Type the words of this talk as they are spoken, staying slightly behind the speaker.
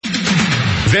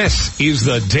This is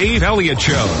the Dave Elliott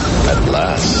Show. At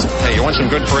last. Hey, you want some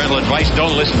good parental advice?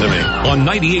 Don't listen to me. On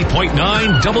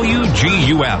 98.9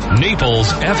 WGUF, Naples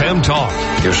FM Talk.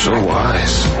 You're so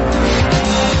wise.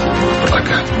 Like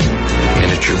a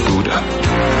miniature Buddha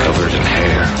covered in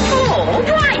hair. Oh,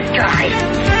 right, guys.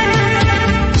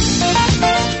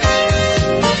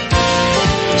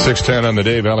 6:10 on the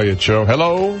Dave Elliott Show.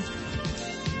 Hello.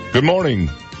 Good morning.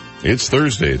 It's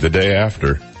Thursday, the day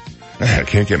after. I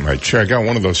can't get my chair. I got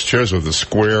one of those chairs with the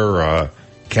square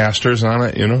casters on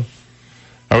it, you know.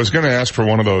 I was going to ask for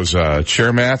one of those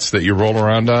chair mats that you roll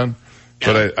around on,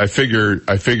 but I figure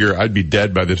I'd be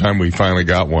dead by the time we finally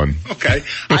got one. Okay.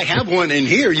 I have one in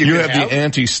here. You have the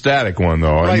anti-static one,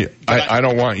 though. Right, I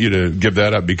don't want you to give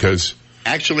that up because...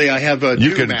 Actually, I have a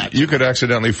new mat. You could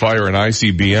accidentally fire an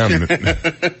ICBM.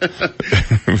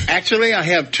 Actually, I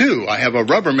have two. I have a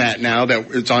rubber mat now that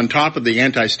it's on top of the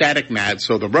anti-static mat,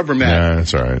 so the rubber mat... Yeah,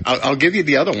 that's all right. I'll give you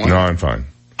the other one. No, I'm fine.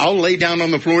 I'll lay down on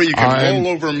the floor. You can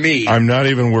roll over me. I'm not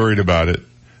even worried about it.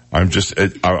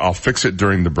 I'll fix it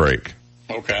during the break.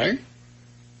 Okay.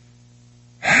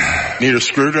 Need a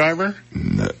screwdriver?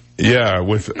 Yeah,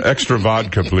 with extra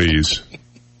vodka, please.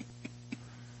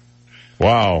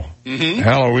 Wow. Mm-hmm.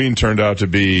 Halloween turned out to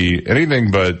be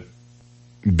anything but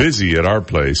busy at our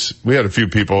place. We had a few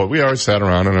people. We always sat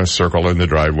around in a circle in the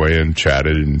driveway and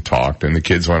chatted and talked, and the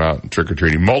kids went out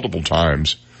trick-or-treating multiple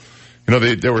times. You know,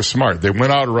 they were smart. They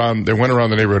went around the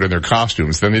neighborhood in their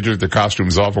costumes. Then they took their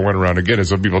costumes off and went around again as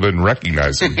though people didn't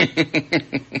recognize them.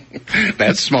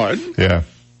 That's smart. Yeah.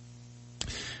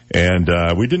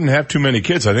 And we didn't have too many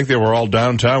kids. I think they were all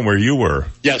downtown where you were.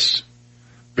 Yes.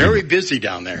 Very busy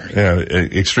down there. Yeah,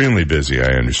 extremely busy,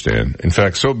 I understand. In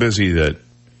fact, so busy that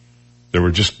there were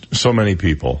just so many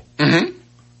people. Mm-hmm.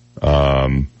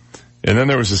 And then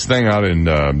there was this thing out in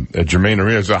at Germain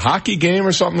Arena. It was a hockey game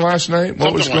or something last night.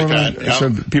 What was going on? Yep.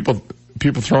 So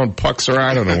people throwing pucks around.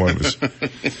 I don't know what it was.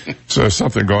 So there's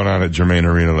something going on at Germain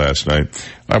Arena last night.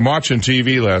 I'm watching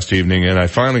TV last evening, and I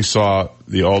finally saw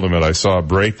the ultimate. I saw a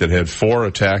break that had 4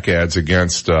 attack ads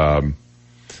against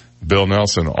Bill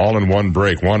Nelson, all in one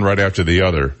break, one right after the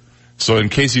other. So in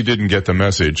case you didn't get the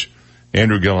message,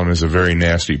 Andrew Gillum is a very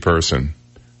nasty person,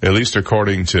 at least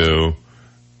according to,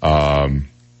 I'm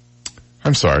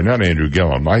sorry, not Andrew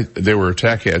Gillum. They were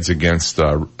attack ads against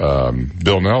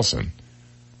Bill Nelson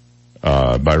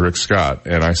by Rick Scott,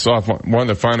 and I saw one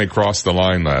that finally crossed the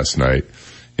line last night,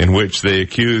 in which they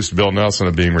accused Bill Nelson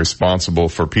of being responsible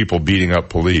for people beating up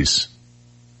police.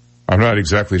 I'm not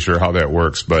exactly sure how that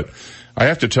works, but I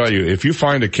have to tell you, if you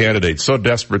find a candidate so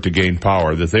desperate to gain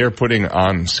power that they are putting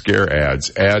on scare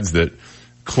ads that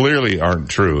clearly aren't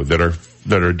true, that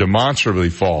are demonstrably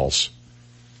false,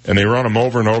 and they run them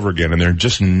over and over again, and they're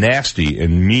just nasty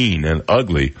and mean and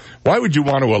ugly, why would you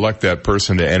want to elect that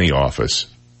person to any office?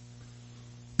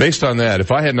 Based on that,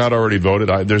 if I had not already voted,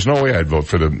 there's no way I'd vote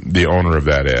for the owner of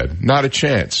that ad. Not a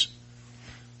chance.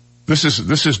 This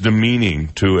is demeaning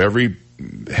to every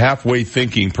halfway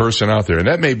thinking person out there, and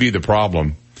that may be the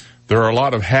problem. There are a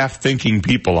lot of half-thinking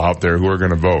people out there who are going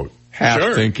to vote.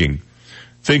 Half-thinking.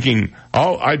 Thinking,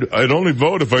 I'd only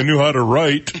vote if I knew how to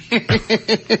write.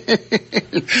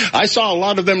 I saw a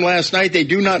lot of them last night. They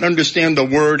do not understand the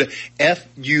word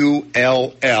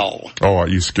F-U-L-L. Oh,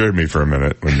 you scared me for a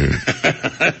minute when you...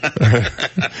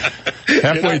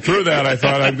 Halfway through that, I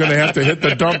thought I'm going to have to hit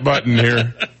the dump button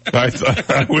here.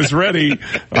 I was ready.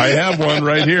 I have one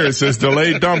right here. It says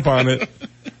delay dump on it.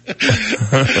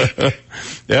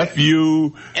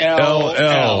 F-U-L-L,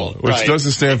 which right.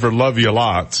 Doesn't stand for love you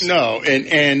lots. No,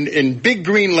 and in big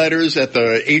green letters at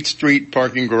the 8th Street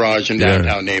parking garage in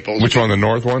downtown Naples. Which one, the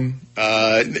north one?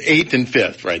 8th and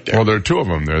 5th right there. Well, there are 2 of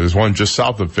them there. There's one just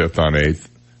south of 5th on 8th,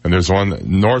 and there's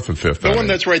one north of 5th on 8th. The one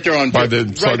that's right there on 5th. By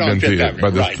the Sugden Theater. By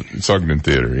the Sugden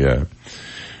Theater, yeah.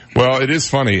 Well, it is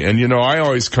funny, and you know, I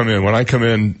always when I come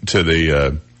in to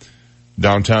the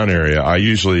downtown area, I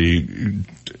usually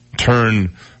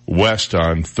turn west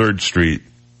on 3rd Street,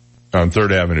 on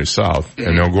 3rd Avenue South,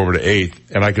 and I'll go over to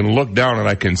 8th, and I can look down and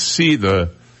I can see the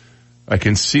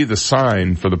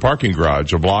sign for the parking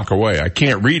garage a block away. I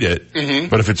can't read it,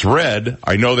 but if it's red,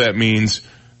 I know that means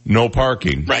no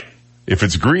parking. Right. If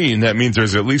it's green, that means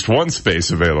there's at least one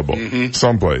space available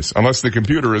someplace, unless the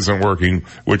computer isn't working,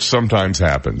 which sometimes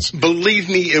happens. Believe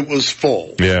me, it was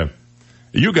full. Yeah.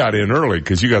 You got in early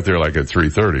because you got there like at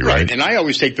 3:30, right? And I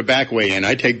always take the back way in.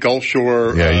 I take Gulf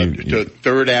Shore to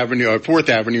 3rd Avenue or 4th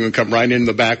Avenue and come right in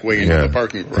the back way into the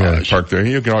parking garage. Yeah, park there.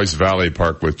 You can always valet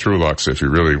park with Trulux if you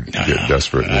really get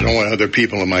desperate. I don't want other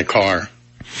people in my car.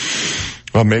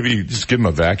 Well, maybe you just give them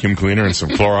a vacuum cleaner and some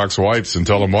Clorox wipes and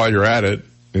tell them while you're at it.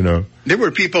 you know. There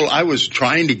were people I was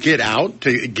trying to get out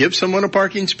to give someone a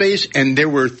parking space, and there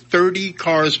were 30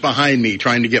 cars behind me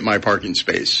trying to get my parking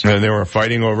space. And they were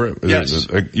fighting over it? Yes.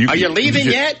 Are you leaving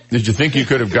yet? Did you think you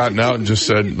could have gotten out and just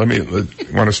said, want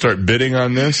to start bidding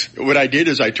on this? What I did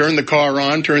is I turned the car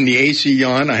on, turned the AC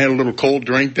on, I had a little cold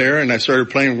drink there, and I started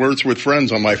playing Words with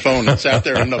Friends on my phone and sat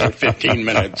there another 15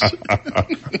 minutes.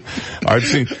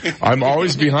 I'm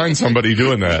always behind somebody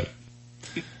doing that.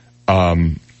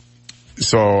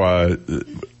 So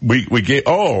we gave.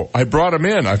 Oh, I brought him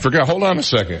in. I forgot. Hold on a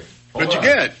second. What'd you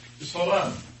get? Just hold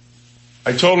on.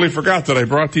 I totally forgot that I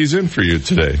brought these in for you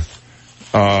today.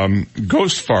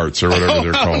 Ghost farts or whatever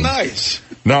they're called. Oh, nice.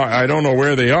 Now I don't know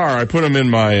where they are. I put them in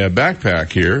my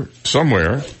backpack here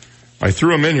somewhere. I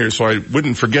threw them in here so I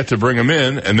wouldn't forget to bring them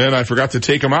in, and then I forgot to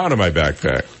take them out of my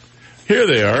backpack. Here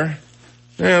they are.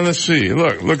 And let's see.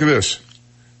 Look at this.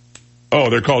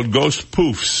 Oh, they're called ghost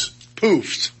poofs.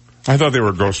 Poofs. I thought they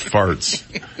were ghost farts.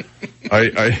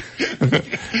 I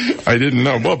didn't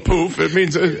know. Well, poof, it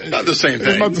means not the same thing.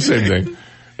 It's not the same thing.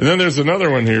 And then there's another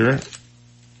one here.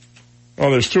 Oh,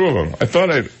 there's two of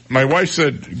them. My wife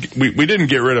said we didn't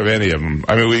get rid of any of them.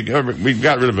 I mean, we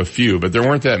got rid of a few, but there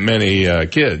weren't that many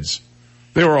kids.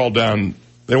 They were all down.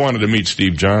 They wanted to meet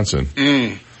Steve Johnson.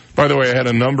 By the way, I had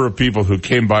a number of people who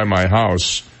came by my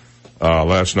house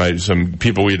last night. Some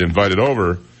people we had invited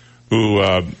over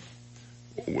who.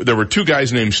 There were two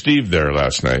guys named Steve there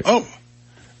last night. Oh.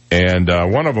 And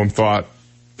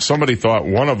somebody thought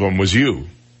one of them was you.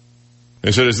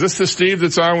 They said, is this the Steve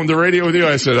that's on the radio with you?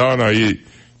 I said, oh no, you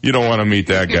don't want to meet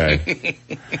that guy.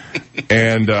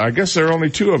 And I guess there are only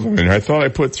two of them in here. I thought I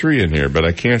put three in here, but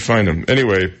I can't find them.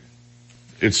 Anyway,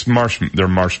 they're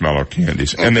marshmallow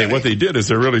candies. Okay. And what they did is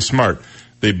they're really smart.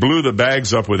 They blew the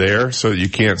bags up with air so that you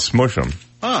can't smush them.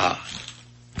 Ah.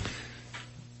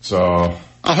 So...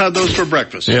 I'll have those for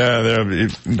breakfast. Yeah,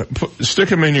 stick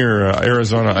them in your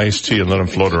Arizona iced tea and let them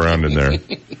float around in there.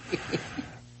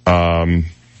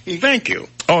 Thank you.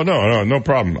 Oh, no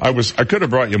problem. I could have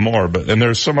brought you more, and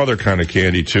there's some other kind of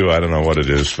candy too. I don't know what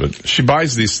it is, but she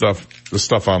buys the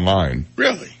stuff online.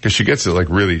 Really? Because she gets it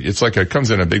it comes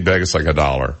in a big bag. It's like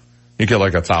 $1. You get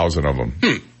like 1,000 of them.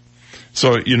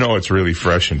 So it's really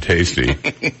fresh and tasty.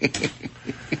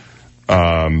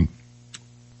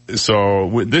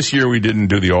 So this year we didn't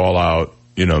do the all-out,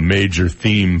 major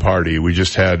theme party. We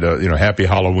just had, Happy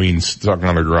Halloween stuck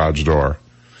on the garage door.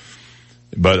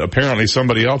 But apparently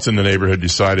somebody else in the neighborhood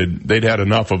decided they'd had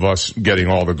enough of us getting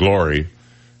all the glory.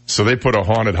 So they put a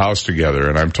haunted house together,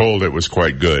 and I'm told it was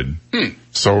quite good.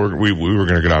 So we were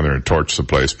going to go down there and torch the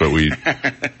place, but we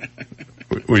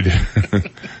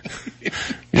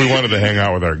wanted to hang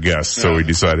out with our guests, so we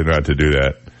decided not to do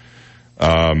that.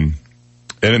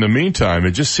 And in the meantime,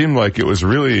 it just seemed like it was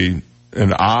really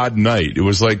an odd night. It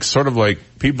was sort of like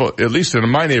people, at least in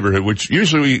my neighborhood, which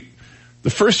usually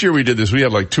the first year we did this, we had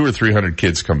 200 or 300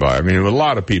 kids come by. I mean, it was a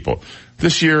lot of people.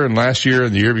 This year and last year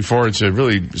and the year before, it's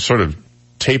really sort of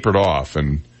tapered off.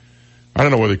 And I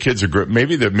don't know whether kids are,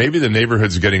 maybe the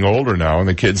neighborhood's getting older now and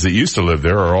the kids that used to live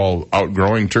there are all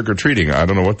outgrowing trick-or-treating. I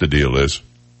don't know what the deal is.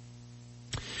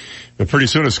 But pretty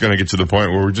soon it's going to get to the point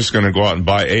where we're just going to go out and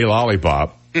buy a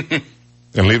lollipop.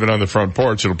 And leave it on the front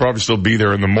porch. It'll probably still be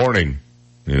there in the morning,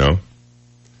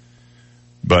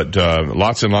 But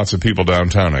lots and lots of people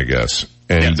downtown, I guess.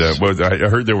 And yes. I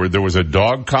heard there was a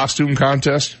dog costume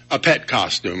contest. A pet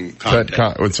costume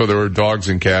contest. So there were dogs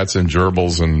and cats and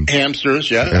gerbils and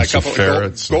hamsters. Yeah, and a couple of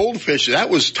ferrets. Goldfish. That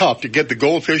was tough to get the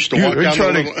goldfish to walk down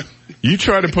the little. You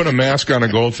try to put a mask on a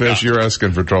goldfish, you're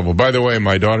asking for trouble. By the way,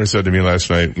 my daughter said to me last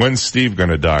night, "When's Steve going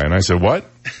to die?" And I said, "What?"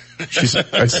 She said,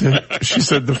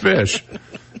 the fish.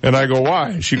 And I go,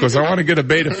 why? She goes, I want to get a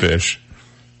beta fish.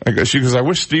 She goes, I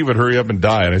wish Steve would hurry up and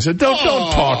die. And I said, don't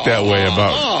talk that way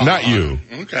about, not you,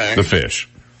 the fish.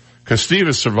 Because Steve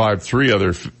has survived 3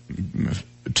 other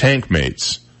tank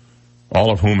mates, all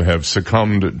of whom have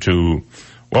succumbed to,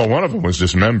 well, one of them was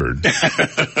dismembered.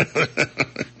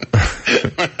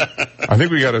 I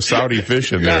think we got a Saudi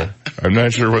fish in there. I'm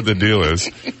not sure what the deal is.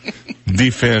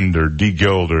 Definned or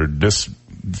degilled or this,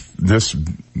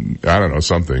 I don't know,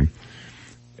 something.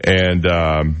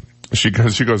 And, she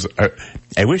goes,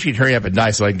 I wish he'd hurry up and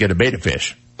die so I can get a beta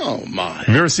fish. Oh my. Have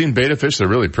you ever seen beta fish? They're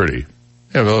really pretty.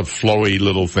 They have little flowy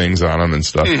little things on them and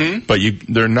stuff. Mm-hmm. But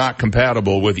they're not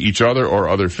compatible with each other or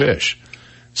other fish.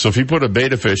 So if you put a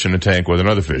beta fish in a tank with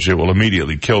another fish, it will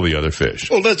immediately kill the other fish.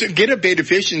 Well, let's get a beta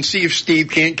fish and see if Steve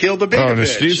can't kill the beta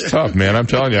fish. Steve's tough, man. I'm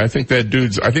telling you. I think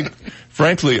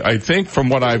frankly, from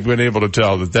what I've been able to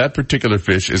tell, that particular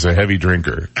fish is a heavy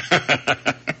drinker.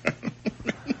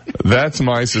 That's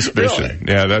my suspicion.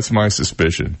 Really? Yeah, that's my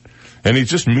suspicion. And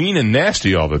he's just mean and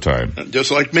nasty all the time.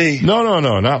 Just like me. No,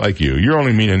 not like you. You're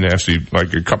only mean and nasty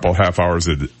like a couple half hours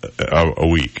a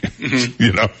week. Mm-hmm.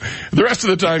 You know, the rest of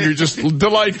the time you're just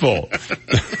delightful.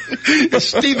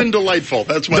 Stephen Delightful.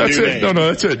 That's my new name. No,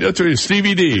 that's it. That's it.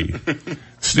 Stevie D.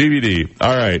 Stevie D.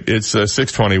 All right. It's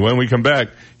 6:20. When we come back,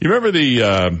 you remember the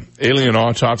Alien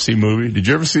Autopsy movie? Did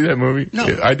you ever see that movie? No.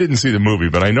 I didn't see the movie,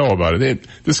 but I know about it.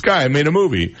 This guy made a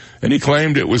movie, and he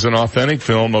claimed it was an authentic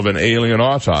film of an alien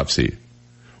autopsy.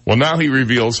 Well, now he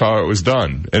reveals how it was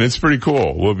done, and it's pretty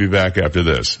cool. We'll be back after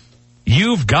this.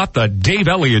 You've got the Dave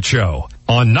Elliott Show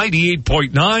on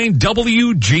 98.9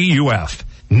 WGUF,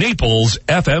 Naples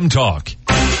FM Talk.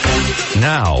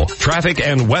 Now, traffic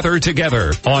and weather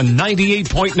together on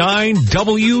 98.9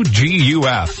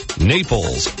 WGUF,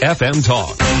 Naples FM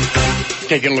Talk.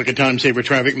 Taking a look at time-saver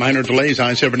traffic, minor delays,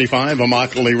 I-75,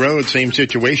 Immokalee Road, same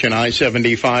situation,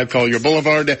 I-75, Collier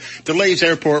Boulevard, delays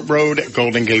Airport Road,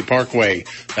 Golden Gate Parkway.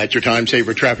 That's your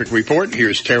time-saver traffic report.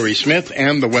 Here's Terry Smith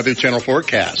and the Weather Channel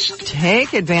forecast.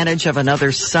 Take advantage of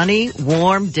another sunny,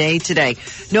 warm day today.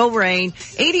 No rain,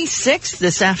 86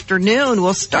 this afternoon.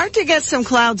 We'll start to get some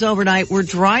clouds overnight. We're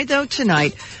dry, though,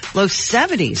 tonight. Low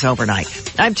 70s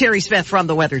overnight. I'm Terry Smith from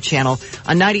the Weather Channel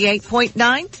on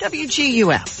 98.9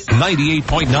 WGUF.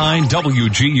 98.9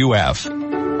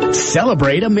 WGUF.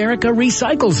 Celebrate America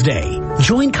Recycles Day.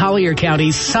 Join Collier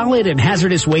County's Solid and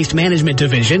Hazardous Waste Management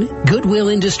Division, Goodwill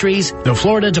Industries, the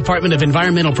Florida Department of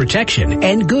Environmental Protection,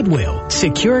 and Goodwill.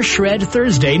 Secure Shred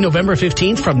Thursday, November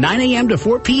 15th from 9 a.m. to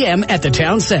 4 p.m. at the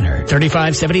Town Center,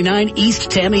 3579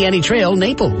 East Tamiami Trail,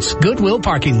 Naples. Goodwill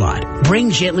parking lot. Bring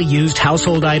gently used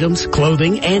household items,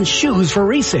 clothing, and shoes for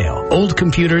resale. Old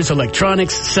computers,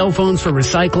 electronics, cell phones for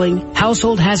recycling,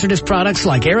 household hazardous products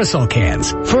like aerosol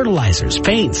cans, fertilizers,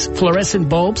 paints, fluorescent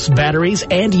bulbs, batteries,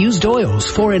 and used oils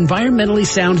for environmentally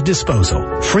sound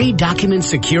disposal. Free document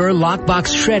secure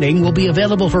lockbox shredding will be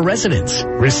available for residents.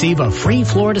 Receive a free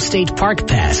Florida State Park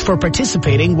Pass for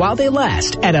participating while they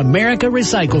last at America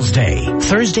Recycles Day,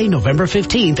 Thursday, November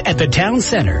 15th at the Town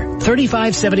Center,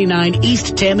 3579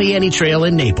 East Tamiami Trail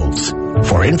in Naples.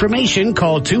 For information,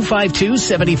 call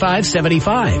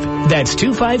 252-7575. That's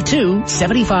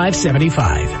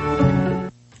 252-7575.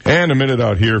 And a minute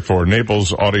out here for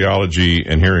Naples Audiology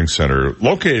and Hearing Center,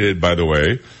 located, by the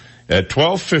way, at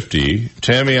 1250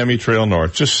 Tamiami Trail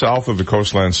North, just south of the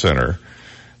Coastland Center.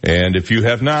 And if you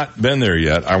have not been there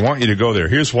yet, I want you to go there.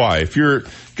 Here's why. If you're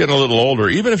getting a little older,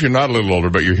 even if you're not a little older,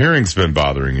 but your hearing's been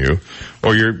bothering you,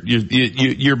 or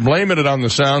you're blaming it on the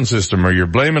sound system, or you're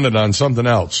blaming it on something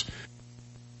else,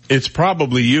 it's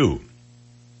probably you.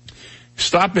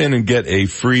 Stop in and get a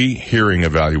free hearing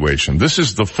evaluation. This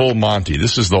is the full Monty.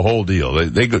 This is the whole deal.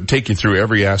 They take you through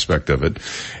every aspect of it.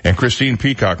 And Christine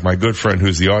Peacock, my good friend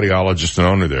who's the audiologist and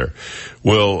owner there,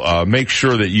 will make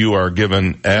sure that you are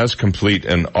given as complete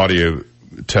an audio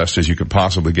test as you could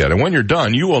possibly get. And when you're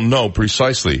done, you will know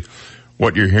precisely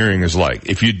what your hearing is like.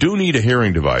 If you do need a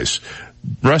hearing device,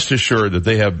 rest assured that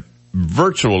they have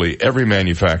virtually every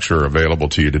manufacturer available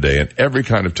to you today, and every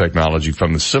kind of technology,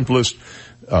 from the simplest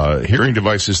hearing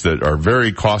devices that are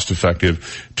very cost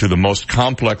effective to the most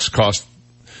complex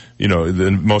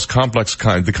the most complex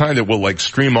kind, the kind that will like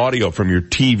stream audio from your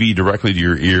TV directly to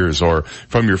your ears, or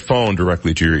from your phone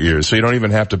directly to your ears, so you don't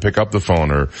even have to pick up the phone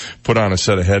or put on a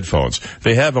set of headphones.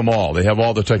 They have them all. They have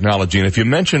all the technology, and if you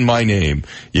mention my name,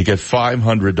 you get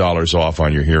 $500 off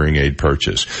on your hearing aid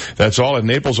purchase. That's all at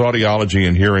Naples Audiology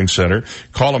and Hearing Center.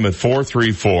 Call them at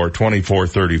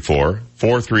 434-2434,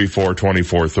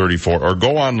 434-2434, or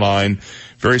go online,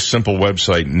 very simple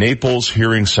website,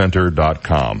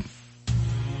 napleshearingcenter.com.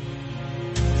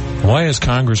 Why is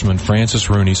Congressman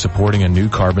Francis Rooney supporting a new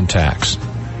carbon tax?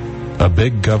 A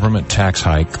big government tax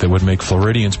hike that would make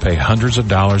Floridians pay hundreds of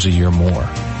dollars a year more.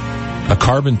 A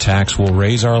carbon tax will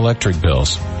raise our electric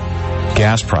bills,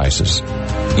 gas prices,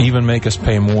 even make us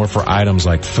pay more for items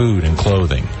like food and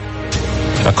clothing.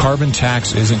 A carbon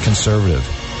tax isn't conservative.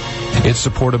 It's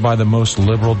supported by the most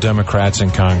liberal Democrats in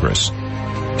Congress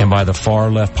and by the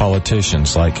far-left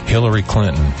politicians like Hillary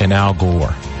Clinton and Al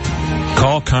Gore.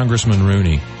 Call Congressman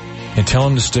Rooney and tell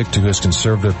him to stick to his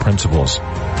conservative principles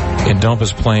and dump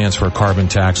his plans for a carbon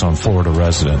tax on Florida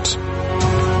residents.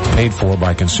 Paid for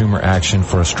by Consumer Action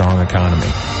for a Strong Economy.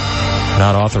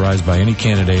 Not authorized by any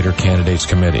candidate or candidates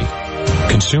committee.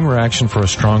 Consumer Action for a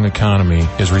Strong Economy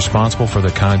is responsible for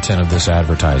the content of this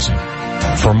advertising.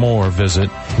 For more, visit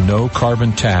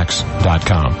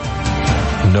NoCarbonTax.com.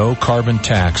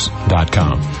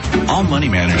 NoCarbonTax.com. All money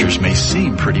managers may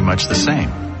seem pretty much the same.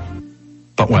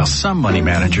 But while some money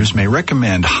managers may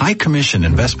recommend high commission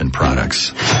investment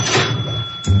products,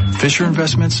 Fisher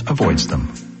Investments avoids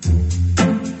them.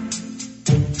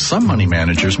 some money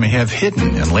managers may have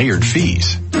hidden and layered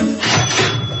fees.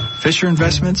 Fisher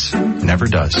Investments never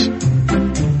does.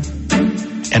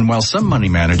 And while some money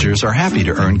managers are happy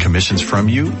to earn commissions from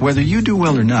you, whether you do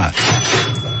well or not,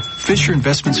 Fisher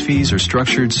Investments fees are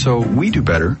structured so we do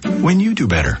better when you do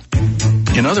better.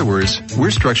 In other words,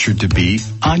 we're structured to be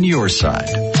on your side.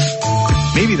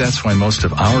 Maybe that's why most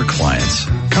of our clients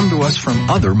come to us from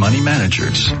other money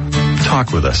managers.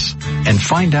 Talk with us and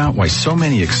find out why so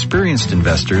many experienced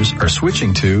investors are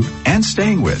switching to and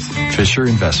staying with Fisher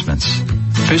Investments.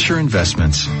 Fisher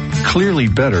Investments, clearly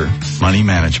better money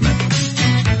management.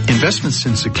 Investments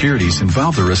in securities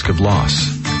involve the risk of loss.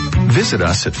 Visit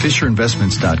us at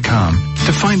FisherInvestments.com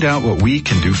to find out what we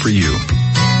can do for you.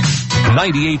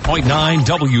 98.9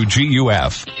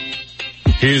 WGUF.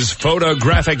 His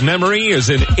photographic memory is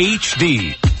in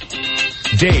HD.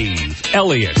 Dave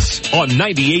Elliott on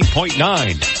 98.9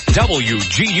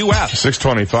 WGUF.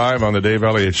 625 on the Dave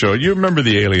Elliott Show. You remember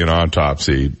the alien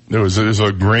autopsy. There was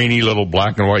a grainy little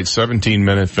black and white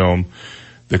 17-minute film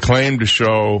that claimed to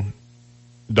show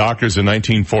doctors in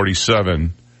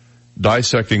 1947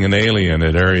 dissecting an alien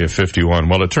at Area 51.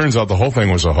 Well, it turns out the whole thing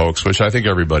was a hoax, which I think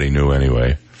everybody knew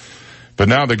anyway. But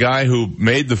now the guy who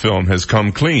made the film has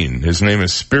come clean. His name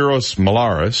is Spiros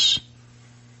Malaris.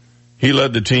 He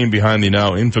led the team behind the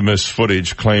now infamous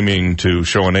footage claiming to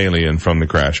show an alien from the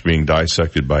crash being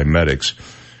dissected by medics.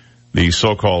 The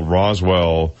so-called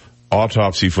Roswell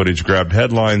autopsy footage grabbed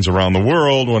headlines around the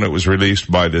world when it was released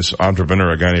by this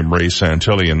entrepreneur, a guy named Ray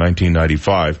Santilli, in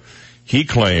 1995. He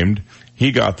claimed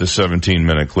he got the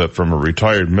 17-minute clip from a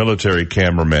retired military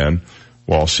cameraman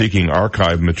while seeking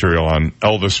archive material on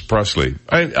Elvis Presley.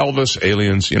 Elvis,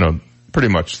 aliens, pretty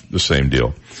much the same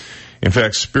deal. In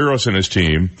fact, Spiros and his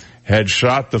team had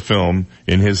shot the film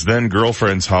in his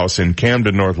then-girlfriend's house in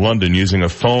Camden, North London, using a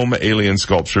foam alien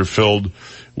sculpture filled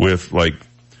with,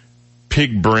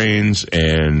 pig brains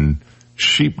and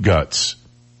sheep guts.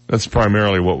 That's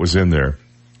primarily what was in there.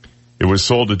 It was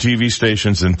sold to TV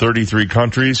stations in 33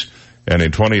 countries, and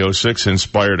in 2006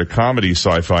 inspired a comedy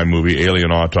sci-fi movie,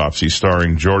 Alien Autopsy,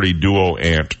 starring Geordie duo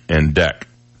Ant and Dec.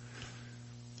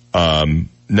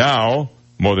 Now,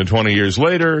 more than 20 years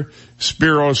later,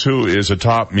 Spiros, who is a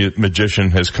top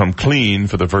magician, has come clean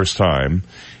for the first time.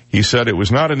 He said it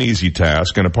was not an easy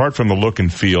task, and apart from the look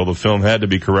and feel, the film had to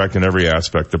be correct in every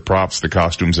aspect, the props, the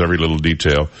costumes, every little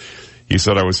detail. He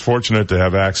said, I was fortunate to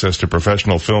have access to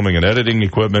professional filming and editing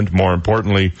equipment. More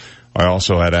importantly, I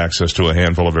also had access to a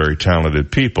handful of very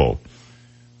talented people.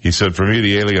 He said, for me,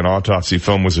 the Alien Autopsy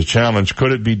film was a challenge.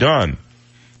 Could it be done?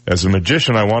 As a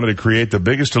magician, I wanted to create the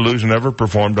biggest illusion ever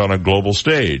performed on a global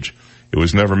stage. It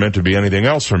was never meant to be anything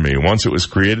else for me. Once it was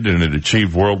created and it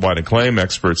achieved worldwide acclaim,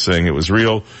 experts saying it was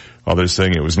real, others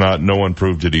saying it was not. No one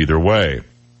proved it either way.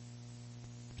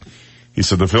 He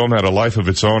said the film had a life of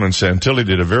its own, and Santilli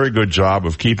did a very good job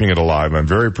of keeping it alive. I'm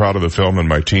very proud of the film and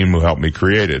my team who helped me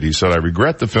create it. He said, I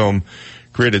regret the film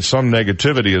created some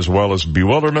negativity as well as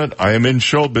bewilderment. I am in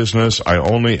show business. I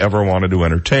only ever wanted to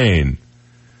entertain.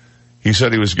 He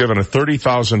said he was given a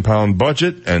 30,000-pound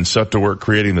budget and set to work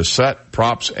creating the set,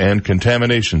 props, and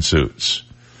contamination suits.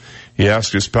 He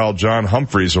asked his pal John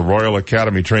Humphreys, a Royal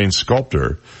Academy-trained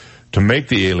sculptor, to make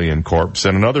the alien corpse,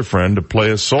 and another friend to play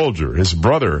a soldier. His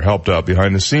brother helped out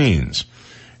behind the scenes.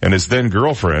 And his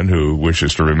then-girlfriend, who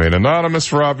wishes to remain anonymous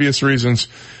for obvious reasons,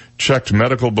 checked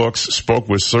medical books, spoke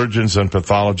with surgeons and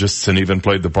pathologists, and even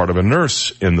played the part of a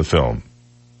nurse in the film.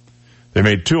 They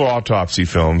made 2 autopsy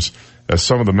films, as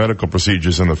some of the medical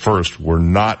procedures in the first were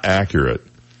not accurate.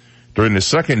 During the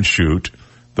second shoot,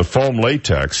 the foam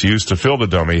latex used to fill the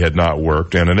dummy had not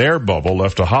worked, and an air bubble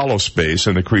left a hollow space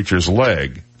in the creature's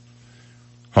leg.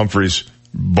 Humphreys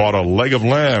bought a leg of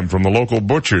lamb from the local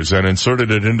butchers and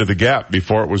inserted it into the gap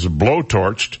before it was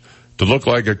blowtorched to look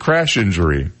like a crash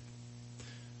injury.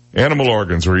 Animal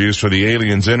organs were used for the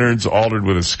alien's innards, altered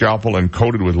with a scalpel and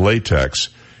coated with latex.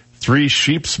 3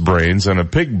 sheep's brains and a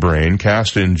pig brain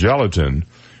cast in gelatin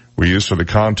were used for the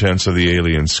contents of the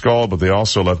alien's skull, but they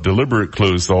also left deliberate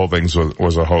clues the whole thing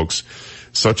was a hoax,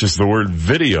 such as the word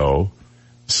video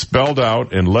spelled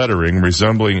out in lettering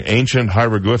resembling ancient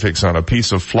hieroglyphics on a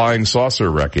piece of flying saucer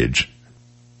wreckage.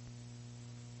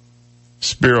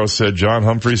 Spiros said, John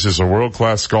Humphreys is a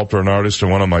world-class sculptor and artist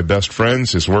and one of my best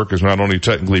friends. His work is not only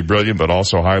technically brilliant, but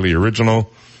also highly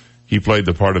original. He played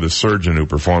the part of the surgeon who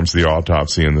performs the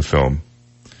autopsy in the film.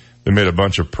 They made a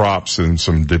bunch of props and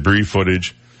some debris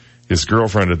footage. His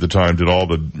girlfriend at the time did all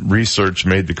the research,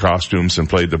 made the costumes, and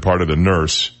played the part of the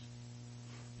nurse.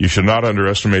 You should not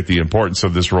underestimate the importance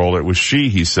of this role. It was she,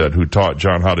 he said, who taught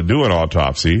John how to do an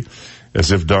autopsy,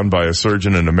 as if done by a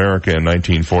surgeon in America in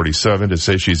 1947. To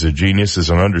say she's a genius is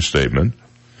an understatement.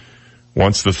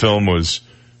 Once the film was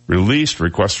released,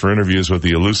 requests for interviews with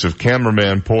the elusive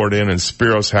cameraman poured in, and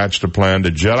Spiros hatched a plan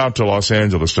to jet out to Los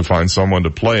Angeles to find someone to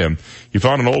play him. He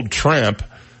found an old tramp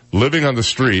living on the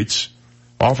streets,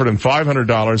 offered him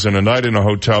 $500 and a night in a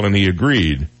hotel, and he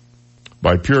agreed.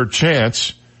 By pure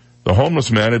chance, the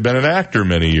homeless man had been an actor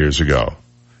many years ago.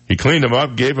 He cleaned him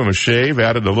up, gave him a shave,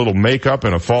 added a little makeup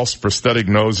and a false prosthetic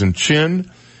nose and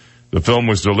chin. The film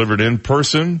was delivered in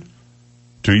person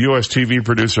to U.S. TV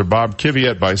producer Bob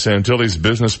Kiviat by Santilli's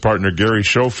business partner Gary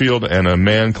Schofield and a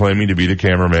man claiming to be the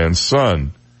cameraman's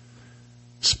son.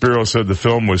 Spiro said the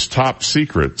film was top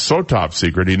secret, so top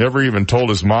secret he never even told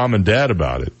his mom and dad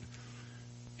about it.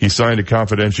 He signed a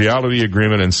confidentiality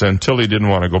agreement, and Santilli didn't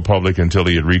want to go public until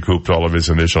he had recouped all of his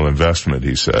initial investment,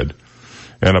 he said.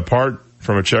 And apart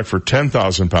from a check for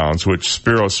 £10,000, which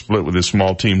Spiro split with his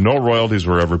small team, no royalties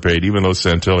were ever paid, even though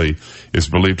Santilli is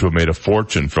believed to have made a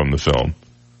fortune from the film.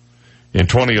 In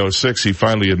 2006, he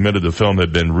finally admitted the film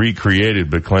had been recreated,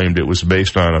 but claimed it was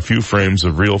based on a few frames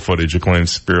of real footage, acclaimed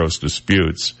Spiros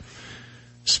disputes.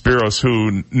 Spiros,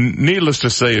 who, needless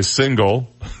to say, is single.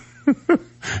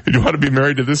 You want to be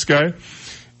married to this guy?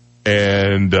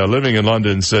 And living in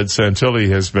London, said Santilli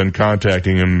has been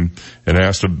contacting him and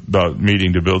asked about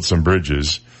meeting to build some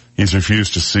bridges. He's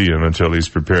refused to see him until he's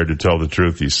prepared to tell the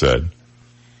truth, he said.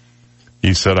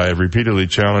 He said, I have repeatedly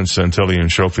challenged Santilli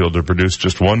and Schofield to produce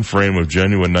just one frame of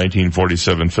genuine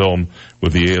 1947 film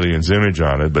with the alien's image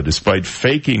on it, but despite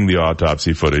faking the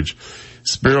autopsy footage,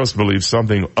 Spiros believes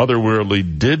something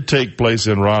otherworldly did take place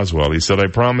in Roswell. He said, I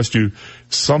promised you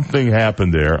something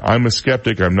happened there. I'm a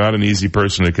skeptic. I'm not an easy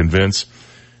person to convince.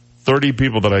 30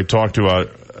 people that I talked to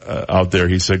out there,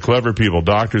 he said, clever people,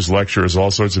 doctors, lecturers, all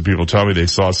sorts of people tell me they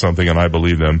saw something and I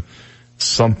believe them.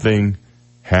 Something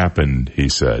happened, he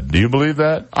said. Do you believe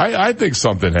that? I think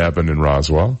something happened in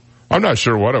Roswell. I'm not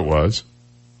sure what it was.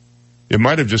 It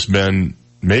might have just been,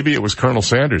 maybe it was Colonel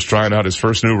Sanders trying out his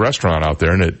first new restaurant out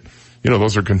there, and it, you know,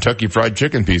 those are Kentucky Fried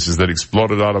Chicken pieces that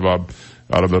exploded out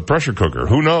of a pressure cooker.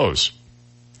 Who knows?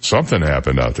 Something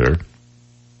happened out there.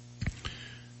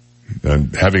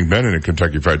 And having been in a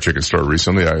Kentucky Fried Chicken store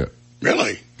recently,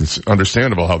 Really? It's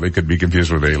understandable how they could be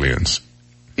confused with aliens.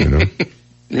 You know?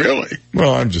 Really?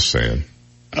 Well, I'm just saying.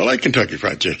 I like Kentucky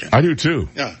Fried Chicken. I do too.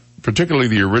 Yeah. Particularly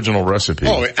the original recipe.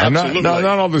 Oh, absolutely. Not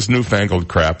all this newfangled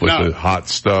crap with the hot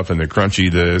stuff and the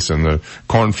crunchy this and the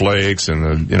cornflakes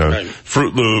and the,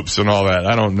 Fruit Loops and all that.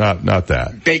 Not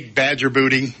that. Fake badger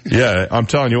booty. Yeah, I'm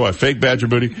telling you what, fake badger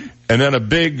booty. And then a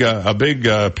big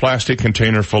plastic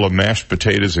container full of mashed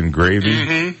potatoes and gravy.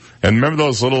 Mm-hmm. And remember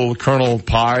those little Colonel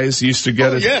pies you used to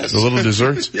get yes. The little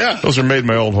desserts? Yeah. Those are made in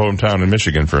my old hometown in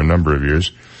Michigan for a number of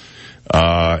years.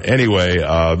 Anyway,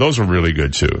 those were really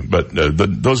good too, but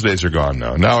those days are gone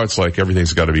now. Now it's like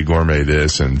everything's got to be gourmet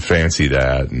this and fancy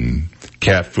that and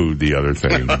cat food the other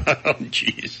thing. Oh,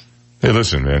 jeez. Hey,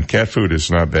 listen, man, cat food is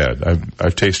not bad.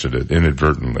 I've tasted it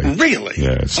inadvertently. Really?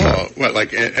 Yeah, it's not. What,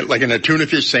 like in a tuna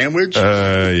fish sandwich?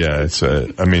 Yeah, it's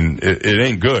I mean, it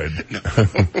ain't good.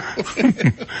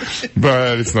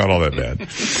 But it's not all that bad.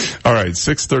 All right,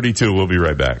 6:32, we'll be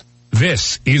right back.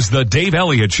 This is the Dave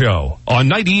Elliott Show on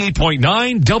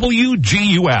 98.9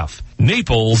 WGUF,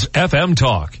 Naples FM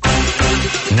Talk.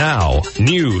 Now,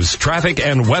 news, traffic,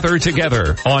 and weather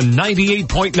together on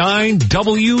 98.9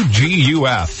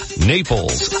 WGUF,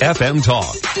 Naples FM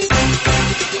Talk.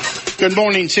 Good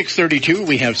morning, 6:32.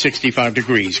 We have 65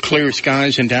 degrees. Clear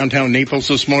skies in downtown Naples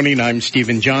this morning. I'm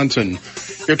Stephen Johnson.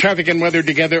 Your traffic and weather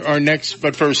together are next,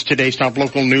 but first, today's top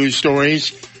local news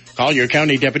stories. Collier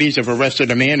County deputies have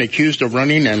arrested a man accused of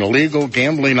running an illegal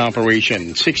gambling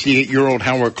operation. 68-year-old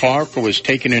Howard Clark was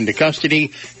taken into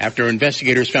custody after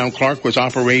investigators found Clark was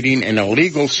operating an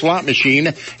illegal slot machine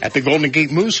at the Golden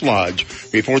Gate Moose Lodge.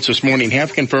 Reports this morning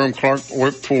have confirmed Clark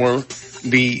worked for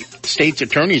the state's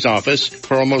attorney's office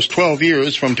for almost 12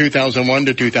 years from 2001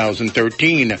 to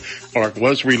 2013. Clark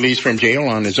was released from jail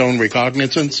on his own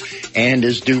recognizance and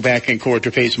is due back in court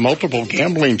to face multiple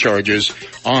gambling charges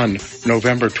on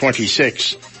November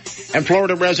 26. And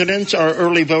Florida residents are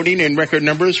early voting in record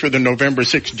numbers for the November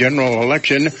 6th general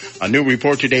election. A new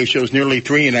report today shows nearly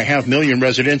 3.5 million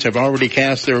residents have already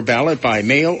cast their ballot by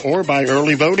mail or by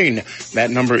early voting. That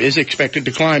number is expected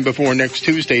to climb before next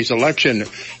Tuesday's election.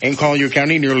 In Collier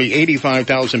County, nearly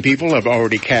 85,000 people have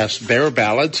already cast their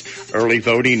ballots. Early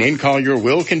voting in Collier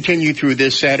will continue through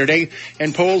this Saturday,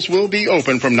 and polls will be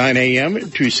open from 9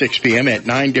 a.m. to 6 p.m. at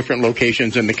 9 different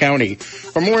locations in the county.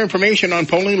 For more information on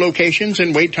polling locations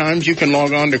and wait times forms, you can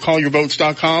log on to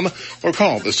callyourvotes.com or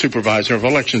call the Supervisor of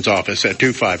Elections office at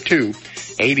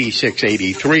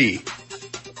 252-8683.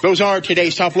 Those are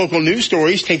today's top local news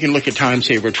stories. Taking a look at time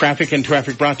saver traffic, and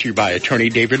traffic brought to you by attorney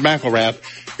David McElrath,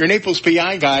 your Naples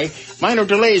PI guy. Minor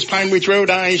delays, Pine Ridge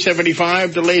Road,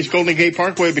 I-75, delays Golden Gate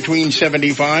Parkway between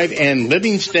 75 and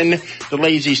Livingston,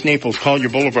 delays East Naples, Collier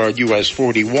Boulevard, US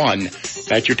 41.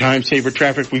 That's your time saver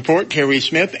traffic report. Terry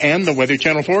Smith and the Weather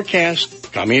Channel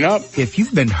forecast coming up. If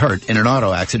you've been hurt in an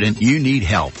auto accident, you need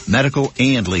help, medical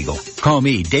and legal. Call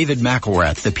me, David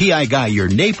McElrath, the PI guy, your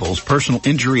Naples personal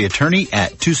injury attorney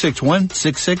at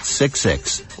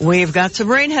 261-6666. We've got some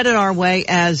rain headed our way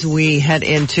as we head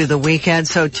into the weekend,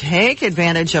 so take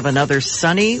advantage of another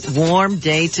sunny, warm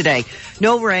day today.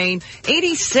 No rain.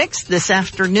 86 this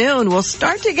afternoon. We'll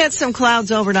start to get some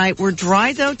clouds overnight. We're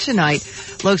dry though tonight.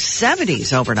 Low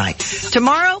 70s overnight.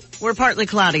 Tomorrow, we're partly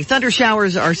cloudy. Thunder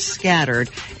showers are scattered.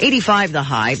 85 the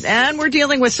high. And we're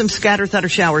dealing with some scattered thunder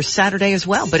showers Saturday as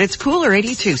well, but it's cooler,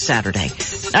 82 Saturday.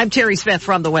 I'm Terry Smith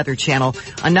from the Weather Channel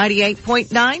on 98.9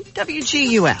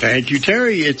 WGUF. Thank you,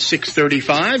 Terry. It's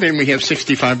 6:35 and we have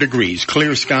 65 degrees.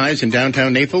 Clear skies in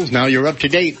downtown Naples. Now you're up to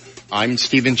date. I'm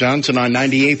Stephen Johnson on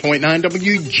 98.9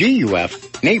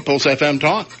 WGUF, Naples FM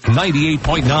Talk.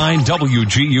 98.9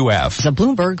 WGUF. The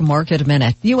Bloomberg Market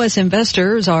Minute. U.S.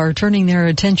 investors are turning their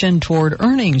attention toward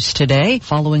earnings today,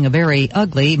 following a very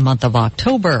ugly month of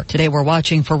October. Today we're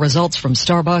watching for results from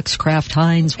Starbucks, Kraft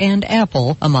Heinz, and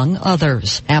Apple, among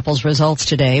others. Apple's results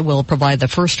today will provide the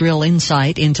first real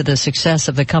insight into the success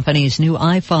of the company's new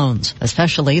iPhones,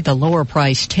 especially the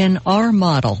lower-priced 10R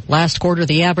model. Last quarter,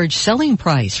 the average selling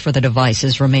price for the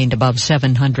devices remained above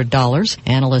 $700.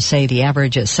 Analysts say the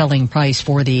average selling price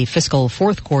for the fiscal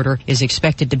fourth quarter is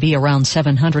expected to be around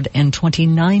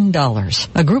 $729.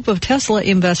 A group of Tesla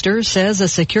investors says a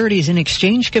Securities and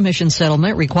Exchange Commission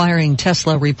settlement requiring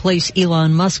Tesla replace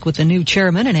Elon Musk with a new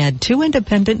chairman and add 2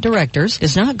 independent directors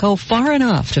does not go far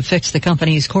enough to fix the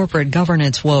company's corporate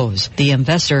governance woes. The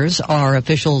investors are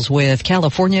officials with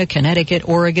California, Connecticut,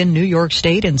 Oregon, New York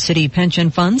State, and city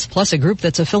pension funds, plus a group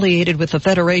that's affiliated with the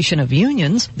Federation of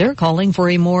Unions. They're calling for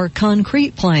a more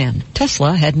concrete plan.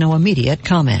 Tesla had no immediate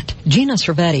comment. Gina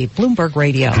Cervetti, Bloomberg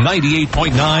Radio.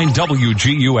 98.9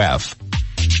 WGUF.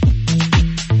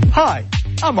 Hi,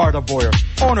 I'm Arda Boyer,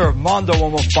 owner of Mondo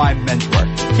Uomo Fine Menswear,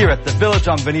 here at the Village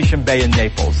on Venetian Bay in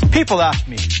Naples. People ask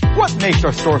me, what makes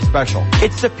our store special?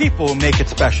 It's the people who make it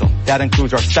special. That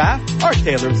includes our staff, our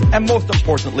tailors, and most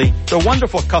importantly, the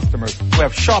wonderful customers who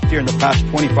have shopped here in the past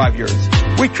 25 years.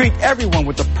 We treat everyone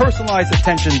with the personalized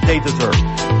attention they deserve.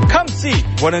 Come see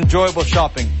what enjoyable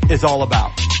shopping is all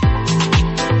about.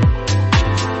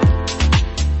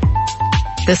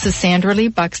 This is Sandra Lee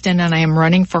Buxton, and I am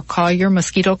running for Collier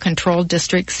Mosquito Control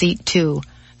District Seat 2.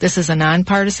 This is a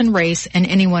nonpartisan race, and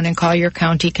anyone in Collier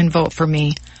County can vote for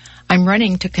me. I'm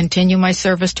running to continue my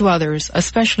service to others,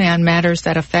 especially on matters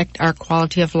that affect our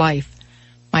quality of life.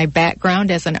 My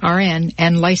background as an RN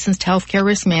and licensed healthcare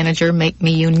risk manager make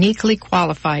me uniquely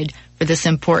qualified for this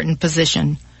important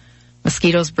position.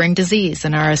 Mosquitoes bring disease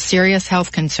and are a serious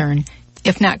health concern.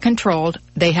 If not controlled,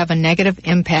 they have a negative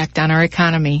impact on our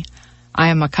economy. I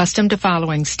am accustomed to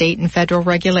following state and federal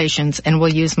regulations and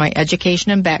will use my education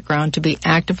and background to be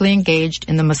actively engaged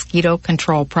in the mosquito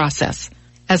control process.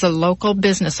 As a local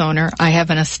business owner, I have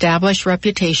an established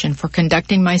reputation for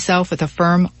conducting myself with a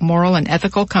firm moral and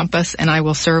ethical compass, and I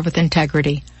will serve with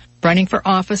integrity. Running for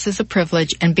office is a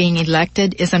privilege, and being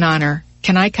elected is an honor.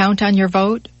 Can I count on your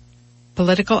vote?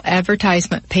 Political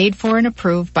advertisement paid for and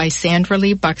approved by Sandra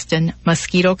Lee Buxton,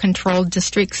 Mosquito Control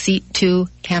District Seat 2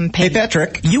 campaign. Hey,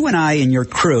 Patrick, you and I and your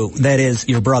crew, that is,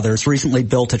 your brothers, recently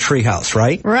built a treehouse,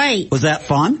 right? Right. Was that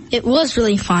fun? It was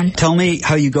really fun. Tell me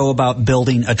how you go about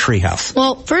building a treehouse.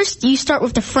 Well, first you start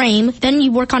with the frame, then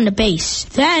you work on the base.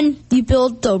 Then you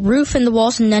build the roof and the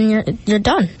walls, and then you're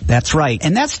done. That's right.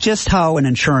 And that's just how an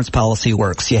insurance policy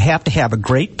works. You have to have a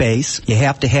great base, you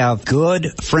have to have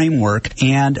good framework,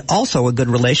 and also a good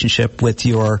relationship with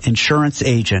your insurance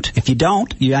agent. If you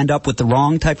don't, you end up with the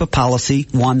wrong type of policy,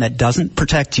 one that doesn't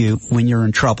protect you when you're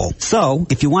in trouble. So,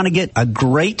 if you want to get a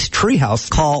great treehouse,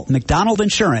 call McDonald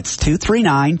Insurance,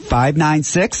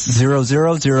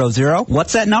 239-596-0000.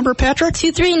 What's that number, Patrick?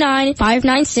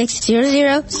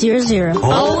 239-596-0000.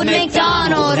 Old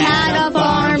MacDonald had a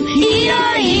farm,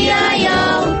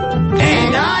 E-I-E-I-O.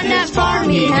 And on that farm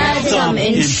he had some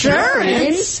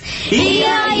insurance,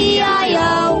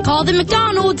 E-I-E-I-O. Call the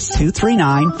McDonald's.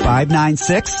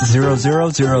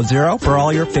 239-596-0000 for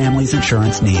all your family's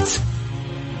insurance needs.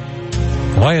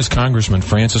 Why is Congressman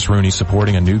Francis Rooney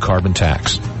supporting a new carbon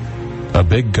tax? A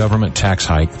big government tax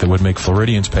hike that would make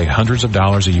Floridians pay hundreds of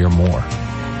dollars a year more.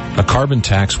 A carbon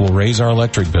tax will raise our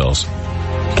electric bills,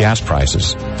 gas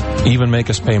prices, even make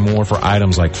us pay more for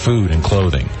items like food and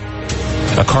clothing.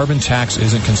 A carbon tax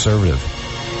isn't conservative.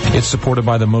 It's supported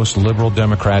by the most liberal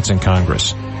Democrats in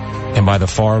Congress and by the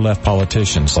far left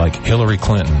politicians like Hillary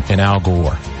Clinton and Al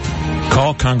Gore.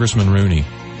 Call Congressman Rooney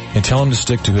and tell him to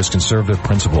stick to his conservative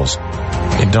principles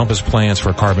and dump his plans for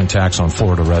a carbon tax on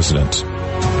Florida residents.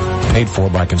 Paid for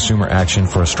by Consumer Action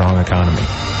for a Strong Economy.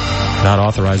 Not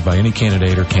authorized by any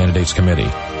candidate or candidates committee.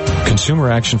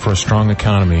 Consumer Action for a Strong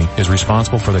Economy is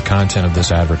responsible for the content of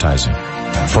this advertising.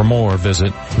 For more,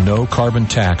 visit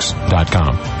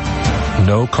NoCarbonTax.com.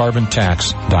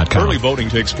 NoCarbonTax.com. Early voting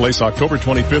takes place October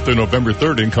 25th and November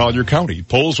 3rd in Collier County.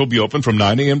 Polls will be open from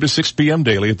 9 a.m. to 6 p.m.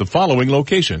 daily at the following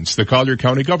locations: the Collier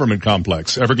County Government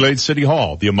Complex, Everglades City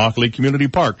Hall, the Immokalee Community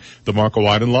Park, the Marco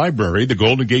Island Library, the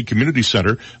Golden Gate Community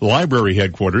Center, Library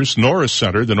Headquarters, Norris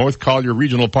Center, the North Collier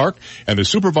Regional Park, and the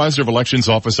Supervisor of Elections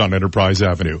Office on Enterprise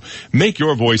Avenue. Make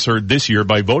your voice heard this year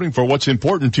by voting for what's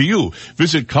important to you.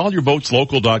 Visit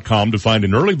CollierVotesLocal.com to find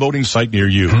an early voting site near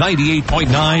you.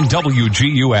 98.9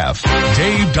 WGUF.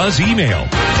 Dave does email.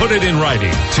 Put it in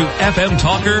writing to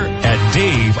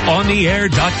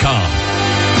fmtalker@daveontheair.com.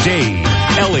 Dave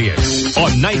Elliott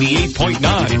on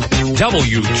 98.9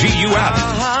 WGUF.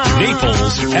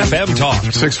 Naples FM Talk.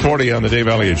 6:40 on the Dave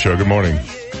Elliott Show. Good morning.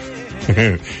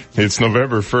 It's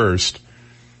November 1st.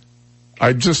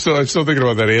 I'm still thinking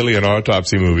about that alien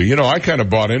autopsy movie. You know, I kind of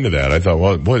bought into that. I thought,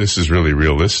 well, boy, this is really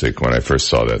realistic when I first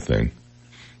saw that thing.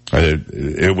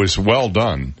 It was well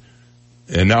done.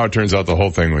 And now it turns out the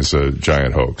whole thing was a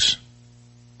giant hoax.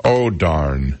 Oh,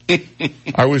 darn.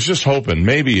 I was just hoping,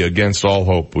 maybe against all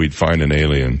hope, we'd find an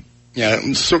alien.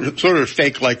 Yeah, sort of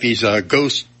fake like these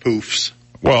ghost poofs.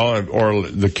 Well, or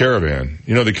the caravan.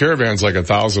 You know, the caravan's like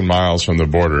 1,000 miles from the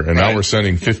border, and now we're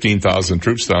sending 15,000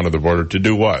 troops down to the border to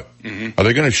do what? Mm-hmm. Are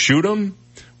they going to shoot them?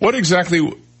 What exactly,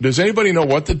 does anybody know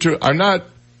what I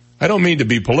don't mean to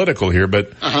be political here,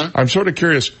 but I'm sort of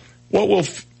curious, what will...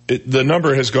 The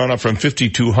number has gone up from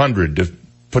 5,200 to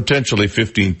potentially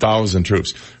 15,000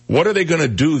 troops. What are they going to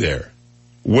do there?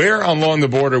 Where along the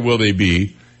border will they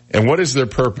be? And what is their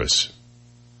purpose?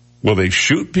 Will they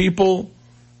shoot people?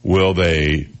 Will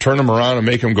they turn them around and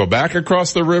make them go back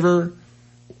across the river?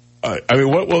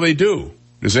 What will they do?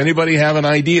 Does anybody have an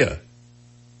idea?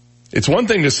 It's one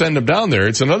thing to send them down there.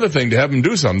 It's another thing to have them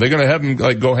do something. They're going to have them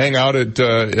go hang out at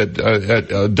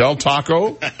Del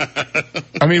Taco.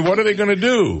 What are they going to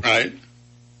do? Right.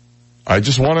 I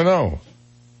just want to know.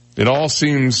 It all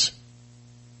seems,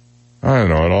 I don't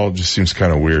know, it all just seems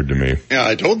kind of weird to me. Yeah,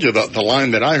 I told you about the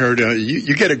line that I heard.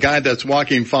 You get a guy that's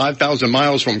walking 5,000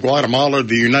 miles from Guatemala to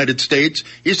the United States.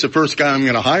 He's the first guy I'm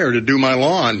going to hire to do my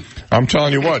lawn. I'm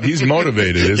telling you what, he's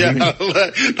motivated, isn't he?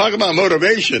 Talk about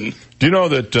motivation. Do you know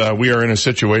that we are in a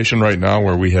situation right now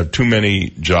where we have too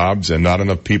many jobs and not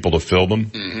enough people to fill them?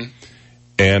 Mm-hmm.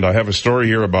 And I have a story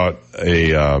here about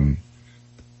a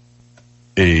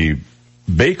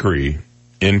bakery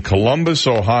in Columbus,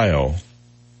 Ohio,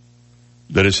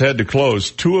 that has had to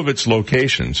close 2 of its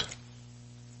locations.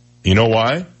 You know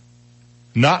why?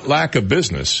 Not lack of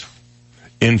business.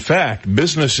 In fact,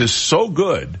 business is so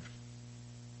good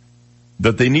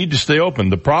that they need to stay open.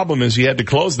 The problem is he had to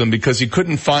close them because he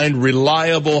couldn't find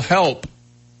reliable help.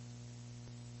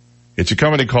 It's a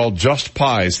company called Just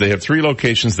Pies. They have 3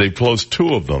 locations. They've closed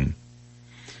 2 of them.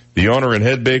 The owner and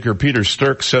head baker, Peter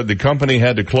Sturck, said the company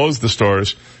had to close the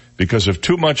stores because of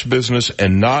too much business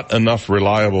and not enough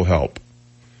reliable help.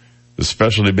 The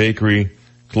specialty bakery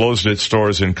closed its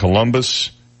stores in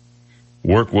Columbus.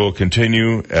 Work will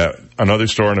continue at another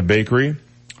store and a bakery.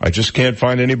 I just can't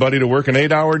find anybody to work an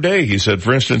 8-hour day, he said.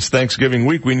 For instance, Thanksgiving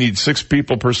week, we need 6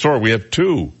 people per store. We have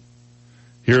 2.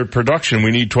 Here at production,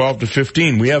 we need 12 to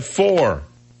 15. We have 4.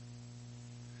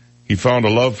 He found a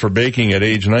love for baking at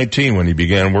age 19 when he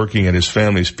began working at his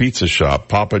family's pizza shop,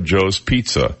 Papa Joe's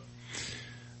Pizza.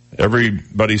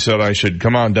 Everybody said I should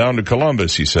come on down to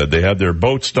Columbus, he said. They had their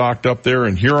boats docked up there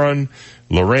in Huron,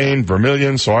 Lorraine,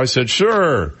 Vermilion, so I said,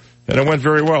 sure. And it went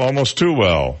very well, almost too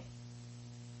well.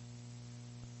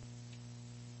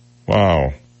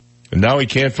 Wow. And now he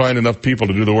can't find enough people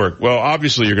to do the work. Well,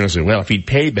 obviously you're going to say, well, if he'd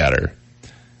pay better.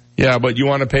 Yeah, but you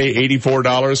want to pay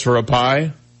 $84 for a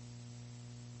pie?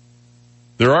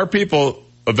 There are people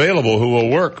available who will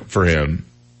work for him,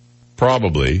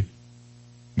 probably,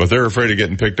 but they're afraid of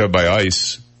getting picked up by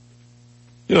ICE.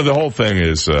 You know, the whole thing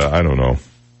is, I don't know.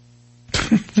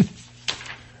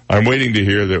 I'm waiting to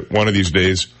hear that one of these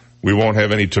days we won't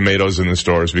have any tomatoes in the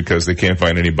stores because they can't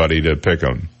find anybody to pick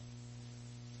them.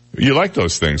 You like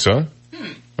those things, huh?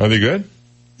 Are they good?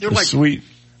 They're like sweet.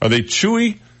 Are they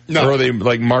chewy? No. Or are they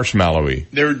like marshmallowy?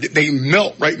 They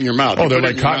melt right in your mouth. Oh, they're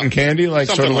like cotton candy? Like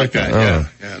something sort of like that? Yeah.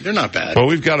 Yeah, they're not bad. Well,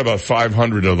 we've got about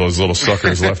 500 of those little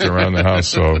suckers left around the house,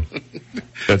 so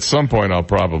at some point I'll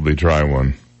probably try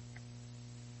one.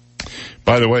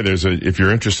 By the way, if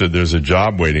you're interested, there's a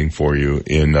job waiting for you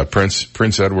in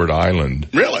Prince Edward Island.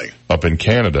 Really? Up in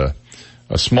Canada.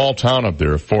 A small town up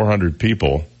there of 400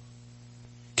 people.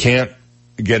 Can't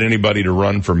get anybody to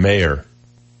run for mayor.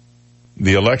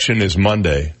 The election is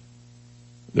Monday.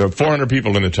 There are 400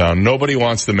 people in the town. Nobody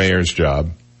wants the mayor's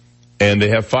job. And they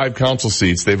have 5 council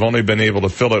seats. They've only been able to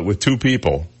fill it with 2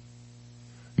 people.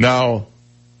 Now,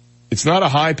 it's not a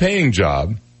high-paying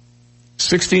job.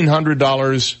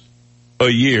 $1,600 a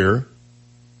year.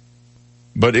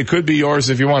 But it could be yours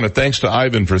if you want it. Thanks to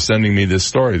Ivan for sending me this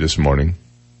story this morning.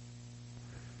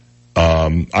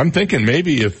 I'm thinking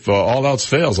maybe if all else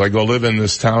fails, I go live in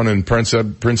this town in Prince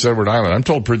Edward Island. I'm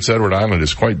told Prince Edward Island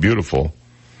is quite beautiful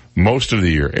most of the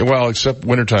year. Well, except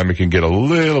wintertime, it can get a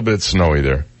little bit snowy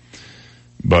there.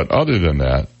 But other than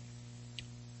that,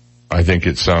 I think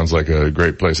it sounds like a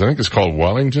great place. I think it's called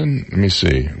Wellington. Let me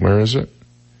see. Where is it?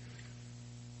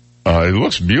 It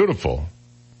looks beautiful.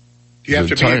 Do you have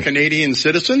to be a Canadian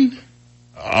citizen?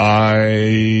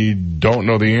 I don't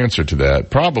know the answer to that.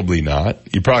 Probably not.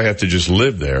 You probably have to just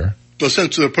live there. So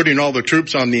since they're putting all the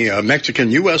troops on the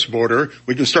Mexican-U.S. border,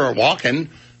 we can start walking.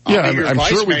 Yeah, I'm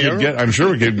sure we could I'm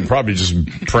sure we could probably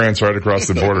just prance right across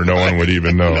the border. No one would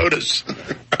even know. Notice.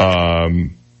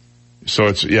 So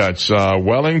it's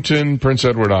Wellington, Prince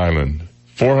Edward Island,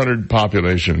 400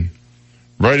 population,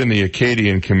 right in the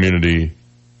Acadian community,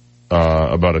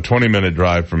 about a 20-minute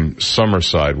drive from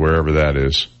Summerside, wherever that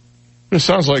is. It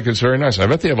sounds like it's very nice. I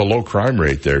bet they have a low crime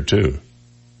rate there too.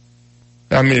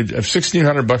 I mean,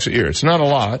 $1,600 a year. It's not a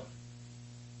lot,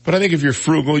 but I think if you're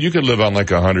frugal, you could live on like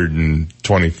 $120,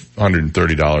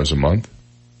 $130 a month.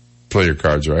 Play your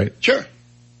cards right. Sure.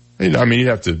 I mean, you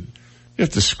have to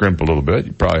scrimp a little bit.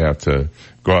 You probably have to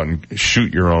go out and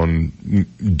shoot your own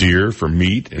deer for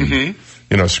meat and,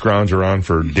 scrounge around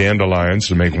for dandelions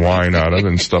to make wine out of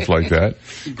and stuff like that.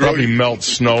 Probably melt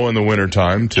snow in the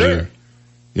wintertime to,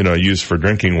 use for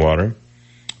drinking water.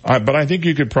 But I think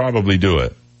you could probably do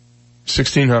it.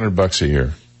 $1,600 a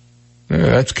year.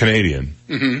 That's Canadian.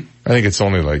 Mm-hmm. I think it's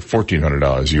only like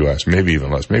 $1,400 US, maybe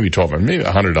even less, maybe $1,200, maybe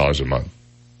 $100 a month.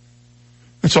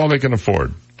 That's all they can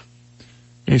afford.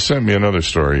 He sent me another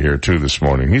story here too this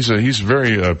morning. He's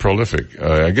very prolific.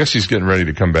 I guess he's getting ready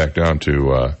to come back down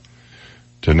to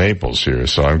Naples here,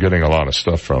 so I'm getting a lot of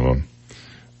stuff from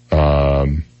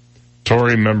him.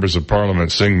 Tory members of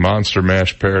Parliament sing Monster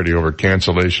Mash parody over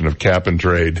cancellation of cap and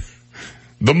trade.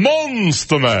 The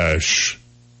Monster Mash.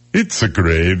 It's a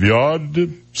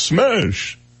graveyard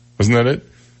smash. Wasn't that it?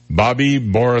 Bobby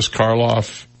Boris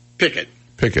Karloff. Pickett.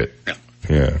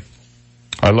 Yeah.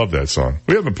 I love that song.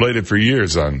 We haven't played it for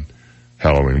years on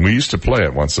Halloween. We used to play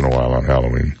it once in a while on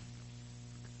Halloween.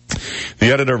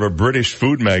 The editor of a British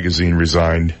food magazine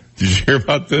resigned. Did you hear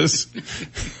about this?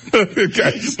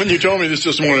 When you told me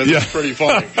this morning, this is pretty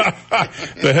funny.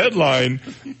 The headline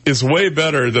is way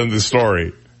better than the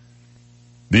story.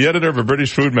 The editor of a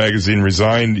British food magazine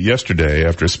resigned yesterday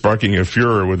after sparking a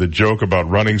furor with a joke about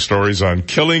running stories on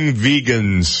killing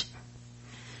vegans.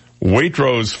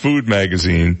 Waitrose Food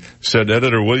Magazine said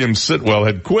editor William Sitwell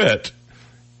had quit,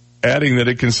 adding that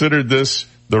it considered this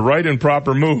the right and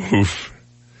proper move.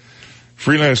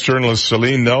 Freelance journalist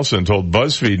Celine Nelson told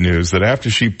BuzzFeed News that after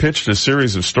she pitched a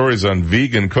series of stories on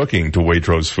vegan cooking to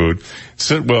Waitrose Food,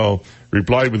 Sitwell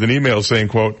replied with an email saying,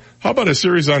 quote, "How about a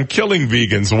series on killing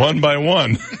vegans one by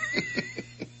one?"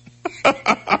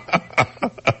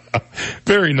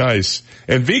 Very nice.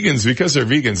 And vegans, because they're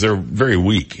vegans, they're very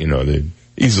weak.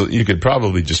 You could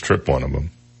probably just trip one of them,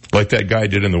 like that guy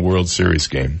did in the World Series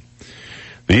game.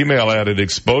 The email added,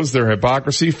 expose their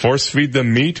hypocrisy, force feed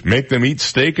them meat, make them eat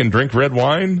steak and drink red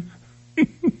wine.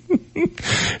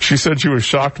 She said she was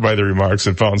shocked by the remarks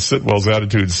and found Sitwell's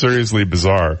attitude seriously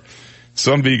bizarre.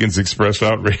 Some vegans expressed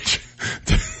outrage.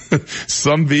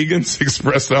 Some vegans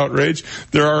expressed outrage.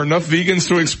 There are enough vegans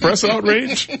to express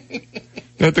outrage?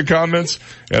 At the comments,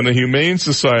 and the Humane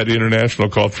Society International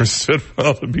called for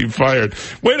Sitwell to be fired.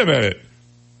 Wait a minute.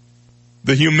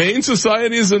 The Humane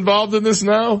Society is involved in this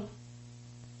now?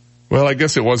 Well, I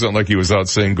guess it wasn't like he was out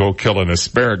saying go kill an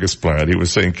asparagus plant. He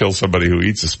was saying kill somebody who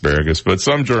eats asparagus. But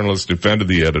some journalists defended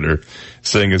the editor,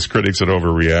 saying his critics had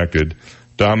overreacted.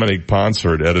 Dominic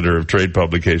Ponsford, editor of trade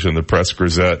publication The Press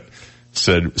Gazette,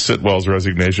 said Sitwell's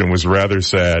resignation was rather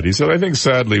sad. He said, I think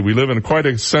sadly we live in quite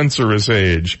a censorious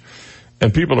age.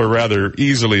 And people are rather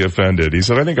easily offended. He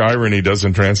said, I think irony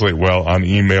doesn't translate well on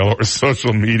email or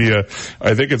social media.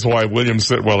 I think it's why William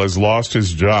Sitwell has lost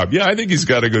his job. Yeah, I think he's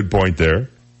got a good point there.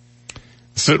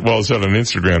 Sitwell said on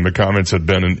Instagram the comments had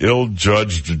been an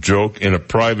ill-judged joke in a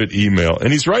private email.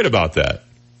 And he's right about that.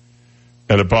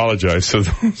 And apologized to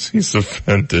those he's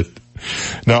offended.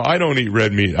 Now, I don't eat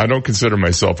red meat. I don't consider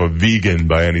myself a vegan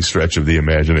by any stretch of the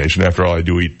imagination. After all, I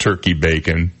do eat turkey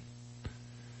bacon,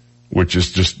 which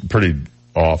is just pretty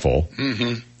awful.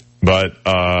 Mm-hmm. But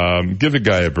give the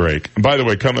guy a break. And by the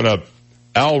way, coming up,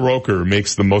 Al Roker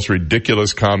makes the most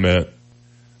ridiculous comment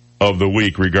of the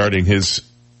week regarding his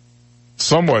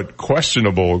somewhat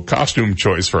questionable costume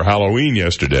choice for Halloween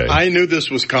yesterday. I knew this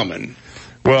was coming.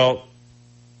 Well,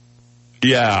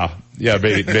 yeah,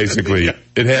 basically, yeah.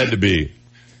 It had to be.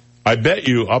 I bet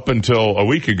you up until a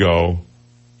week ago,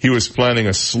 he was planning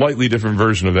a slightly different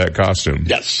version of that costume.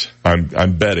 Yes.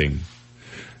 I'm betting.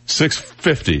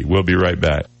 6:50. We'll be right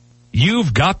back.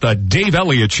 You've got the Dave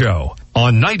Elliott Show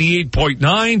on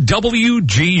 98.9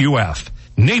 WGUF,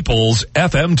 Naples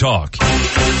FM Talk.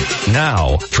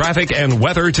 Now, traffic and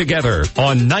weather together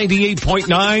on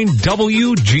 98.9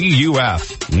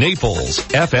 WGUF, Naples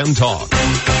FM Talk.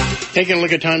 Taking a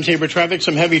look at time-saver traffic,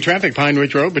 some heavy traffic, Pine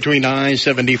Ridge Road between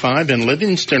I-75 and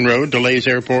Livingston Road, delays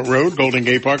Airport Road, Golden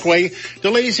Gate Parkway,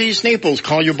 delays East Naples,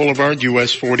 Collier Boulevard,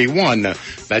 US 41.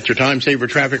 That's your time-saver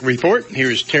traffic report.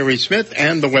 Here's Terry Smith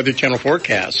and the Weather Channel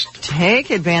forecast. Take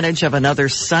advantage of another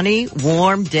sunny,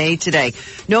 warm day today.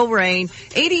 No rain,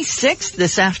 86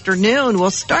 this afternoon.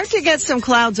 We'll start to get some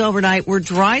clouds overnight. We're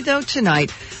dry, though,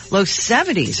 tonight. Low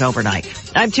 70s overnight.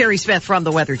 I'm Terry Smith from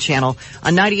the Weather Channel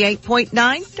on 98.9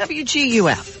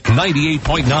 WGUF.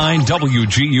 98.9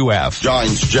 WGUF.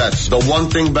 Giants, Jets. The one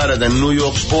thing better than New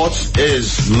York sports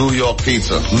is New York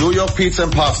pizza. New York Pizza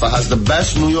and Pasta has the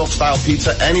best New York style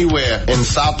pizza anywhere in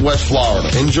Southwest Florida.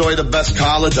 Enjoy the best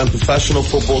college and professional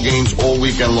football games all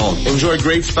weekend long. Enjoy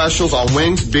great specials on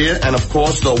wings, beer, and of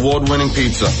course the award-winning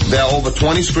pizza. There are over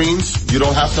 20 screens. You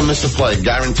don't have to miss a play,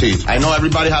 guaranteed. I know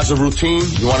everybody has a routine.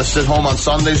 You want to sit home on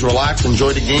Sundays, relax,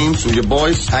 enjoy the games with your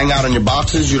boys, hang out on your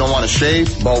boxes. You don't want to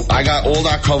shave, but I got all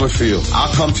that covered for you.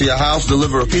 I'll come to your house,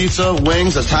 deliver a pizza,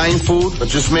 wings, Italian food, but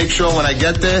just make sure when I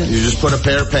get there, you just put a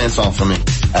pair of pants on for me.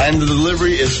 And the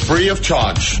delivery is free of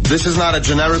charge. This is not a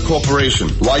generic corporation.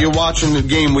 While you're watching the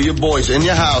game with your boys in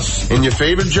your house, in your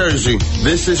favorite jersey,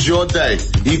 this is your day.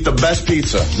 Eat the best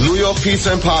pizza. New York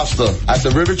Pizza and Pasta at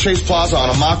the River Chase Plaza on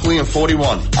Immokalee and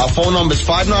 41. Our phone number is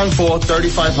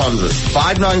 594-3500.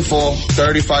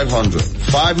 594-3500.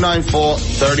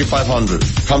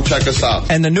 594-3500. Come check us out.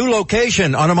 And the new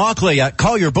location on Immokalee at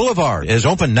Collier Boulevard is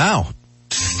open now.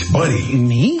 Buddy.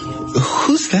 Me?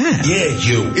 Who's that? Yeah,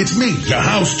 you. It's me, your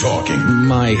house talking.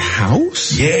 My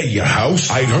house? Yeah, your house.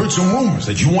 I heard some rumors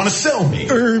that you want to sell me.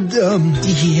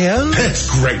 Yeah? That's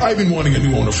great. I've been wanting a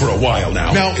new owner for a while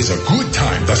now. Now is a good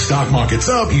time. The stock market's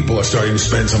up. People are starting to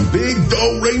spend some big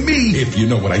do-re-mi, if you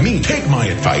know what I mean. Take my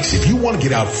advice. If you want to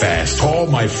get out fast, call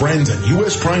my friends at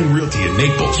U.S. Prime Realty in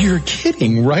Naples. You're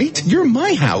kidding, right? You're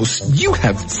my house. You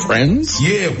have friends?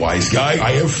 Yeah, wise guy.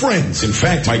 I have friends. In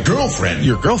fact, my girlfriend.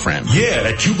 Your girlfriend? Yeah,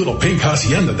 that cute little pink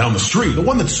hacienda down the street, the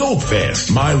one that sold fast.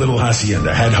 My little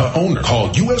hacienda had her owner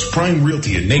called U.S. Prime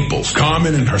Realty in Naples.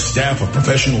 Carmen and her staff of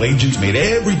professional agents made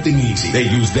everything easy. They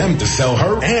used them to sell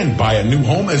her and buy a new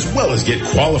home as well as get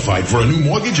qualified for a new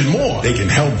mortgage and more. They can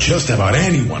help just about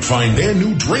anyone find their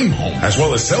new dream home as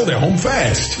well as sell their home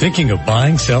fast. Thinking of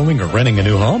buying, selling, or renting a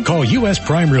new home? Call U.S.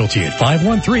 Prime Realty at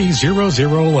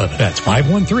 513-0011. That's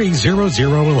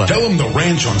 513-0011. Tell them the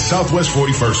ranch on Southwest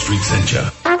 41st Street sent you.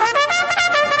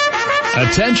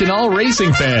 Attention all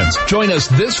racing fans. Join us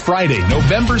this Friday,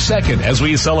 November 2nd, as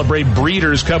we celebrate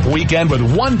Breeders' Cup weekend with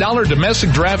 $1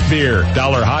 domestic draft beer,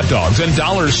 $1 hot dogs, and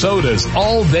 $1 sodas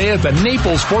all day at the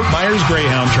Naples Fort Myers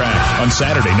Greyhound Track. On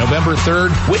Saturday, November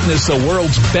 3rd, witness the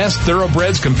world's best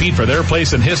thoroughbreds compete for their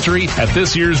place in history at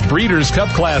this year's Breeders' Cup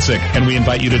Classic. And we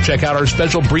invite you to check out our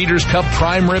special Breeders' Cup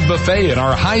Prime Rib Buffet in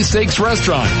our high-stakes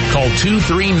restaurant. Call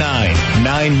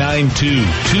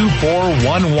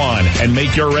 239-992-2411 and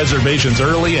make your reservation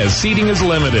early as seating is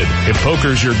limited. If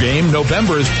poker's your game,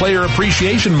 November is Player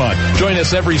Appreciation Month. Join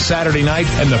us every Saturday night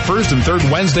and the first and third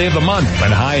Wednesday of the month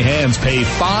when high hands pay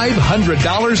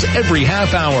 $500 every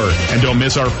half hour. And don't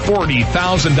miss our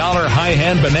 $40,000 high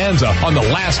hand bonanza on the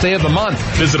last day of the month.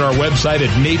 Visit our website at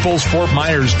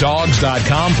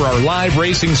NaplesFortMyersDogs.com for our live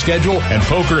racing schedule and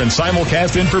poker and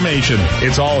simulcast information.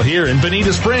 It's all here in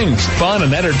Bonita Springs. Fun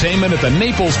and entertainment at the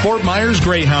Naples Fort Myers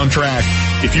Greyhound Track.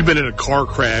 If you've been in a car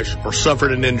crash or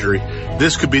suffered an injury,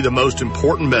 this could be the most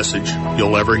important message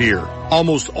you'll ever hear.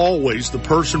 Almost always, the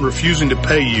person refusing to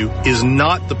pay you is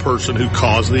not the person who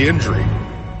caused the injury.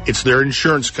 It's their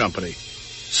insurance company.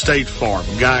 State Farm,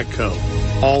 Geico,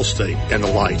 Allstate, and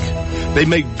the like. They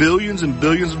make billions and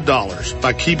billions of dollars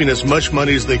by keeping as much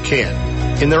money as they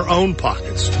can in their own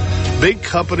pockets. Big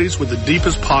companies with the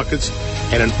deepest pockets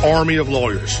and an army of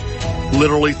lawyers.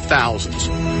 Literally thousands.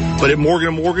 But at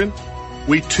Morgan & Morgan,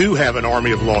 we too have an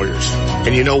army of lawyers.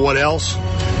 And you know what else?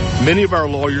 Many of our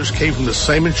lawyers came from the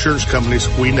same insurance companies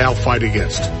we now fight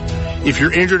against. If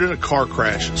you're injured in a car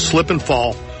crash, slip and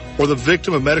fall, or the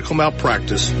victim of medical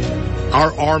malpractice,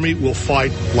 our army will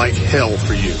fight like hell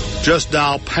for you. Just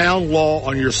dial pound law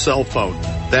on your cell phone.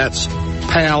 That's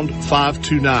pound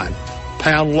 529.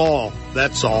 Pound law,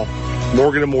 that's all.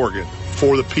 Morgan & Morgan,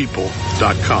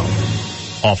 forthepeople.com.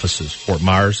 Offices, Fort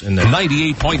Myers, and the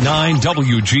 98.9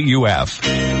 WGUF.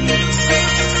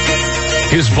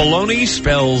 His baloney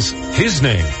spells his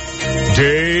name.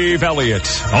 Dave Elliott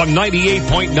on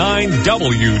 98.9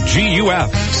 WGUF.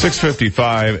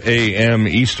 6:55 a.m.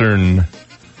 Eastern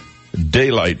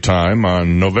Daylight Time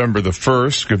on November the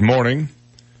 1st. Good morning.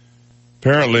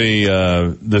 Apparently,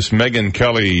 this Megyn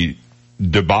Kelly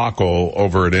debacle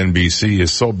over at NBC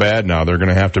is so bad now they're going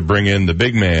to have to bring in the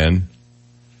big man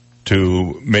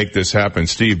to make this happen.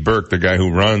 Steve Burke, the guy who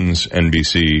runs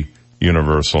NBC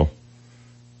Universal.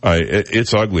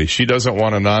 It's ugly. She doesn't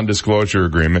want a non-disclosure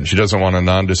agreement. She doesn't want a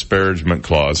non-disparagement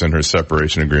clause in her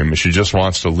separation agreement. She just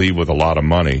wants to leave with a lot of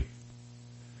money.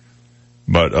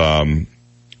 But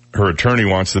her attorney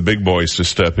wants the big boys to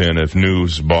step in if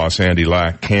news boss Andy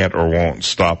Lack can't or won't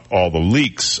stop all the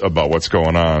leaks about what's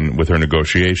going on with her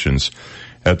negotiations.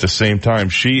 At the same time,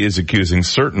 she is accusing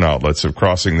certain outlets of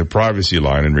crossing the privacy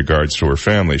line in regards to her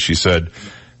family. She said,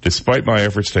 despite my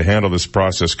efforts to handle this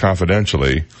process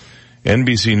confidentially,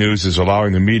 NBC News is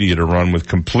allowing the media to run with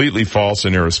completely false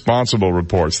and irresponsible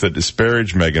reports that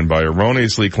disparage Megyn by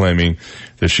erroneously claiming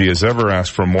that she has ever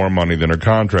asked for more money than her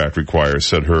contract requires,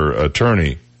 said her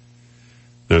attorney.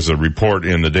 There's a report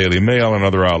in the Daily Mail and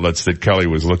other outlets that Kelly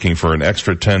was looking for an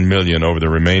extra $10 million over the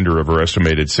remainder of her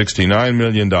estimated $69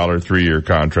 million 3-year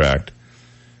contract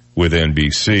with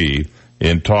NBC.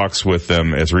 In talks with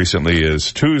them as recently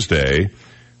as Tuesday,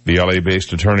 the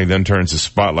LA-based attorney then turns the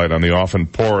spotlight on the often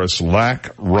porous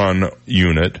Lack-run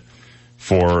unit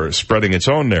for spreading its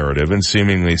own narrative and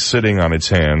seemingly sitting on its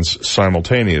hands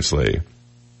simultaneously.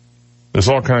 There's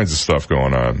all kinds of stuff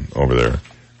going on over there.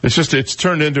 It's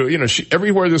turned into,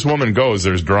 everywhere this woman goes,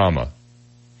 there's drama.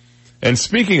 And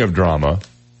speaking of drama,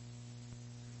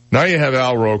 now you have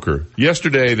Al Roker.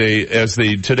 Yesterday, as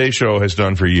the Today Show has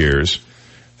done for years,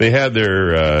 they had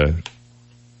their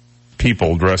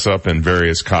people dress up in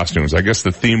various costumes. I guess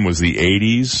the theme was the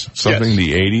 80s, something,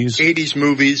 yes. The 80s? 80s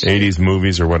movies. 80s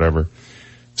movies or whatever.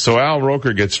 So Al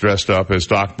Roker gets dressed up as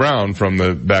Doc Brown from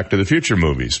the Back to the Future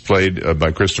movies, played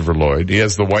by Christopher Lloyd. He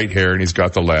has the white hair and he's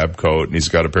got the lab coat and he's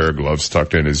got a pair of gloves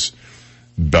tucked in his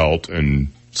belt and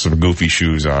some goofy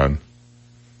shoes on.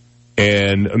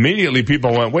 And immediately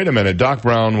people went, wait a minute, Doc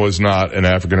Brown was not an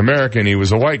African American, he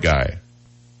was a white guy.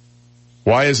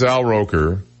 Why is Al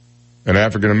Roker, an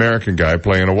African American guy,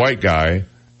 playing a white guy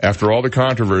after all the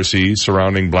controversy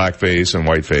surrounding blackface and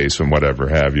whiteface and whatever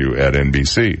have you at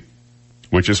NBC?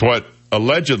 Which is what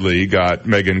allegedly got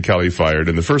Megyn Kelly fired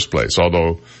in the first place,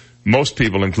 although most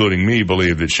people, including me,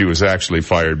 believe that she was actually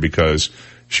fired because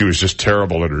she was just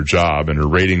terrible at her job and her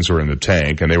ratings were in the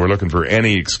tank and they were looking for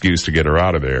any excuse to get her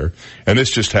out of there. And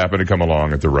this just happened to come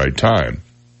along at the right time.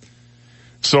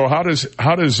 So how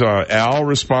does Al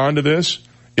respond to this?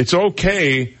 It's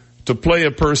okay to play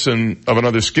a person of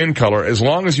another skin color as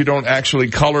long as you don't actually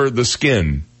color the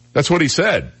skin. That's what he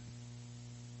said.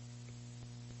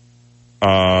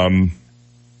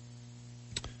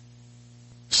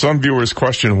 Some viewers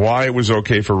question why it was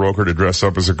okay for Roker to dress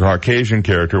up as a Caucasian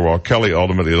character while Kelly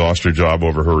ultimately lost her job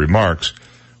over her remarks.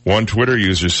 One Twitter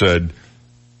user said,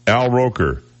 Al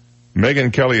Roker,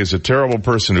 Megyn Kelly is a terrible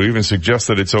person who even suggests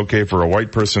that it's okay for a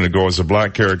white person to go as a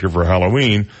black character for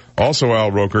Halloween. Also,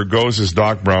 Al Roker goes as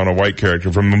Doc Brown, a white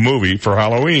character from a movie, for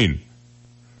Halloween.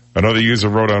 Another user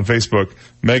wrote on Facebook,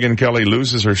 Megyn Kelly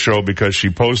loses her show because she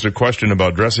posed a question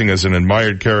about dressing as an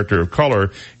admired character of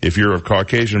color if you're of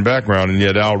Caucasian background, and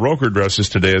yet Al Roker dresses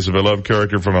today as a beloved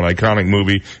character from an iconic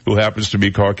movie who happens to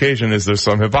be Caucasian. Is there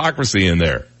some hypocrisy in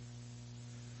there?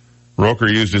 Roker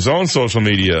used his own social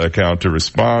media account to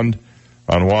respond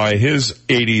on why his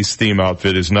 80s theme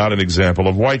outfit is not an example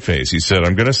of whiteface. He said,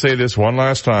 I'm going to say this one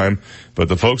last time, but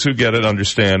the folks who get it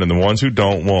understand and the ones who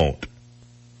don't won't.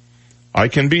 I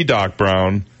can be Doc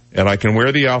Brown, and I can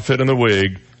wear the outfit and the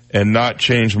wig and not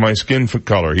change my skin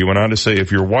color. He went on to say,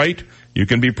 if you're white, you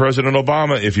can be President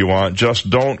Obama if you want, just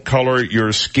don't color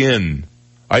your skin.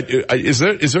 Is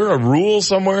there a rule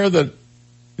somewhere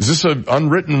is this an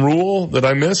unwritten rule that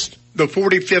I missed? The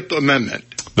 45th Amendment.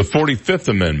 The 45th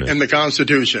Amendment. In the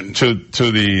Constitution. To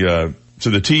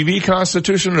the TV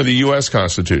Constitution or the U.S.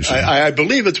 Constitution? I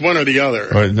believe it's one or the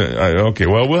other. Okay,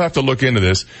 well, we'll have to look into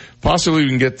this. Possibly we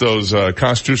can get those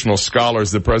constitutional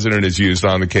scholars the president has used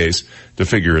on the case to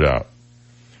figure it out.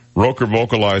 Roker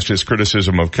vocalized his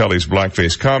criticism of Kelly's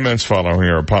blackface comments following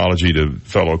her apology to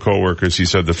fellow coworkers. He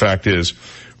said the fact is,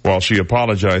 while she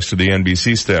apologized to the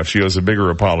NBC staff, she owes a bigger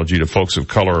apology to folks of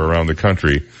color around the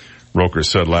country. Roker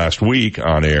said last week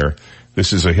on air,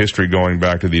 this is a history going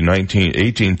back to the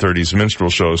 1830s minstrel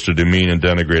shows to demean and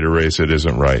denigrate a race. It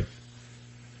isn't right.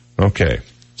 Okay,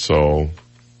 so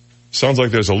sounds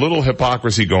like there's a little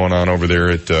hypocrisy going on over there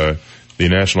at the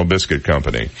National Biscuit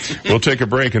Company. We'll take a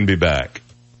break and be back.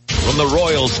 From the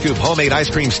Royal Scoop Homemade Ice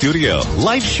Cream Studio,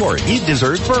 life's short, eat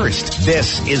dessert first.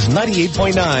 This is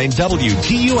 98.9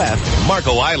 WGUF,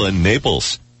 Marco Island,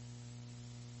 Naples.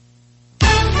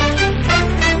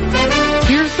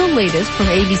 Here's the latest from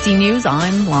ABC News.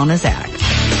 I'm Lana Zach.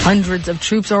 Hundreds of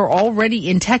troops are already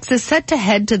in Texas set to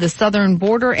head to the southern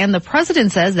border, and the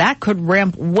president says that could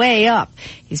ramp way up.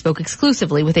 He spoke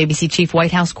exclusively with ABC Chief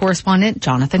White House correspondent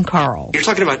Jonathan Karl. You're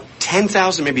talking about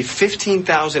 10,000, maybe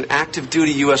 15,000 active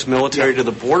duty U.S. military to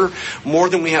the border, more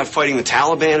than we have fighting the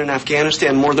Taliban in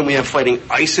Afghanistan, more than we have fighting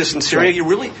ISIS in Syria. Right. You're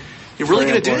really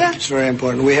going to do that? It's very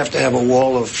important. We have to have a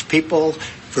wall of people,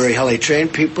 very highly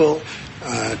trained people,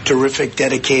 terrific,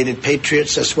 dedicated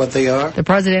patriots. That's what they are. The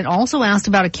president also asked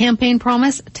about a campaign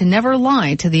promise to never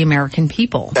lie to the American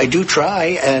people. I do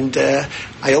try, and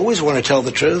I always want to tell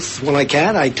the truth. When I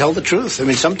can, I tell the truth. I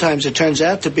mean, sometimes it turns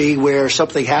out to be where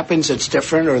something happens that's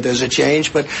different or there's a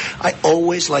change, but I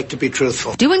always like to be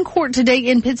truthful. Due in court today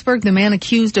in Pittsburgh, the man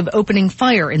accused of opening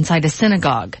fire inside a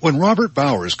synagogue. When Robert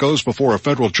Bowers goes before a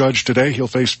federal judge today, he'll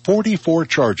face 44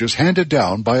 charges handed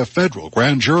down by a federal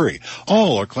grand jury.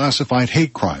 All are classified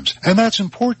hate crimes, and that's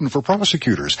important for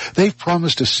prosecutors. They've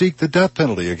promised to seek the death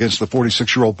penalty against the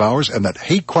 46-year-old Bowers, and that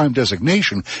hate crime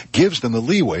designation gives them the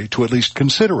leeway to at least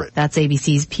consider it. That's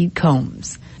ABC's Pete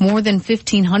Combs. More than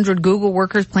 1,500 Google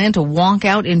workers plan to walk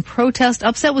out in protest,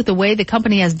 upset with the way the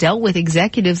company has dealt with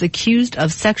executives accused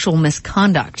of sexual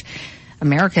misconduct.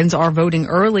 Americans are voting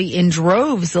early in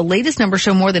droves. The latest numbers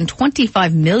show more than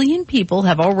 25 million people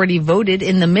have already voted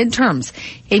in the midterms.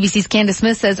 ABC's Candace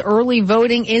Smith says early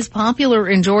voting is popular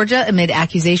in Georgia amid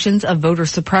accusations of voter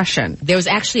suppression. There was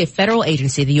actually a federal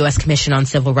agency, the U.S. Commission on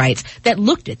Civil Rights, that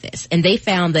looked at this, and they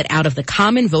found that out of the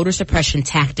common voter suppression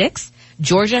tactics,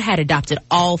 Georgia had adopted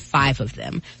all 5 of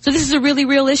them. So this is a really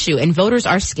real issue, and voters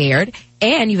are scared,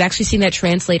 and you've actually seen that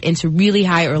translate into really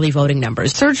high early voting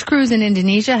numbers. Search crews in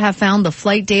Indonesia have found the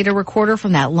flight data recorder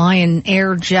from that Lion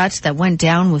Air jet that went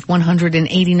down with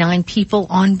 189 people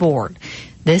on board.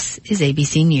 This is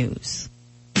ABC News.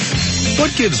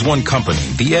 What gives one company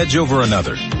the edge over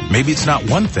another? Maybe it's not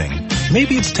one thing.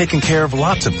 Maybe it's taking care of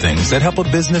lots of things that help a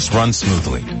business run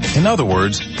smoothly. In other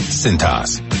words,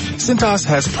 Cintas. Cintas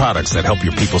has products that help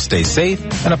your people stay safe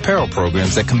and apparel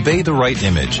programs that convey the right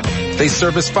image. They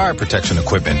service fire protection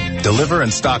equipment, deliver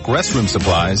and stock restroom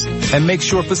supplies, and make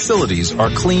sure facilities are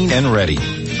clean and ready.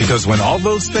 Because when all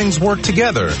those things work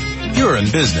together, you're in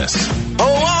business.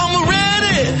 Oh, I'm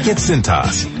ready! Get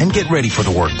Cintas and get ready for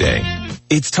the workday.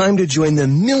 It's time to join the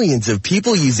millions of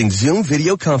people using Zoom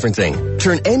video conferencing.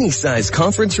 Turn any size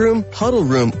conference room, huddle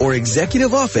room, or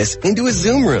executive office into a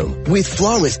Zoom room with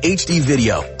flawless HD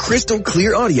video, crystal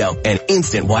clear audio, and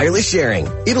instant wireless sharing.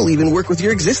 It'll even work with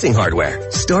your existing hardware.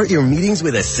 Start your meetings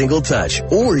with a single touch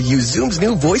or use Zoom's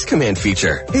new voice command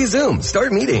feature. Hey Zoom,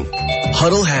 start meeting.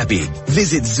 Huddle happy.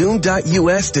 Visit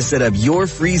Zoom.us to set up your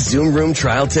free Zoom room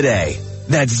trial today.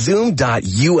 That's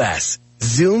Zoom.us.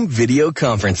 Zoom video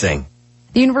conferencing.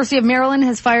 The University of Maryland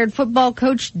has fired football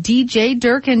coach DJ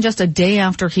Durkin just a day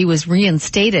after he was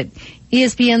reinstated.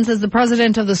 ESPN says the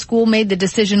president of the school made the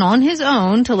decision on his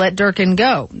own to let Durkin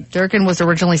go. Durkin was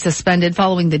originally suspended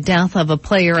following the death of a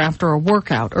player after a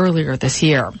workout earlier this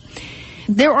year.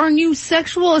 There are new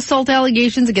sexual assault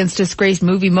allegations against disgraced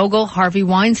movie mogul Harvey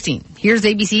Weinstein. Here's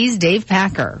ABC's Dave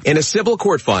Packer. In a civil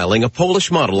court filing, a Polish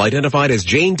model identified as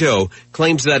Jane Doe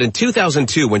claims that in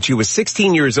 2002, when she was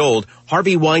 16 years old,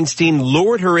 Harvey Weinstein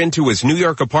lured her into his New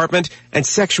York apartment and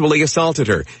sexually assaulted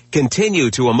her,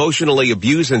 continued to emotionally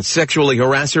abuse and sexually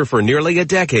harass her for nearly a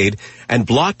decade, and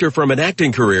blocked her from an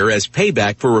acting career as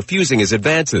payback for refusing his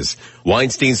advances.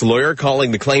 Weinstein's lawyer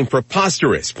calling the claim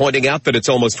preposterous, pointing out that it's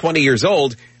almost 20 years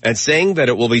old and saying that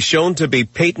it will be shown to be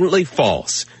patently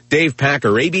false. Dave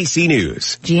Packer, ABC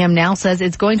News. GM now says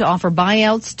it's going to offer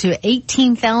buyouts to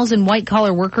 18,000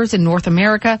 white-collar workers in North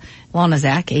America. Lana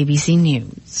Zach, ABC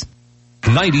News.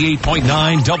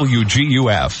 98.9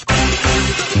 WGUF.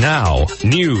 Now,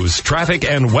 news, traffic,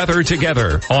 and weather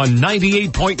together on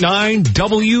 98.9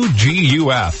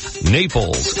 WGUF.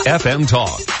 Naples FM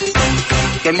Talk.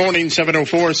 Good morning,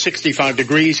 7:04, 65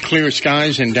 degrees, clear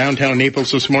skies in downtown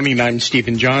Naples this morning. I'm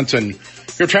Stephen Johnson.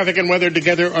 Your traffic and weather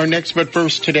together are next, but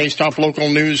first, today's top local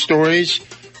news stories.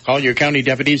 Collier County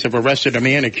deputies have arrested a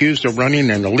man accused of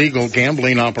running an illegal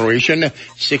gambling operation.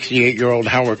 68-year-old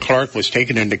Howard Clark was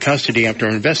taken into custody after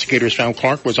investigators found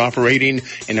Clark was operating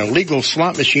an illegal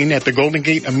slot machine at the Golden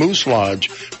Gate Moose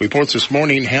Lodge. Reports this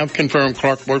morning have confirmed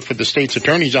Clark worked for the state's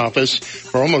attorney's office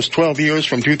for almost 12 years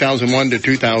from 2001 to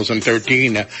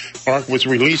 2013. Clark was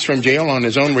released from jail on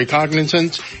his own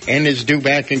recognizance and is due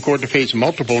back in court to face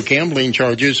multiple gambling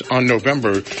charges on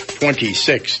November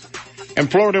 26th. And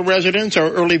Florida residents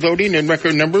are early voting in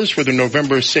record numbers for the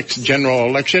November 6th general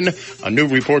election. A new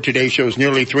report today shows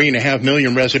nearly 3.5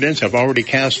 million residents have already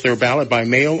cast their ballot by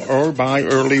mail or by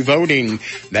early voting.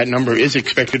 That number is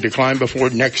expected to climb before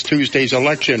next Tuesday's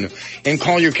election. In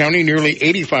Collier County, nearly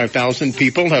 85,000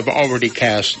 people have already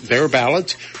cast their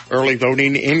ballots. Early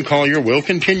voting in Collier will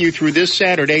continue through this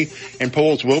Saturday, and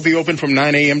polls will be open from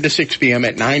 9 a.m. to 6 p.m.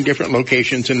 at 9 different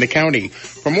locations in the county.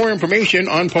 For more information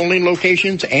on polling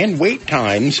locations and wait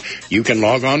times, you can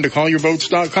log on to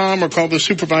colliervotes.com or call the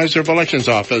Supervisor of Elections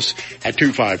office at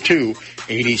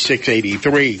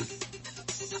 252-8683.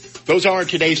 Those are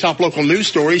today's top local news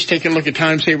stories. Taking a look at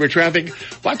time-saver traffic.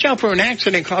 Watch out for an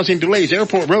accident causing delays.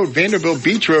 Airport Road, Vanderbilt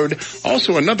Beach Road.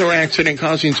 Also another accident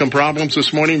causing some problems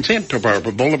this morning. Santa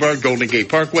Barbara Boulevard, Golden Gate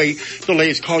Parkway.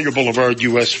 Delays, Collier Boulevard,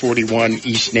 US 41,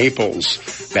 East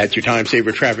Naples. That's your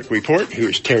time-saver traffic report.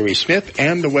 Here's Terry Smith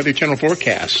and the Weather Channel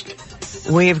forecast.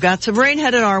 We've got some rain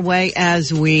headed our way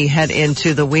as we head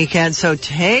into the weekend, so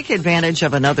take advantage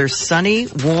of another sunny,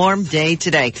 warm day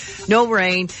today. No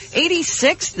rain.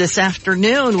 86 this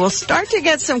afternoon. We'll start to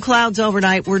get some clouds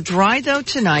overnight. We're dry, though,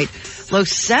 tonight. Low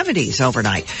 70s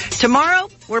overnight. Tomorrow,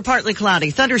 we're partly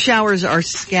cloudy. Thunder showers are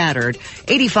scattered.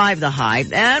 85 the high.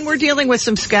 And we're dealing with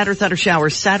some scattered thunder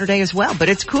showers Saturday as well, but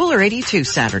it's cooler, 82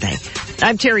 Saturday.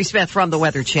 I'm Terry Smith from the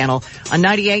Weather Channel on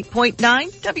 98.9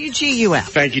 WGUF.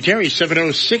 Thank you, Terry.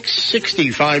 7:06,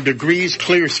 65 degrees,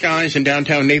 clear skies in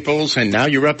downtown Naples, and now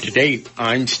you're up to date.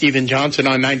 I'm Stephen Johnson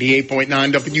on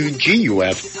 98.9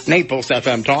 WGUF, Naples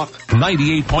FM Talk.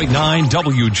 98.9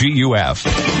 WGUF.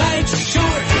 Life's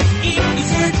short, eat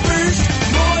dessert first.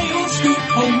 Royal Scoop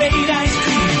homemade ice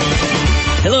cream.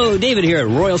 Hello, David here at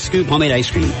Royal Scoop Homemade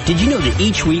Ice Cream. Did you know that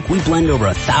each week we blend over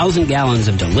 1,000 gallons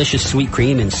of delicious sweet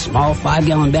cream in small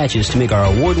 5-gallon batches to make our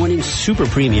award-winning super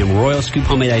premium Royal Scoop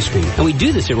Homemade Ice Cream? And we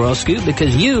do this at Royal Scoop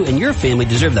because you and your family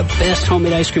deserve the best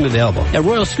homemade ice cream available. At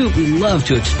Royal Scoop, we love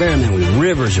to experiment with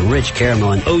rivers of rich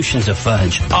caramel and oceans of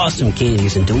fudge, awesome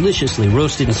candies, and deliciously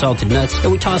roasted and salted nuts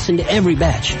that we toss into every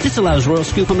batch. This allows Royal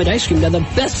Scoop Homemade Ice Cream to have the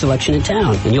best selection in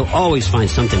town, and you'll always find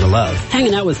something to love.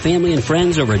 Hanging out with family and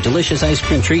friends over a delicious ice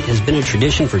cream treat has been a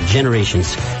tradition for generations.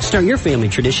 Start your family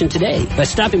tradition today by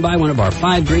stopping by one of our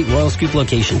 5 great Royal Scoop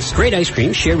locations. Great ice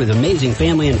cream shared with amazing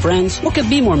family and friends. What could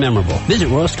be more memorable? Visit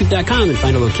RoyalScoop.com and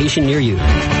find a location near you.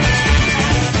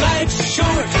 Life's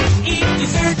short, eat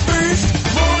dessert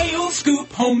first. Royal Scoop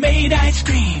homemade ice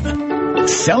cream.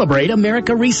 Celebrate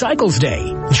America Recycles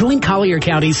Day. Join Collier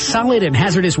County's Solid and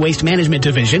Hazardous Waste Management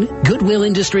Division, Goodwill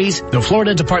Industries, the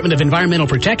Florida Department of Environmental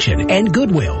Protection, and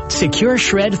Goodwill. Secure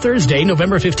Shred Thursday,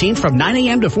 November 15th from 9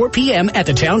 a.m. to 4 p.m. at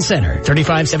the Town Center,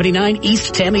 3579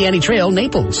 East Tamiami Trail,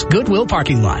 Naples. Goodwill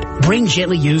parking lot. Bring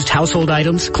gently used household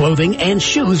items, clothing, and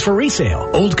shoes for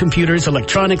resale. Old computers,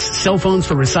 electronics, cell phones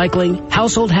for recycling.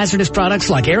 Household hazardous products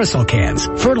like aerosol cans,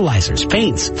 fertilizers,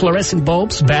 paints, fluorescent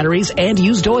bulbs, batteries, and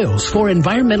used oils for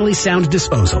environmentally sound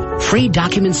disposal. Free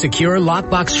document secure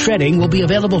lockbox shredding will be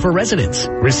available for residents.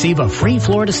 Receive a free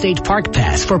Florida State Park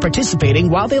Pass for participating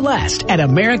while they last at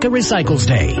America Recycles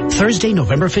Day, Thursday,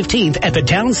 November 15th at the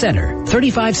Town Center,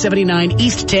 3579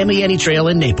 East Tamiami Trail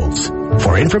in Naples.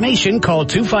 For information, call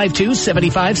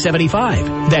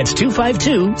 252-7575. That's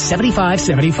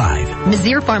 252-7575.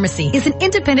 Mazir Pharmacy is an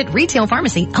independent retail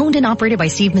pharmacy owned and operated by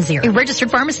Steve Mazir, a registered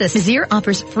pharmacist. Mazir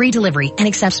offers free delivery and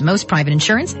accepts most private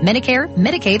insurance, Medicare,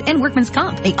 Medicaid, and Workman's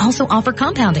Comp. They also offer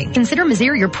compounding. Consider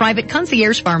Mazir your private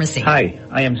concierge pharmacy. Hi,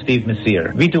 I am Steve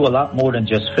Mazir. We do a lot more than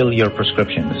just fill your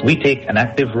prescriptions. We take an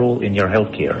active role in your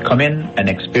healthcare. Come in and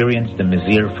experience the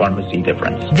Mazir Pharmacy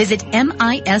difference. Visit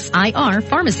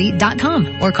MISIRpharmacy.com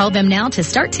or call them now to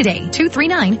start today.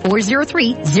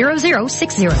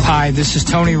 239-403-0060. Hi, this is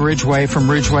Tony Ridgway from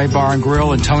Ridgway Bar and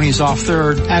Grill and Tony's Off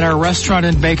 3rd. At our restaurant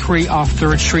and bakery off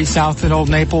 3rd Street South in Old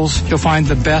Naples, you'll find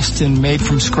the best in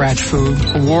made-from-scratch food,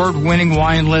 award-winning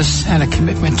wine lists, and a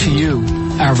commitment to you,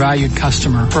 our valued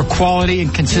customer. For quality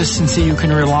and consistency, you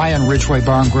can rely on Ridgway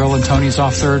Bar and Grill and Tony's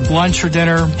Off 3rd. Lunch or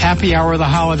dinner, happy hour of the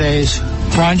holidays,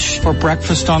 brunch or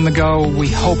breakfast on the go, we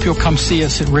hope you'll come see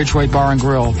us at Ridgway Bar and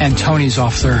Grill and Tony's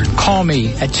Off 3rd. Call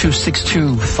me at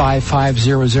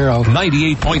 262-5500.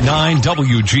 98.9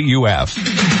 WGUF.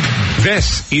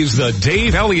 This is the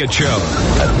Dave Elliott Show.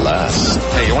 At last.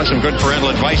 Hey, you want some good parental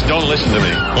advice? Don't listen to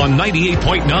me. On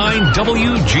 98.9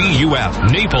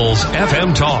 WGUF, Naples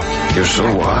FM Talk. You're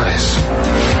so wise.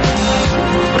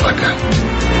 But like a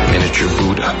miniature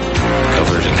Buddha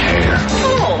covered in hair.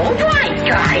 Oh, right,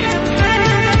 guys.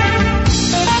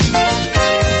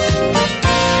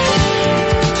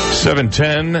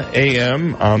 7:10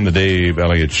 a.m. on the Dave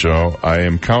Elliott Show. I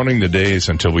am counting the days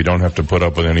until we don't have to put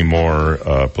up with any more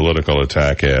political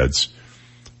attack ads.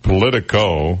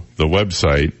 Politico, the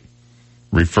website,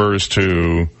 refers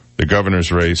to the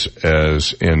governor's race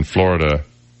as in Florida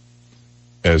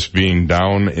as being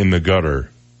down in the gutter.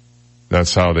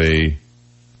 That's how they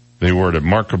word it.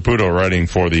 Mark Caputo, writing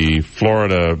for the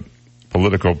Florida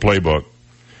Politico Playbook,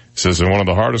 says in one of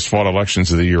the hardest fought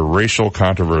elections of the year, racial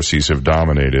controversies have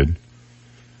dominated.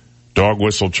 Dog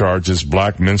whistle charges,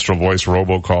 black minstrel voice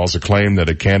robocalls, a claim that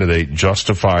a candidate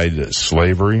justified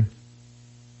slavery.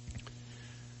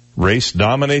 Race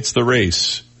dominates the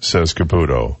race, says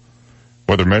Caputo.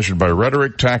 Whether measured by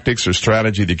rhetoric, tactics, or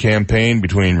strategy, the campaign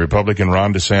between Republican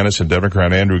Ron DeSantis and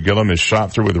Democrat Andrew Gillum is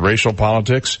shot through with racial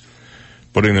politics,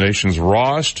 putting the nation's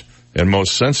rawest and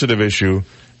most sensitive issue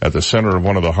at the center of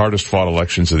one of the hardest fought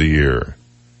elections of the year.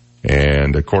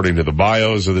 And according to the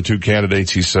bios of the two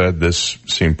candidates, he said this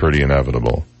seemed pretty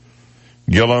inevitable.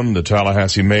 Gillum, the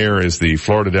Tallahassee mayor, is the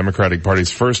Florida Democratic Party's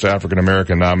first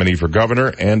African-American nominee for governor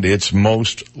and its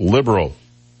most liberal.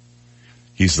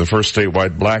 He's the first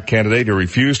statewide black candidate who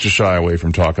refused to shy away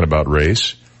from talking about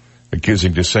race,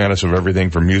 accusing DeSantis of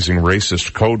everything from using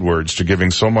racist code words to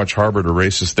giving so much harbor to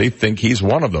racists they think he's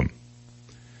one of them.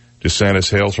 DeSantis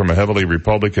hails from a heavily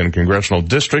Republican congressional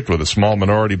district with a small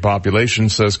minority population,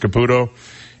 says Caputo,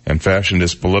 and fashioned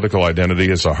his political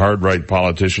identity as a hard-right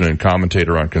politician and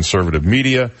commentator on conservative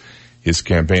media. His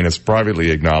campaign has privately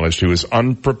acknowledged he was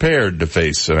unprepared to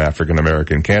face an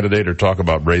African-American candidate or talk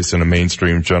about race in a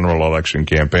mainstream general election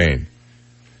campaign.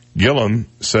 Gillum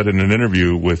said in an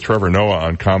interview with Trevor Noah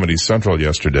on Comedy Central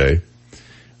yesterday,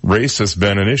 race has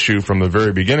been an issue from the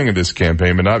very beginning of this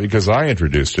campaign, but not because I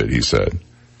introduced it, he said.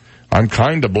 I'm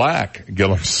kinda black,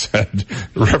 Gillum said,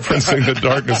 referencing the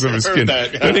darkness of his skin.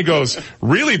 Then he goes,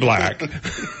 really black.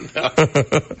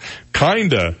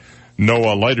 Kinda.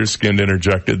 Noah, lighter-skinned,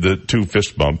 interjected. The two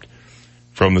fist bumped.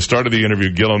 From the start of the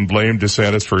interview, Gillum blamed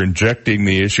DeSantis for injecting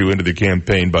the issue into the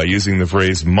campaign by using the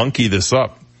phrase, monkey this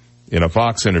up, in a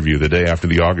Fox interview the day after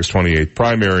the August 28th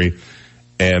primary.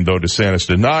 And though DeSantis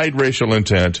denied racial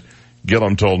intent,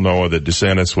 Gillum told Noah that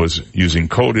DeSantis was using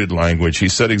coded language. He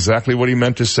said exactly what he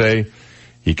meant to say.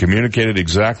 He communicated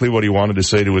exactly what he wanted to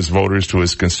say to his voters, to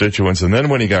his constituents, and then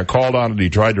when he got called on it,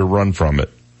 he tried to run from it.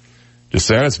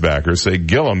 DeSantis backers say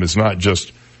Gillum is not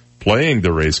just playing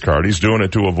the race card. He's doing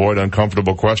it to avoid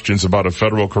uncomfortable questions about a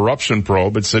federal corruption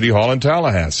probe at City Hall in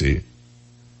Tallahassee.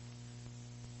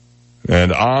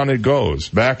 And on it goes,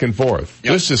 back and forth.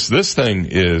 Yep. This thing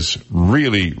is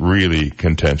really, really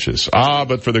contentious.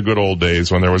 But for the good old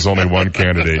days when there was only one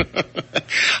candidate.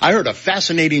 I heard a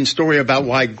fascinating story about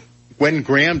why Gwen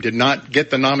Graham did not get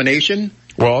the nomination.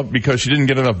 Well, because she didn't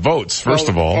get enough votes, first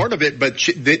of all. Part of it, but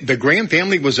the Graham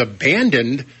family was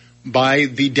abandoned by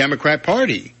the Democrat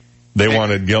Party. They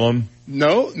wanted Gillum?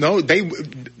 No,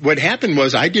 what happened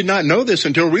was, I did not know this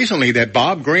until recently, that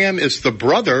Bob Graham is the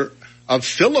brother of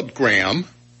Philip Graham.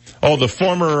 Oh, the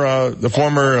former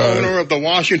owner of the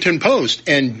Washington Post,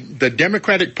 and the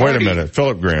Democratic Party. Wait a minute,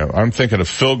 Philip Graham. I'm thinking of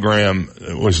Phil Graham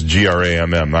was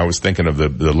Gramm. I was thinking of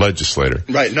the legislator.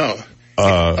 Right, no.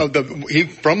 He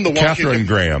from the Washington. Catherine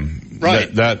Graham.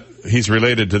 Right. That he's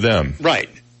related to them. Right.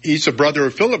 He's the brother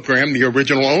of Philip Graham, the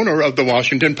original owner of the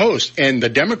Washington Post. And the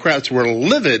Democrats were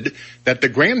livid that the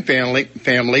Graham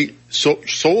family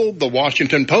sold the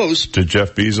Washington Post to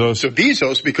Jeff Bezos. To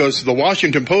Bezos, because the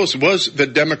Washington Post was the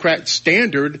Democrat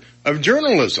standard of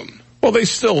journalism. Well, they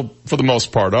still, for the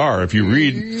most part, are. If you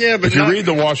read, read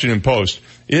the Washington Post,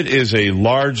 it is a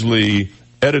largely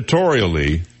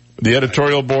editorially. The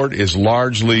editorial board is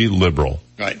largely liberal.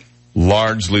 Right.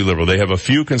 Largely liberal. They have a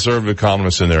few conservative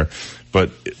columnists in there,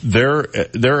 but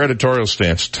their editorial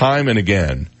stance, time and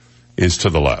again, is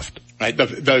to the left. Right.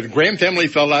 The Graham family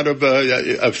fell out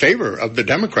of favor of the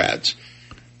Democrats.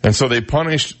 And so they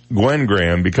punished Gwen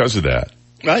Graham because of that.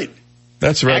 Right.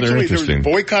 That's rather interesting.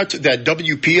 Actually, there's boycotts. That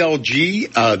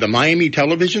WPLG, the Miami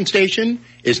television station,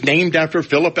 is named after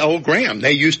Philip L. Graham.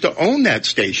 They used to own that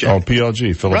station. Oh,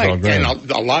 PLG, Philip L. Graham. And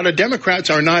a lot of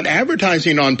Democrats are not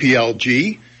advertising on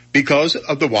PLG because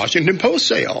of the Washington Post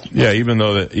sale. Yeah, even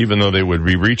though they would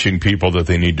be reaching people that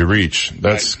they need to reach.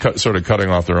 That's sort of cutting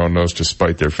off their own nose to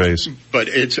spite their face. But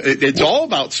it's all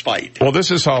about spite. Well, this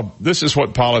is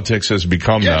what politics has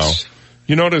become now.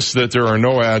 You notice that there are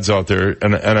no ads out there,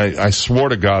 and I swore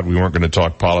to God we weren't going to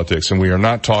talk politics, and we're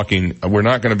not going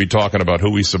to be talking about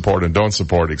who we support and don't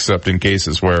support, except in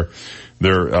cases where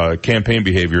their campaign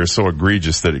behavior is so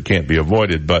egregious that it can't be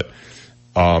avoided. But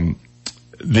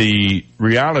the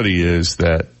reality is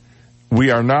that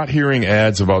we are not hearing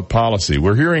ads about policy.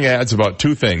 We're hearing ads about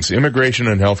two things, immigration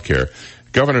and healthcare.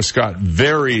 Governor Scott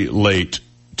very late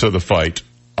to the fight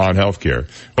on healthcare.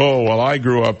 Oh, well, I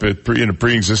grew up at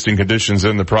pre-existing conditions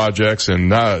in the projects,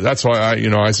 and that's why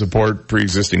I support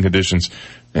pre-existing conditions.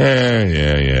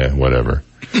 Yeah, whatever.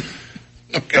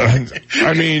 Okay.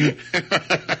 I mean,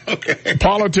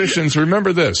 politicians,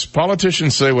 remember this.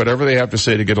 Politicians say whatever they have to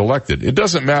say to get elected. It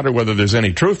doesn't matter whether there's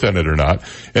any truth in it or not.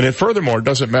 And it furthermore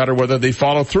doesn't matter whether they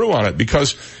follow through on it.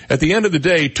 Because at the end of the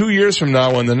day, 2 years from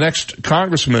now, when the next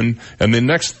congressman and the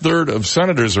next third of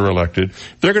senators are elected,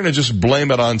 they're going to just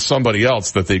blame it on somebody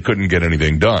else that they couldn't get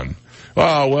anything done.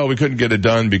 Oh, well, we couldn't get it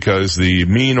done because the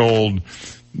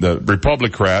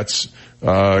Republicrats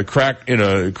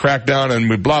cracked down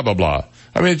and blah, blah, blah.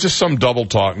 I mean, it's just some double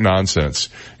talk nonsense.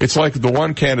 It's like the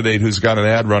one candidate who's got an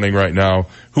ad running right now,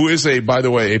 who is by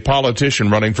the way, a politician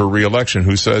running for re-election,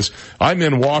 who says, I'm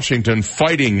in Washington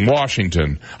fighting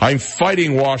Washington. I'm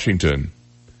fighting Washington.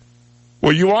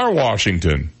 Well, you are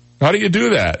Washington. How do you do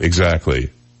that exactly?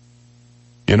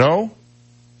 You know?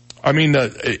 I mean,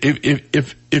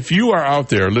 if you are out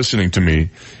there listening to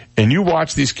me and you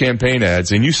watch these campaign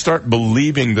ads and you start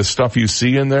believing the stuff you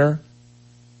see in there,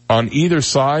 on either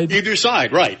side? Either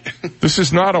side, right. This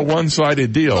is not a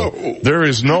one-sided deal. No. There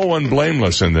is no one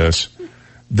blameless in this.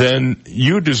 Then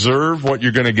you deserve what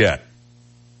you're going to get.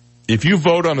 If you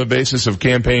vote on the basis of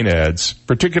campaign ads,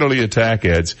 particularly attack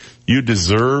ads, you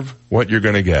deserve what you're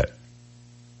going to get.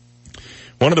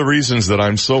 One of the reasons that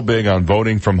I'm so big on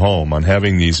voting from home, on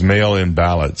having these mail-in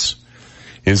ballots,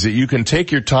 is that you can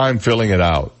take your time filling it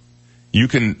out. You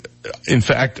can, in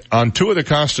fact, on two of the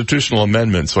constitutional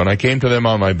amendments, when I came to them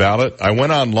on my ballot, I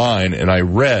went online and I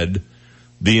read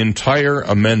the entire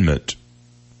amendment.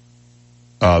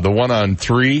 The one on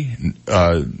 3,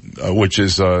 which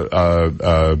is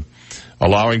allowing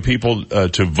people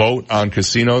to vote on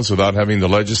casinos without having the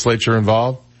legislature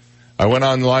involved. I went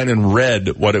online and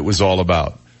read what it was all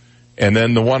about. And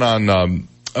then the one on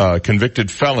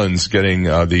convicted felons getting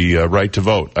the right to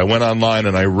vote. I went online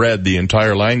and I read the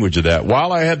entire language of that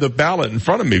while I had the ballot in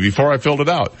front of me before I filled it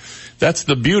out. That's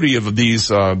the beauty of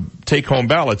these take-home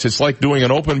ballots. It's like doing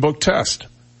an open book test.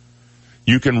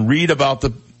 You can read about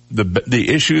the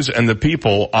issues and the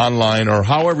people online, or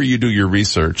however you do your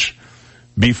research,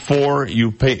 before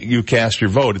you cast your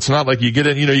vote. It's not like you get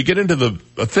into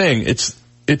the thing.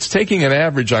 It's taking an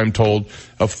average, I'm told,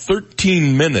 of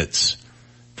 13 minutes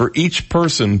for each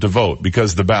person to vote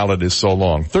because the ballot is so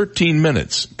long. 13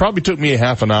 minutes. Probably took me a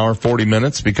half an hour, 40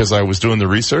 minutes because I was doing the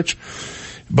research.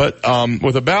 But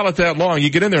with a ballot that long, you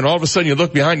get in there and all of a sudden you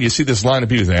look behind you, you see this line of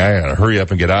people saying, I gotta hurry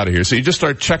up and get out of here. So you just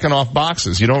start checking off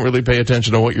boxes. You don't really pay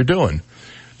attention to what you're doing.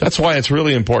 That's why it's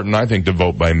really important, I think, to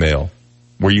vote by mail,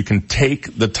 where you can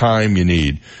take the time you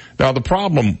need. Now, the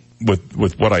problem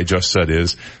with what I just said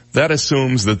is that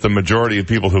assumes that the majority of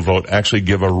people who vote actually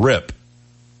give a rip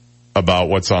about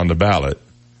what's on the ballot.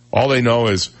 All they know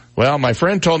is, well, my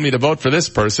friend told me to vote for this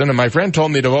person, and my friend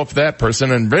told me to vote for that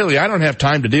person, and really, I don't have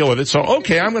time to deal with it, so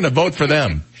okay, I'm going to vote for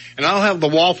them. And I'll have the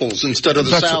waffles instead of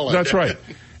the salad. That's right.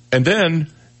 And then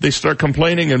they start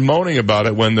complaining and moaning about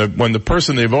it when the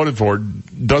person they voted for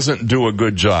doesn't do a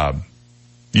good job.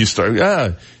 You start,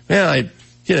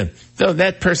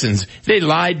 that person's, they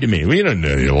lied to me. Well, you don't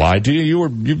know they lied to you.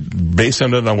 You based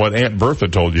it on what Aunt Bertha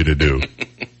told you to do.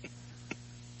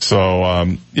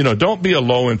 So, don't be a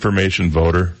low information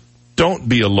voter. Don't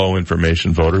be a low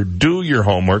information voter. Do your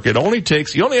homework. You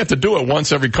only have to do it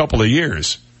once every couple of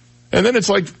years. And then it's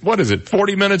like,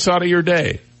 40 minutes out of your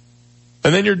day.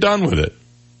 And then you're done with it.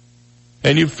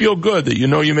 And you feel good that you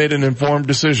know you made an informed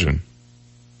decision.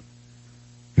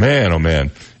 Man, oh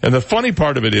man. And the funny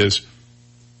part of it is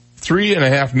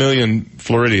 3.5 million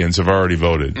Floridians have already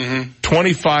voted.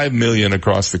 25 million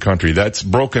across the country. That's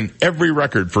broken every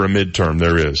record for a midterm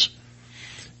there is.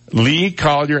 Lee,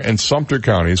 Collier, and Sumter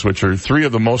counties, which are three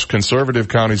of the most conservative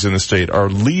counties in the state, are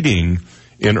leading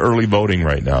in early voting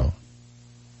right now.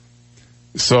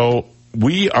 So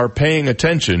we are paying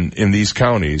attention in these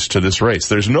counties to this race.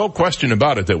 There's no question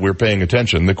about it that we're paying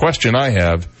attention. The question I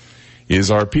have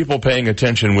is, are people paying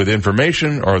attention with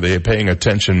information, or are they paying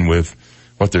attention with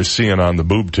what they're seeing on the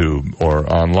boob tube or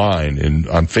online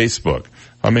on Facebook?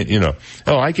 I mean,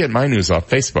 I get my news off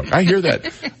Facebook. I hear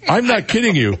that. I'm not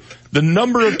kidding you. The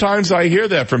number of times I hear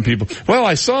that from people. Well,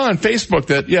 I saw on Facebook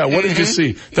that, what did you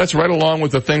see? That's right along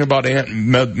with the thing about Aunt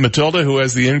Matilda who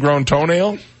has the ingrown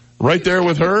toenail. Right there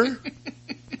with her.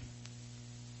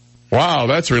 Wow,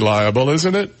 that's reliable,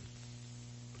 isn't it?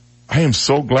 I am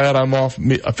so glad I'm off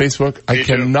Facebook. I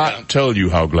cannot tell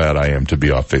you how glad I am to be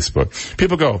off Facebook.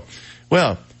 People go,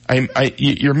 well,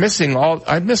 you're missing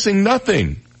I'm missing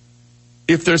nothing.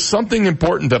 If there's something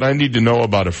important that I need to know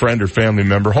about a friend or family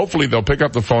member, hopefully they'll pick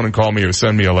up the phone and call me or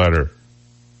send me a letter.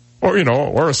 Or,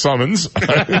 or a summons.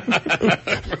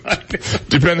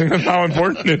 Depending on how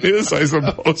important it is, I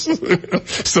suppose.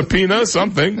 Subpoena,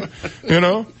 something,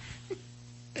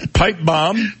 Pipe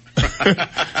bomb.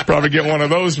 Probably get one of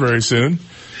those very soon.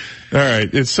 All right,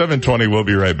 it's 7:20. We'll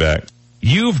be right back.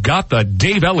 You've got the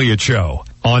Dave Elliott Show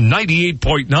on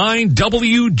 98.9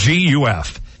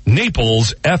 WGUF,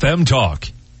 Naples FM Talk.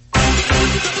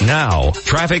 Now,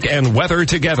 traffic and weather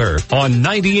together on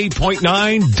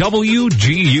 98.9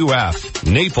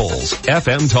 WGUF, Naples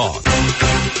FM Talk.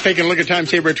 Taking a look at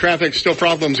time-saver traffic, still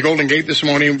problems Golden Gate this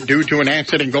morning due to an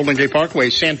accident. Golden Gate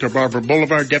Parkway, Santa Barbara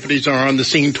Boulevard. Deputies are on the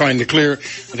scene trying to clear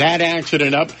that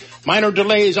accident up. Minor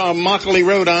delays on Immokalee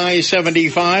Road,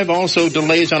 I-75. Also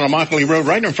delays on Immokalee Road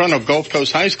right in front of Gulf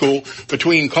Coast High School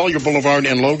between Collier Boulevard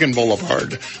and Logan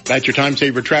Boulevard. That's your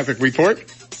time-saver traffic report.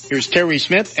 Here's Terry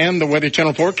Smith and the Weather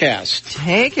Channel forecast.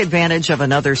 Take advantage of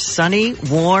another sunny,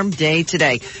 warm day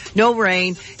today. No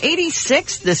rain.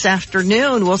 86 this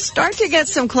afternoon. We'll start to get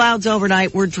some clouds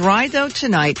overnight. We're dry, though,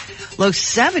 tonight. Low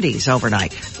 70s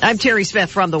overnight. I'm Terry Smith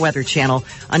from the Weather Channel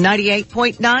on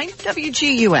 98.9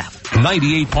 WGUF.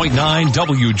 98.9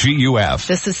 WGUF.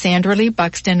 This is Sandra Lee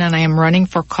Buxton, and I am running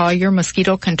for Collier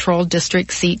Mosquito Control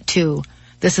District Seat 2.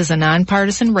 This is a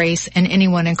nonpartisan race, and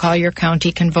anyone in Collier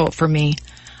County can vote for me.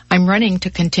 I'm running to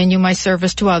continue my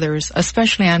service to others,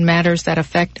 especially on matters that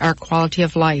affect our quality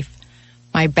of life.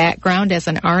 My background as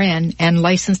an RN and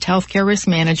licensed healthcare risk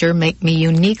manager make me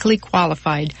uniquely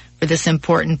qualified for this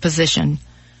important position.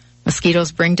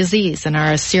 Mosquitoes bring disease and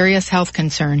are a serious health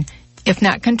concern. If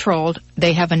not controlled,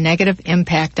 they have a negative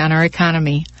impact on our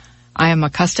economy. I am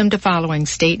accustomed to following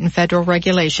state and federal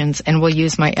regulations and will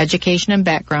use my education and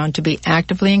background to be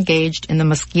actively engaged in the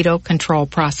mosquito control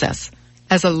process.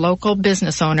 As a local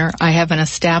business owner, I have an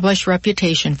established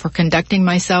reputation for conducting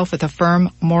myself with a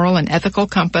firm moral and ethical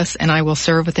compass, and I will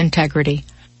serve with integrity.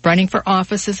 Running for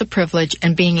office is a privilege,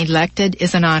 and being elected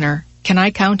is an honor. Can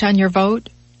I count on your vote?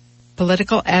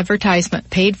 Political advertisement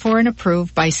paid for and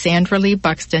approved by Sandra Lee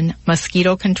Buxton,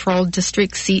 Mosquito Control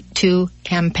District Seat 2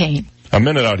 campaign. A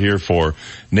minute out here for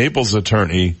Naples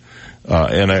attorney,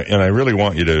 and I really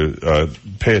want you to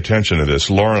pay attention to this,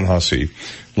 Lauren Hussey.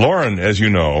 Lauren, as you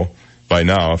know by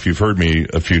now, if you've heard me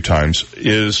a few times,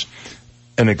 is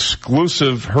an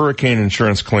exclusive hurricane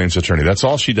insurance claims attorney. That's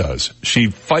all she does. She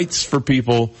fights for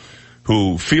people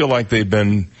who feel like they've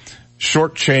been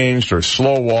shortchanged or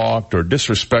slow-walked or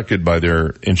disrespected by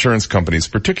their insurance companies,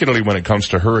 particularly when it comes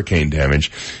to hurricane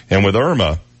damage. And with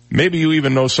Irma, maybe you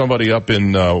even know somebody up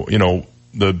in,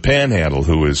 the Panhandle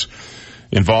who is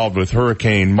involved with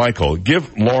Hurricane Michael.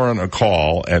 Give Lauren a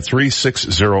call at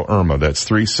 360-IRMA. That's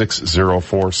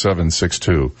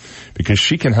 360-4762, because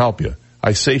she can help you.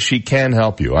 I say she can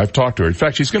help you. I've talked to her. In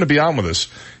fact, she's going to be on with us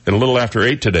at a little after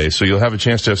 8 today, so you'll have a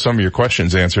chance to have some of your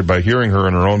questions answered by hearing her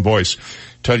in her own voice.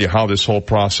 tell you how this whole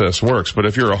process works. But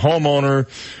if you're a homeowner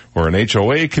or an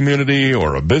HOA community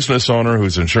or a business owner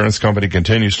whose insurance company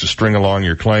continues to string along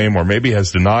your claim or maybe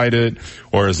has denied it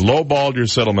or has lowballed your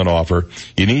settlement offer,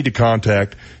 you need to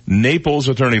contact Naples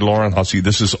attorney Lauren Hussey.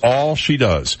 This is all she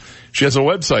does. She has a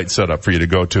website set up for you to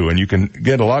go to, and you can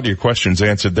get a lot of your questions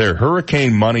answered there,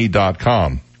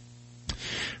 hurricanemoney.com.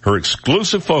 Her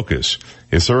exclusive focus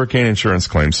is hurricane insurance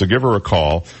claims, so give her a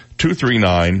call,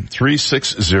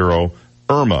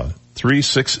 239-360-IRMA,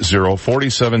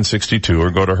 360-4762, or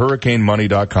go to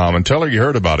hurricanemoney.com and tell her you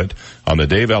heard about it on the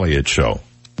Dave Elliott Show.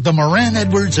 The Moran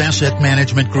Edwards Asset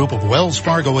Management Group of Wells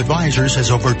Fargo Advisors has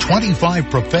over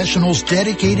 25 professionals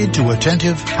dedicated to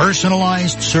attentive,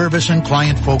 personalized service and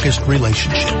client-focused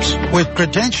relationships. With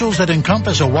credentials that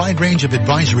encompass a wide range of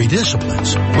advisory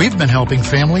disciplines, we've been helping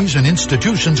families and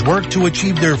institutions work to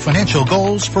achieve their financial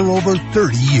goals for over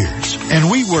 30 years. And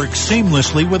we work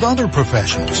seamlessly with other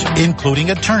professionals,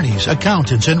 including attorneys,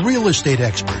 accountants, and real estate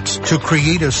experts, to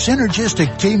create a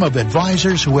synergistic team of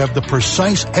advisors who have the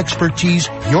precise expertise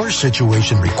your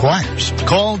situation requires.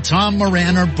 Call Tom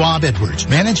Moran or Bob Edwards,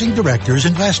 Managing Directors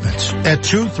Investments, at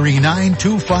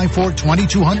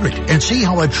 239-254-2200 and see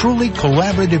how a truly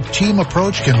collaborative team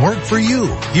approach can work for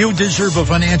you. You deserve a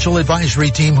financial advisory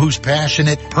team who's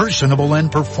passionate, personable, and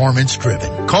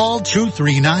performance-driven. Call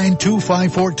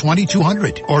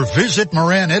 239-254-2200 or visit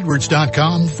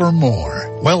MoranEdwards.com for more.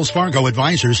 Wells Fargo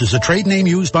Advisors is a trade name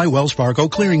used by Wells Fargo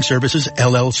Clearing Services,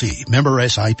 LLC, member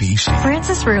SIPC.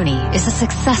 Francis Rooney is a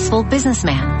successful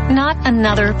businessman, not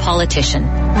another politician.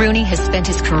 Rooney has spent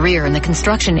his career in the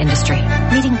construction industry,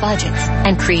 meeting budgets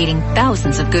and creating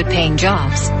thousands of good-paying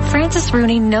jobs. Francis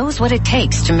Rooney knows what it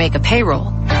takes to make a payroll.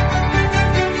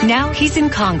 Now he's in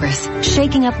Congress,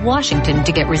 shaking up Washington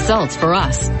to get results for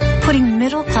us, putting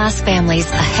middle-class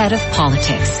families ahead of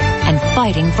politics and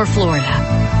fighting for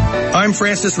Florida. I'm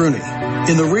Francis Rooney.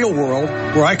 In the real world,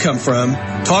 where I come from,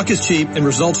 talk is cheap and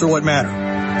results are what matter.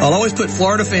 I'll always put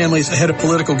Florida families ahead of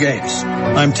political games.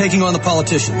 I'm taking on the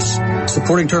politicians,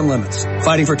 supporting term limits,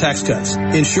 fighting for tax cuts,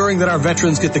 ensuring that our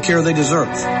veterans get the care they deserve,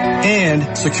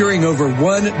 and securing over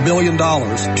 $1 billion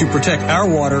to protect our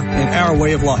water and our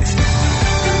way of life.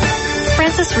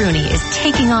 Francis Rooney is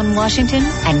taking on Washington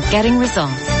and getting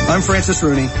results. I'm Francis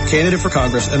Rooney, candidate for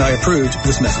Congress, and I approved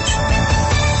this message.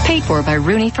 Paid for by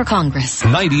Rooney for Congress.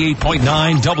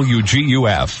 98.9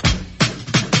 WGUF.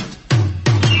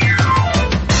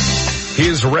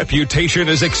 His reputation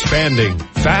is expanding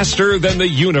faster than the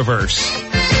universe.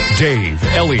 Dave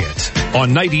Elliott on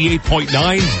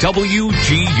 98.9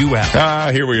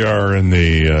 WGUF. Here we are in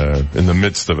the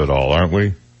midst of it all, aren't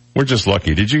we? We're just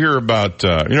lucky. Did you hear about,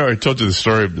 I told you the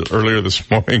story earlier this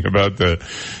morning about the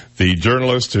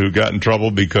journalist who got in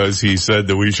trouble because he said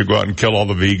that we should go out and kill all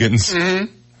the vegans?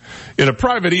 Mm-hmm. In a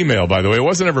private email, by the way. It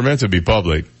wasn't ever meant to be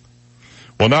public.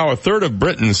 Well, now a third of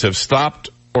Britons have stopped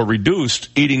or reduced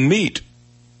eating meat.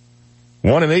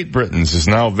 1 in 8 Britons is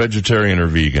now vegetarian or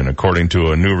vegan, according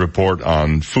to a new report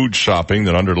on food shopping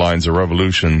that underlines a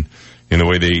revolution in the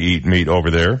way they eat meat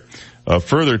over there. A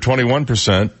further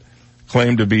 21%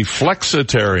 claim to be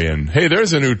flexitarian. Hey,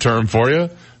 there's a new term for you.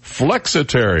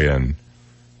 Flexitarian,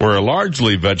 where a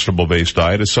largely vegetable-based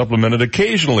diet is supplemented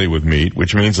occasionally with meat,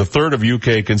 which means a third of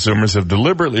UK consumers have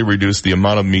deliberately reduced the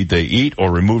amount of meat they eat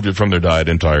or removed it from their diet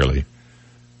entirely.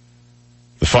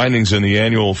 The findings in the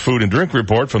annual food and drink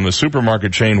report from the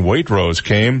supermarket chain Waitrose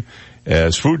came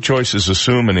as food choices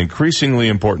assume an increasingly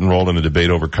important role in the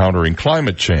debate over countering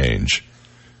climate change.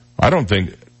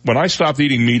 When I stopped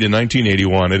eating meat in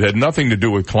 1981, it had nothing to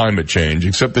do with climate change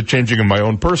except the changing of my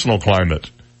own personal climate.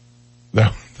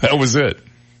 That was it.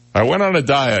 I went on a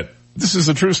diet. This is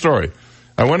a true story.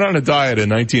 I went on a diet in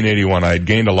 1981. I had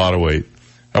gained a lot of weight.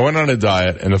 I went on a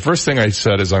diet, and the first thing I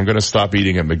said is I'm going to stop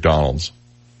eating at McDonald's.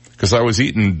 Because I was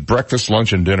eating breakfast,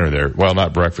 lunch, and dinner there. Well,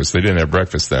 not breakfast. They didn't have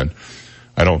breakfast then,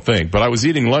 I don't think. But I was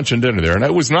eating lunch and dinner there. And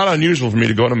it was not unusual for me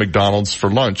to go to McDonald's for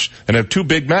lunch and have 2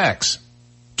 Big Macs.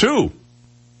 2.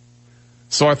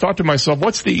 So I thought to myself,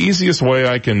 what's the easiest way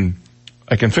I can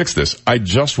fix this? I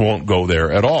just won't go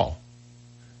there at all.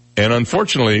 And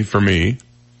unfortunately for me,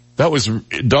 that was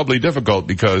doubly difficult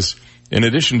because in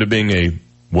addition to being a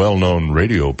well-known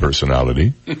radio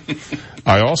personality,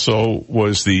 I also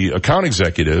was the account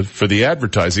executive for the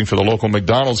advertising for the local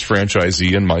McDonald's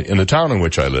franchisee in the town in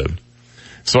which I lived.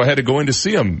 So I had to go in to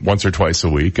see him once or twice a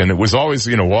week, and it was always,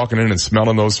 walking in and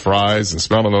smelling those fries and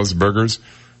smelling those burgers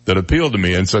that appealed to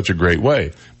me in such a great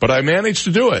way. But I managed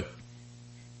to do it,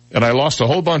 and I lost a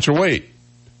whole bunch of weight.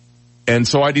 And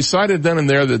so I decided then and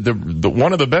there that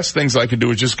one of the best things I could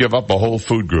do is just give up a whole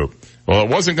food group. Well, it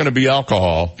wasn't going to be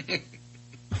alcohol.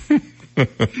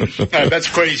 That's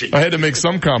crazy. I had to make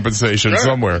some compensation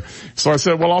somewhere. So I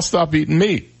said, well, I'll stop eating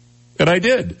meat. And I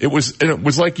did. It was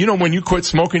like, when you quit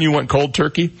smoking, you went cold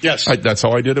turkey? Yes. That's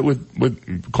how I did it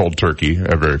with cold turkey.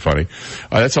 Very funny.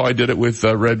 That's how I did it with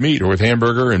red meat or with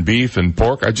hamburger and beef and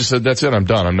pork. I just said, that's it. I'm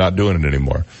done. I'm not doing it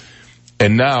anymore.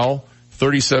 And now,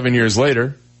 37 years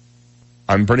later,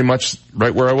 I'm pretty much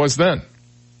right where I was then.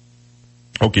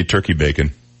 Okay, turkey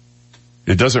bacon.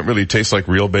 It doesn't really taste like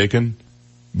real bacon,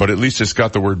 but at least it's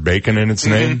got the word bacon in its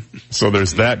name. So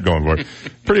there's that going for it.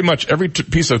 Pretty much every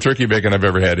piece of turkey bacon I've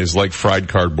ever had is like fried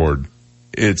cardboard.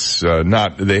 It's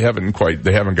they haven't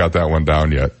got that one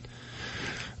down yet.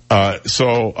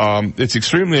 So it's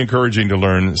extremely encouraging to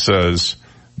learn, says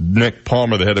Nick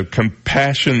Palmer, the head of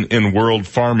Compassion in World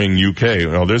Farming UK.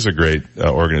 Well, there's a great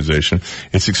organization.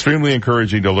 It's extremely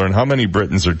encouraging to learn how many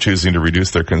Britons are choosing to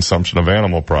reduce their consumption of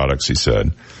animal products, he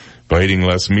said. By eating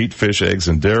less meat, fish, eggs,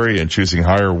 and dairy and choosing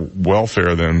higher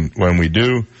welfare than when we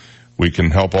do, we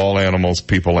can help all animals,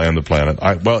 people, and the planet.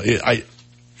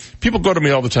 People go to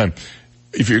me all the time.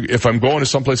 If I'm going to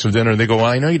someplace for dinner and they go, well,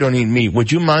 I know you don't eat meat.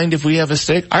 Would you mind if we have a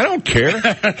steak? I don't care.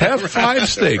 Have 5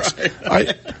 steaks.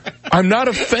 I'm not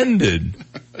offended.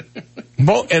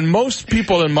 And most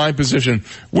people in my position,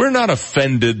 we're not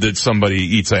offended that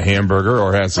somebody eats a hamburger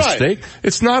or has a steak.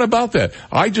 It's not about that.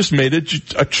 I just made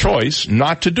a choice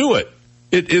not to do it.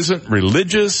 It isn't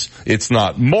religious. It's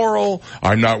not moral.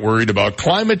 I'm not worried about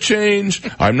climate change.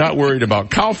 I'm not worried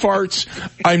about cow farts.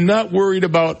 I'm not worried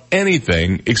about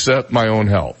anything except my own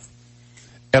health.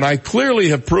 And I clearly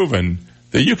have proven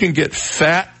that you can get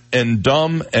fat and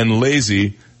dumb and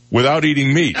lazy without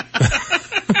eating meat.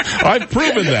 I've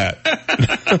proven that.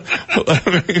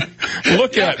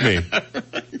 Look at me.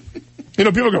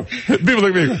 People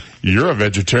think to me, you're a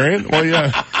vegetarian? Well,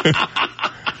 yeah.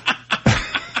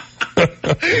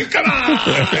 Come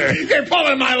on! You're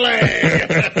pulling my leg!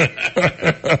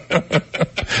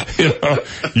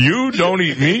 You don't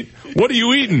eat meat? What are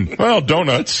you eating? Well,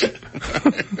 donuts.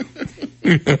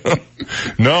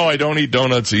 No, I don't eat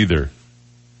donuts either.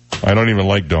 I don't even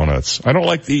like donuts. I don't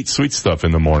like to eat sweet stuff in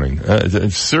the morning.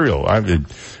 Cereal.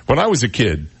 When I was a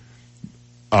kid,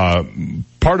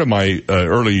 part of my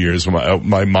early years,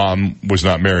 my mom was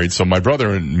not married, so my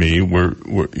brother and me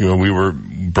we were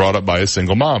brought up by a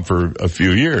single mom for a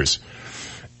few years.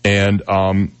 And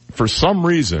for some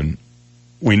reason,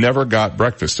 we never got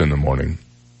breakfast in the morning.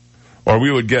 Or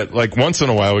we would get, like, once in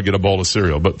a while, we'd get a bowl of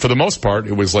cereal. But for the most part,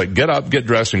 it was like, get up, get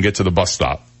dressed, and get to the bus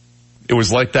stop. It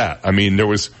was like that. I mean,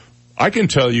 I can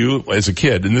tell you as a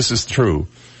kid, and this is true,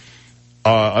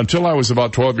 until I was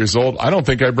about 12 years old, I don't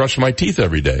think I brushed my teeth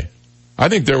every day. I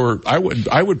think I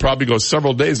would probably go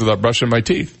several days without brushing my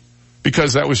teeth.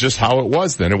 Because that was just how it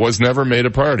was then. It was never made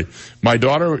a priority. My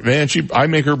daughter, man, I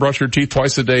make her brush her teeth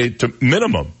twice a day to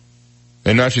minimum.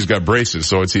 And now she's got braces,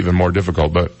 so it's even more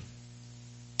difficult, but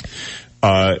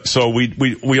so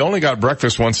we only got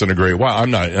breakfast once in a great while.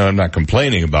 I'm not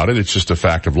complaining about it. It's just a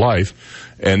fact of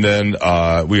life. And then,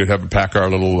 we would have to pack our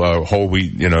little, whole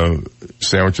wheat,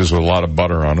 sandwiches with a lot of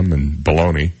butter on them and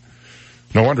bologna.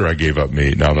 No wonder I gave up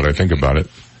meat now that I think about it.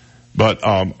 But,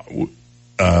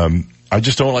 I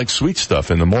just don't like sweet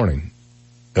stuff in the morning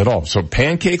at all. So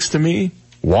pancakes to me,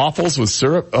 waffles with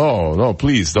syrup. Oh, no,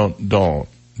 please don't.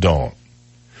 All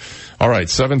right.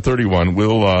 7:31.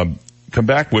 We'll, come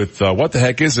back with What the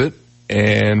Heck Is It?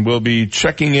 And we'll be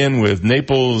checking in with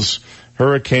Naples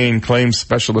Hurricane Claims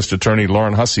Specialist Attorney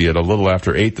Lauren Hussey at a little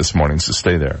after 8 this morning, so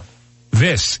stay there.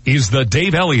 This is the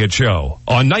Dave Elliott Show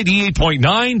on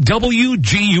 98.9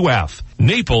 WGUF,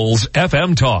 Naples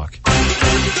FM Talk.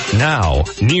 Now,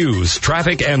 news,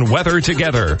 traffic, and weather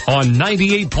together on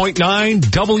 98.9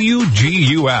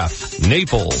 WGUF,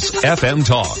 Naples FM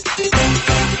Talk.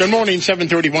 Good morning,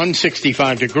 7:31,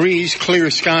 65 degrees,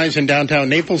 clear skies in downtown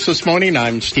Naples this morning.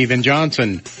 I'm Stephen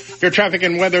Johnson. Your traffic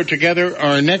and weather together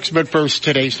are next, but first,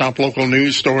 today's top local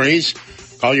news stories.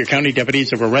 Collier County deputies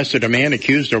have arrested a man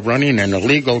accused of running an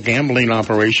illegal gambling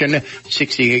operation.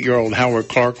 68-year-old Howard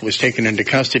Clark was taken into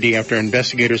custody after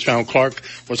investigators found Clark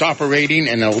was operating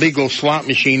an illegal slot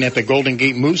machine at the Golden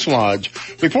Gate Moose Lodge.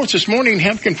 Reports this morning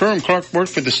have confirmed Clark worked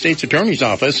for the state's attorney's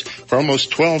office for almost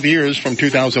 12 years from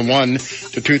 2001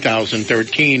 to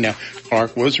 2013.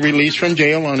 Clark was released from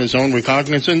jail on his own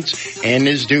recognizance and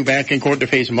is due back in court to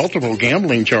face multiple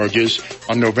gambling charges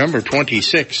on November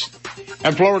 26th.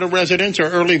 And Florida residents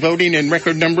are early voting in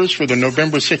record numbers for the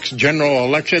November 6th general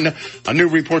election. A new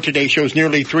report today shows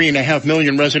nearly 3.5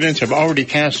 million residents have already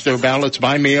cast their ballots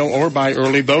by mail or by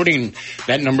early voting.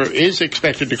 That number is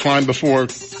expected to climb before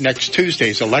next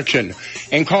Tuesday's election.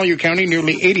 In Collier County,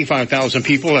 nearly 85,000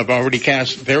 people have already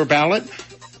cast their ballot.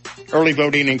 Early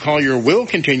voting in Collier will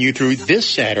continue through this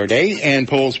Saturday, and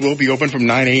polls will be open from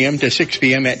 9 a.m. to 6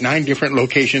 p.m. at 9 different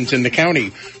locations in the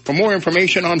county. For more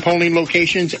information on polling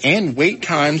locations and wait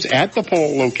times at the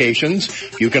poll locations,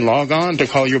 you can log on to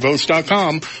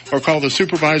colliervotes.com or call the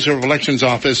Supervisor of Elections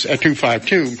office at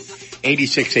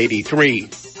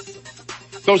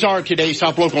 252-8683. Those are today's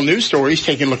top local news stories.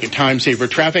 Taking a look at time-saver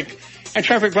traffic. And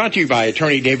traffic brought to you by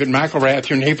Attorney David McElrath,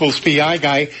 your Naples PI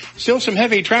guy. Still some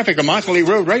heavy traffic on Immokalee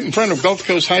Road right in front of Gulf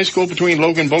Coast High School between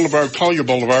Logan Boulevard, Collier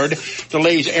Boulevard.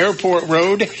 Delays Airport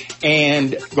Road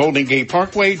and Golden Gate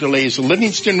Parkway. Delays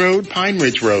Livingston Road, Pine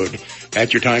Ridge Road.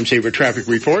 That's your time saver traffic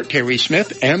report. Terry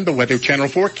Smith and the Weather Channel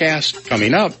forecast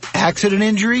coming up. Accident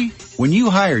injury? When you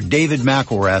hire David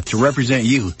McElrath to represent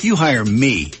you, you hire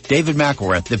me, David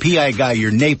McElrath, the PI guy, your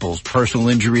Naples personal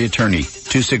injury attorney.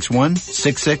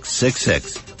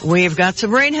 261-6666. We've got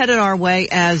some rain headed our way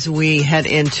as we head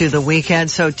into the weekend,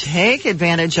 so take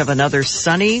advantage of another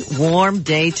sunny, warm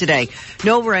day today.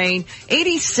 No rain.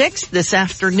 86 this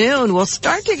afternoon. We'll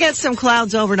start to get some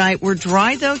clouds overnight. We're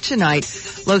dry, though, tonight.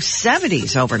 Low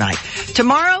 70s overnight.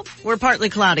 Tomorrow, we're partly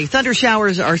cloudy. Thunder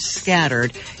showers are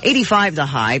scattered. 85 the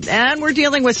high. And we're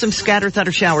dealing with some scattered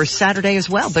thunder showers Saturday as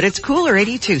well, but it's cooler,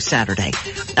 82 Saturday.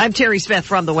 I'm Terry Smith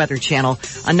from the Weather Channel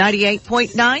on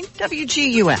 98.9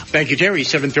 WGUF. Thank you, Terry.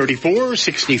 734,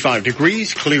 65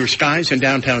 degrees, clear skies in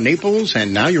downtown Naples,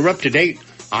 and now you're up to date.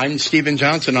 I'm Stephen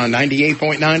Johnson on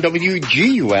 98.9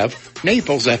 WGUF,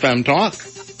 Naples FM Talk.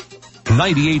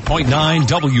 98.9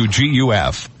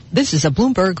 WGUF. This is a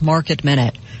Bloomberg Market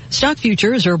Minute. Stock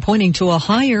futures are pointing to a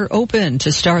higher open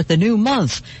to start the new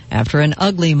month after an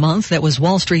ugly month that was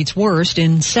Wall Street's worst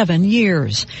in 7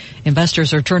 years.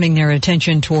 Investors are turning their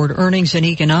attention toward earnings and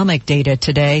economic data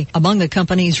today. Among the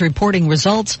companies reporting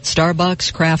results,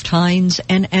 Starbucks, Kraft Heinz,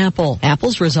 and Apple.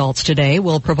 Apple's results today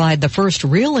will provide the first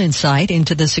real insight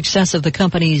into the success of the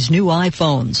company's new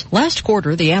iPhones. Last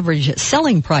quarter, the average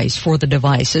selling price for the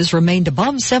devices remained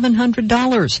above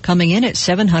 $700, coming in at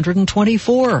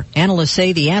 $724. Analysts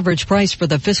say the average price for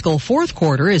the fiscal fourth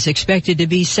quarter is expected to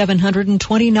be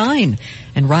 $729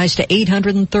 and rise to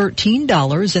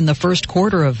 $813 in the first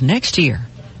quarter of next year.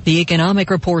 The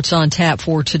economic reports on tap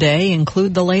for today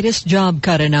include the latest job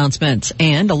cut announcements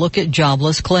and a look at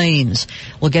jobless claims.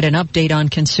 We'll get an update on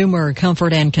consumer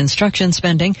comfort and construction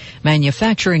spending,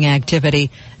 manufacturing activity,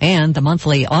 and the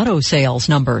monthly auto sales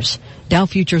numbers. Dow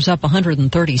futures up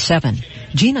 137.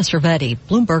 Gina Cervetti,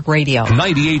 Bloomberg Radio.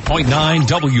 98.9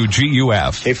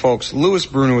 WGUF. Hey folks, Louis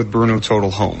Bruno with Bruno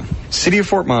Total Home. City of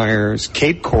Fort Myers,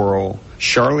 Cape Coral,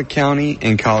 Charlotte County,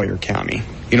 and Collier County.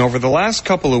 You know, over the last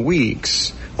couple of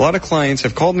weeks, a lot of clients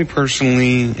have called me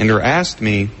personally and or asked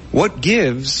me, what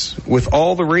gives with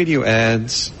all the radio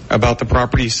ads about the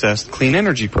Property Assessed Clean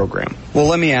Energy Program? Well,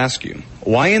 let me ask you,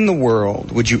 why in the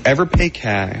world would you ever pay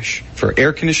cash for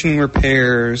air conditioning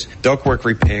repairs, ductwork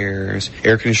repairs,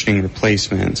 air conditioning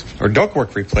replacements, or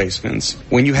ductwork replacements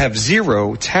when you have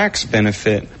zero tax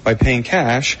benefit by paying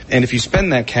cash, and if you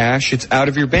spend that cash, it's out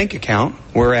of your bank account,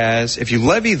 whereas if you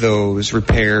levy those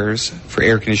repairs for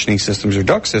air conditioning systems or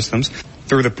duct systems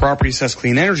through the Property Assessed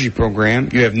Clean Energy Program,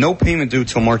 you have no payment due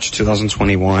till March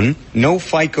 2021, no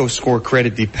FICO score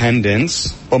credit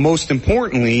dependence, but most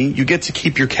importantly, you get to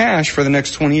keep your cash for the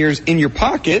next 20 years in your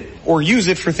pocket or use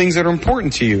it for things that are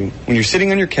important to you. When you're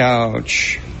sitting on your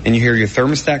couch and you hear your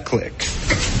thermostat click,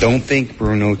 don't think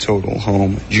Bruno Total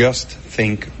Home, just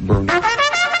think Bruno.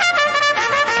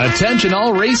 Attention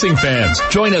all racing fans.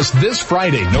 Join us this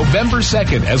Friday, November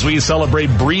 2nd, as we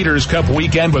celebrate Breeders' Cup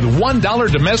weekend with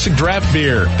 $1 domestic draft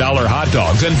beer, $1 hot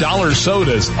dogs, and $1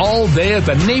 sodas all day at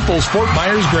the Naples Fort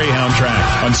Myers Greyhound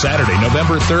Track. On Saturday,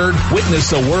 November 3rd,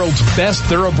 witness the world's best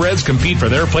thoroughbreds compete for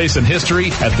their place in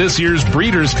history at this year's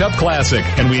Breeders' Cup Classic.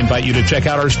 And we invite you to check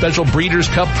out our special Breeders'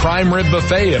 Cup Prime Rib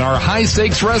Buffet in our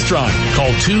high-stakes restaurant.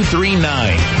 Call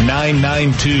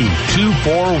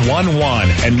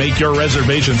 239-992-2411 and make your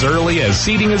reservation early as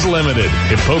seating is limited.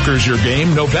 If poker's your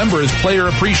game, November is Player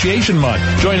Appreciation Month.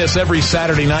 Join us every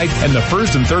Saturday night and the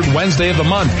first and third Wednesday of the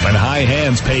month when high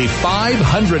hands pay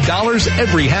 $500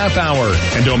 every half hour.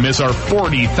 And don't miss our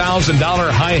 $40,000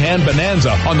 high hand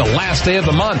bonanza on the last day of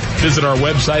the month. Visit our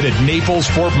website at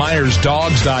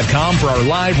NaplesFortMyersDogs.com for our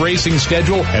live racing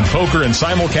schedule and poker and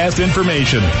simulcast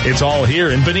information. It's all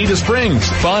here in Bonita Springs.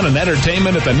 Fun and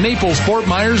entertainment at the Naples Fort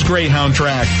Myers Greyhound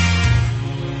Track.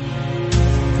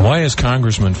 Why is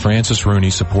Congressman Francis Rooney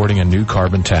supporting a new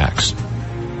carbon tax?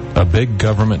 A big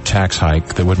government tax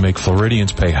hike that would make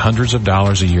Floridians pay hundreds of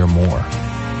dollars a year more.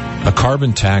 A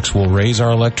carbon tax will raise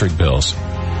our electric bills,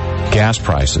 gas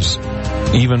prices,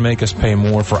 even make us pay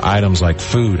more for items like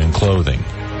food and clothing.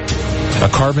 A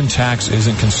carbon tax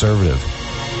isn't conservative.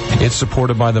 It's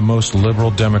supported by the most liberal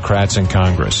Democrats in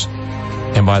Congress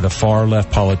and by the far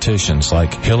left politicians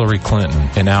like Hillary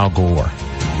Clinton and Al Gore.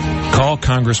 Call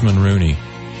Congressman Rooney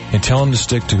and tell him to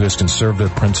stick to his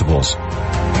conservative principles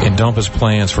and dump his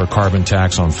plans for a carbon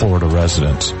tax on Florida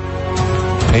residents.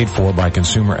 Paid for by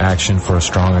Consumer Action for a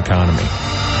Strong Economy.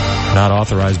 Not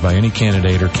authorized by any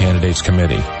candidate or candidates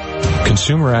committee.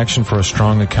 Consumer Action for a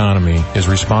Strong Economy is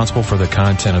responsible for the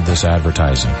content of this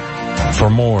advertising. For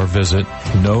more, visit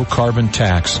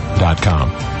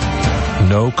NoCarbonTax.com.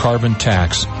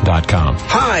 NoCarbonTax.com.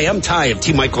 Hi, I'm Ty of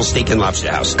T. Michael's Steak and Lobster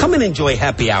House. Come and enjoy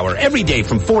happy hour every day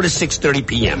from 4 to 6:30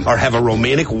 p.m. or have a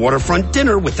romantic waterfront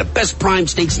dinner with the best prime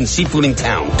steaks and seafood in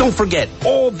town. Don't forget,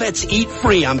 all vets eat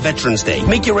free on Veterans Day.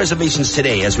 Make your reservations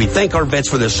today as we thank our vets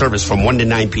for their service from 1 to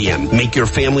 9 p.m. Make your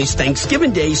family's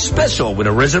Thanksgiving Day special with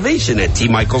a reservation at T.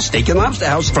 Michael's Steak and Lobster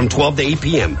House from 12 to 8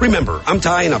 p.m. Remember, I'm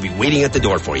Ty and I'll be waiting at the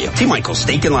door for you. T. Michael's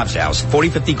Steak and Lobster House,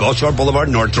 4050 Gulf Shore Boulevard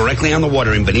North, directly on the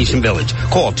water in Venetian Village.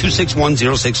 Call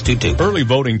 261-0622. Early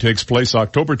voting takes place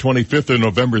October 25th and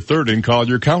November 3rd in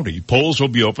Collier County. Polls will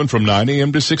be open from 9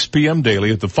 a.m. to 6 p.m.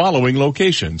 daily at the following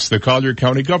locations: the Collier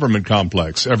County Government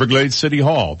Complex, Everglades City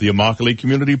Hall, the Immokalee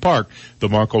Community Park, the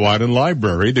Marco Island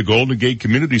Library, the Golden Gate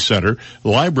Community Center,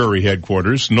 Library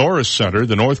Headquarters, Norris Center,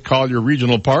 the North Collier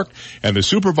Regional Park, and the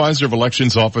Supervisor of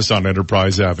Elections Office on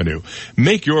Enterprise Avenue.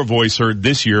 Make your voice heard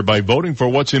this year by voting for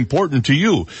what's important to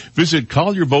you. Visit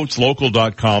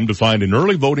CollierVotesLocal.com to find an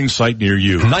early voting site near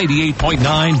you.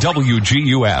 98.9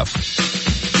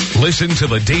 WGUF. Listen to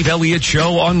the Dave Elliott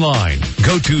Show online.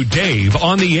 Go to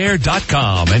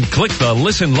DaveOnTheAir.com and click the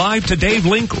Listen Live to Dave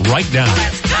link right now.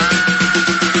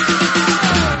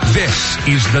 This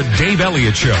is the Dave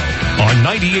Elliott Show on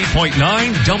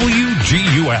 98.9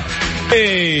 WGUF.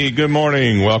 Hey, good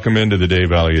morning. Welcome into the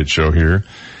Dave Elliott Show here.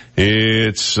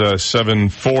 It's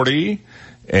 7:40.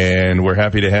 And we're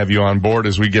happy to have you on board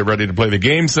as we get ready to play the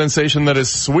game sensation that is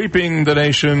sweeping the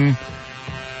nation.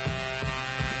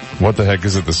 What the heck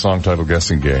is it? The song title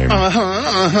guessing game.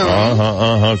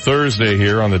 Thursday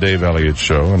here on the Dave Elliott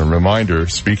Show. And a reminder,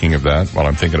 speaking of that, while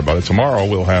I'm thinking about it, tomorrow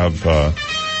we'll have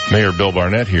Mayor Bill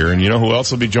Barnett here. And you know who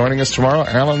else will be joining us tomorrow?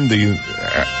 Alan,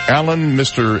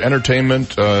 Mr.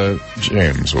 Entertainment,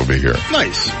 James will be here.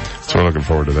 Nice. So we're looking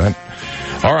forward to that.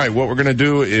 All right, what we're going to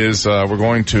do is we're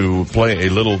going to play a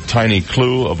little tiny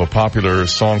clue of a popular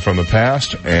song from the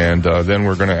past, and then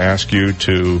we're going to ask you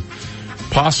to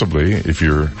possibly, if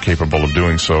you're capable of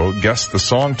doing so, guess the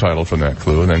song title from that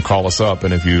clue, and then call us up.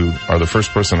 And if you are the first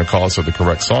person to call us with the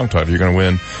correct song title, you're going to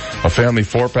win a family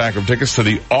 4-pack of tickets to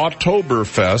the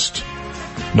Oktoberfest,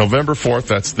 November 4th.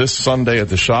 That's this Sunday at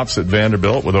the Shops at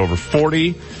Vanderbilt, with over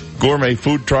 40 gourmet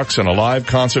food trucks and a live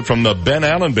concert from the Ben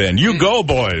Allen Band. You go,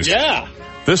 boys! Yeah!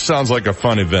 This sounds like a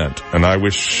fun event, and I'm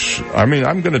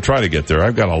going to try to get there.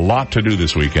 I've got a lot to do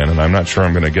this weekend, and I'm not sure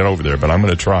I'm going to get over there, but I'm going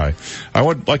to try. I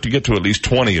would like to get to at least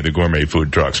 20 of the gourmet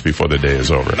food trucks before the day is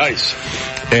over. Nice.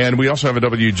 And we also have a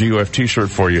WGUF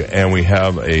t-shirt for you, and we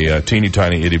have a teeny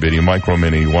tiny itty bitty micro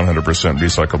mini 100%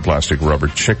 recycled plastic rubber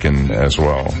chicken as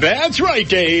well. That's right,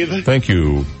 Dave. Thank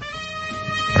you.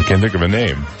 I can't think of a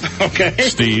name. Okay.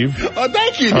 Steve.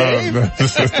 Thank you, Dave.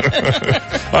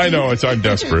 I know, I'm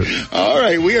desperate. All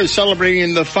right, we are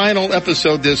celebrating the final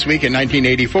episode this week in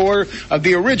 1984 of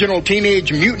the original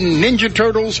Teenage Mutant Ninja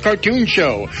Turtles cartoon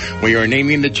show. We are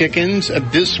naming the chickens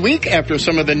this week after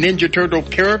some of the Ninja Turtle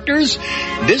characters.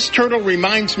 This turtle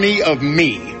reminds me of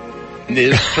me.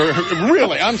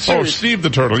 Really, I'm serious. Oh, Steve the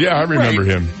Turtle. Yeah, I remember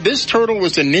him. This turtle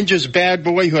was a ninja's bad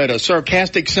boy who had a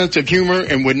sarcastic sense of humor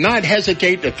and would not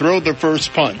hesitate to throw the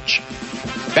first punch.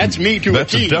 That's me to a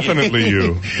T. That's definitely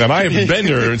you. And I have been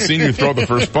here and seen you throw the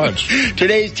first punch.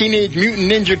 Today's Teenage Mutant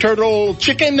Ninja Turtle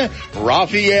chicken,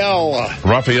 Raphael.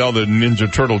 Raphael the Ninja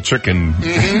Turtle chicken.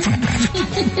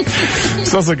 Mm-hmm.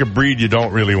 Sounds like a breed you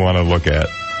don't really want to look at.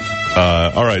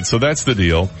 All right, so that's the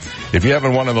deal. If you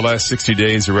haven't won in the last 60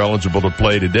 days, you're eligible to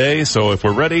play today. So if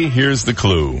we're ready, here's the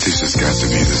clue. This has got to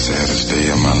be the saddest day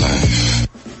of my life.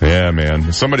 Yeah,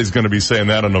 man. Somebody's going to be saying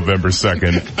that on November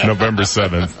 2nd, November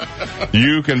 7th.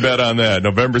 You can bet on that.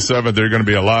 November 7th, there are going to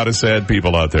be a lot of sad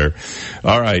people out there.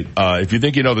 All right, if you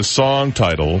think you know the song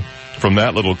title from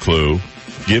that little clue,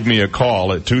 give me a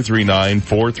call at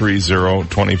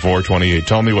 239-430-2428.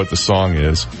 Tell me what the song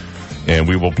is, and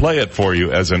we will play it for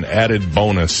you as an added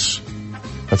bonus.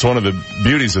 That's one of the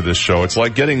beauties of this show. It's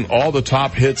like getting all the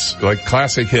top hits, like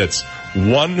classic hits,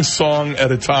 one song at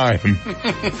a time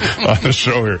on the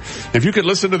show here. If you could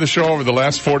listen to the show over the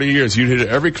last 40 years, you'd hit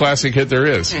every classic hit there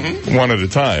is, one at a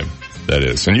time. that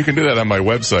is. And you can do that on my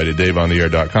website at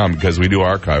daveontheair.com because we do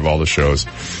archive all the shows.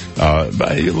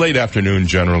 By late afternoon,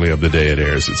 generally, of the day it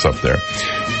airs. It's up there.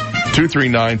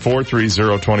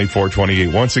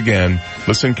 239-430-2428. Once again,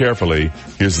 listen carefully.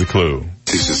 Here's the clue.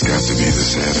 This has got to be the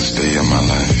saddest day of my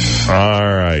life.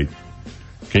 All right.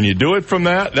 Can you do it from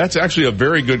that? That's actually a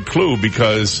very good clue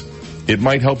because it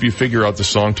might help you figure out the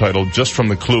song title just from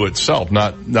the clue itself,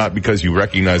 not because you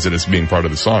recognize it as being part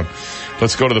of the song.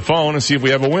 Let's go to the phone and see if we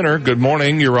have a winner. Good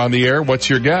morning. You're on the air. What's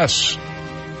your guess?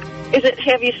 Is it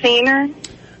Have You Seen Her?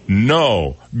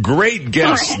 No. Great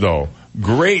guess, though.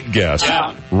 Great guess.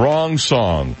 Yeah. Wrong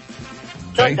song.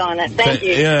 Doggone it. Thank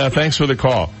you. Yeah, thanks for the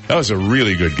call. That was a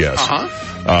really good guess.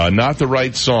 Not the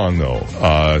right song, though.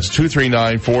 It's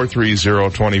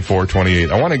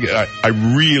 239-430-2428. I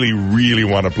really, really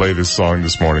want to play this song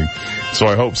this morning, so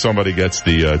I hope somebody gets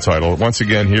the title. Once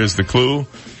again, here's the clue.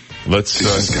 This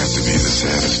has got to be the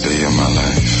saddest day of my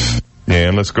life.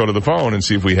 And let's go to the phone and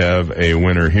see if we have a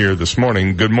winner here this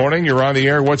morning. Good morning. You're on the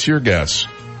air. What's your guess?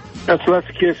 That's Let's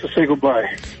Kiss and Say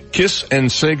Goodbye. Kiss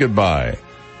and Say Goodbye.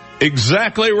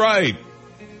 Exactly right.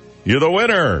 You're the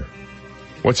winner.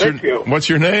 What's your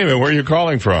name and where are you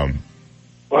calling from?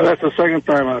 Well, that's the second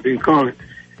time I've been calling.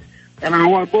 And I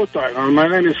want both times. My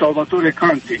name is Salvatore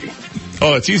Canti.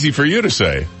 Oh, it's easy for you to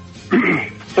say.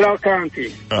 Sal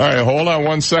Canti. All right, hold on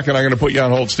 1 second. I'm going to put you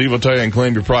on hold. Steve will tell you and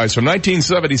claim your prize. From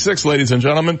 1976, ladies and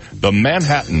gentlemen, the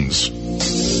Manhattans.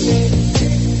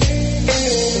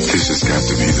 This has got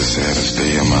to be the saddest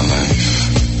day of my life.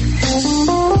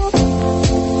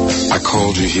 I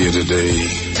called you here today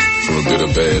for a bit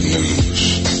of bad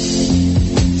news.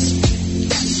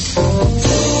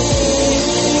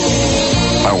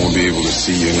 I won't be able to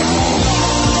see you anymore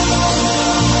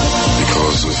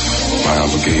because of my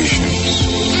obligations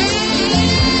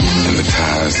and the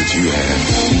ties that you have.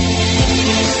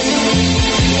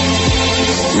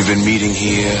 We've been meeting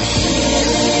here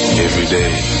every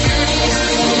day.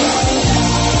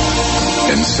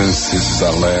 And since this is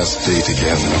our last day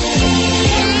together,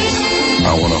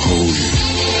 I want to hold you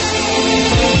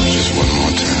just one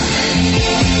more time.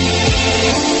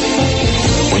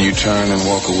 When you turn and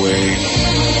walk away,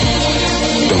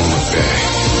 don't look back.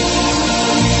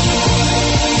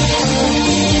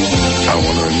 I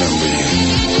want to remember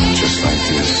you just like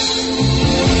this.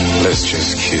 Let's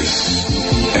just kiss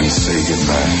and say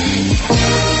goodbye.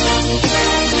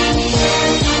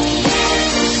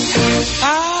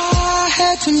 I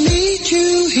had to meet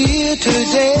you here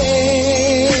today.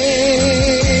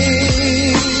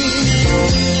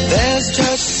 There's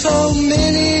just so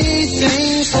many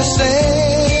things to say.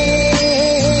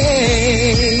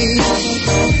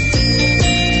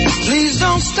 Please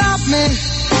don't stop me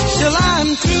till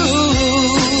I'm through.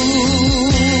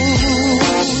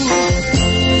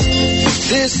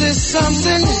 This is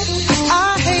something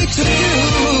I hate to do.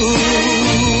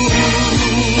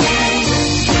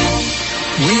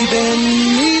 We've been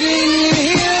meeting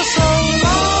here so long.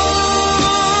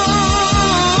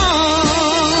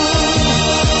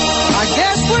 I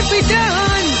guess what we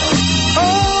done,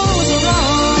 was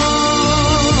wrong.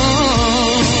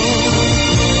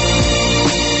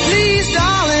 Please,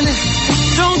 darling,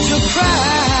 don't you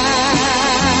cry.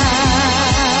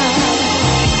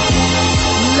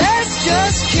 Let's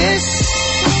just kiss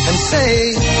and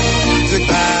say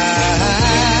goodbye.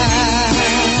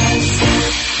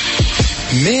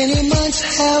 Many months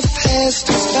have passed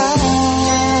us by.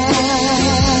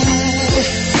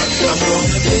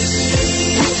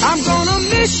 I'm gonna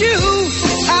miss you.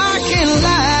 I can't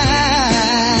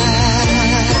lie.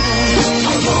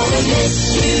 I'm gonna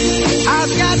miss you.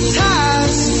 I've got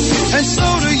ties, and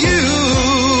so do you.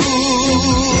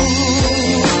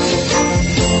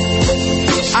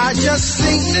 I just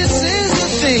think this is the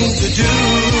thing to do.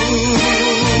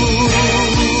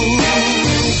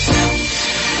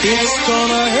 It's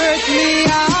gonna hurt me, I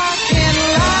can't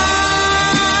lie.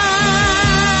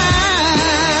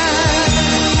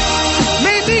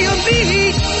 Maybe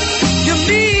you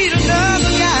meet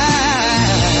another guy.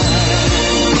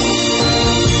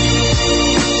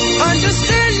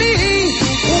 Understand me,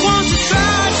 won't you try.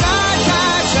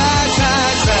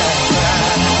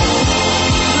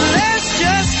 Let's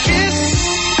just kiss,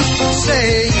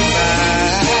 say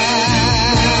goodbye.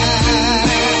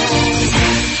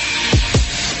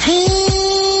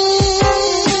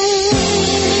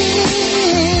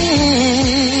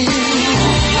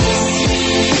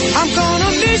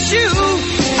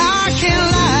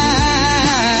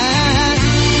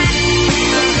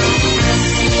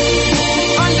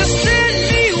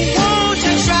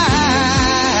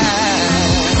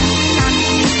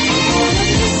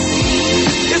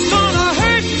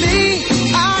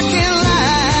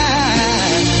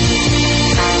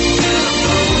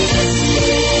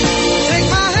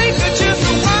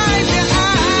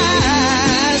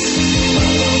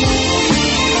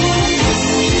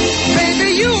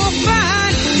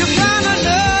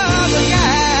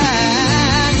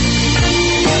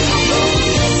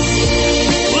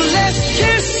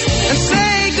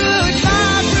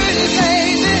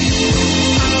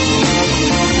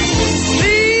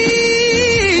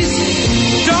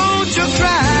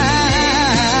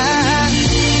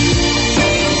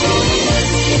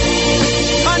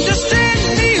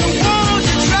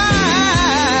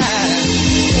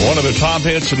 the top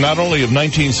hits not only of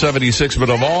 1976, but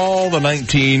of all the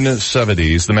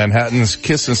 1970s. The Manhattans'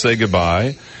 Kiss and Say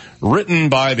Goodbye, written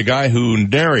by the guy who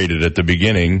narrated at the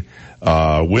beginning,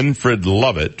 Winfred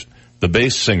Lovett, the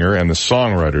bass singer and the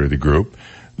songwriter of the group.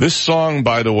 This song,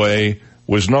 by the way,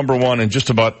 was number one in just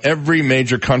about every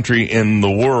major country in the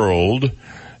world.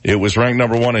 It was ranked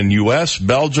number one in U.S.,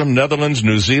 Belgium, Netherlands,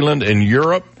 New Zealand, and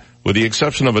Europe. With the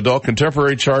exception of Adult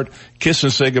Contemporary chart, Kiss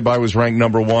and Say Goodbye was ranked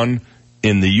number one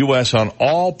in the U.S. on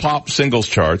all pop singles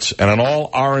charts and on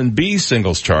all R&B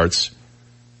singles charts.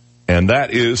 And that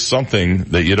is something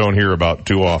that you don't hear about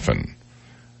too often.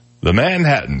 The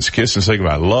Manhattans, Kiss and Say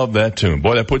Goodbye. I love that tune.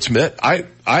 Boy, that puts me, I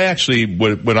actually,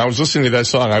 when I was listening to that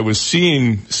song, I was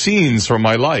seeing scenes from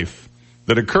my life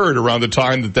that occurred around the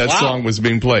time that song was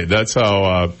being played. That's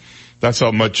how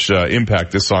much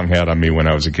impact this song had on me when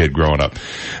I was a kid growing up.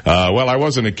 Well, I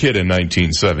wasn't a kid in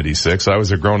 1976. I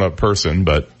was a grown-up person,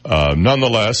 but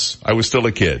nonetheless, I was still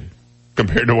a kid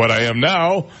compared to what I am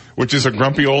now, which is a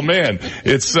grumpy old man.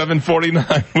 It's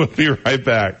 7:49. We'll be right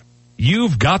back.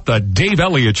 You've got the Dave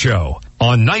Elliott Show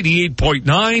on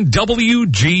 98.9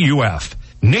 WGUF,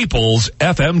 Naples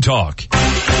FM Talk.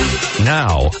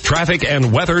 Now, traffic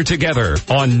and weather together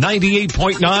on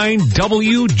 98.9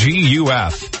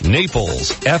 WGUF,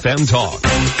 Naples FM Talk.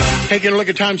 Taking a look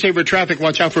at time-saver traffic.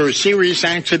 Watch out for a serious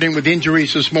accident with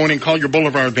injuries this morning. Collier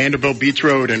Boulevard, Vanderbilt Beach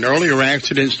Road. An earlier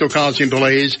accident still causing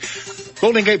delays.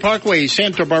 Golden Gate Parkway,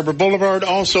 Santa Barbara Boulevard,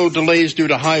 also delays due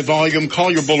to high volume.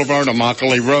 Collier Boulevard,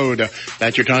 Immokalee Road.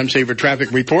 That's your time-saver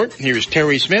traffic report. Here's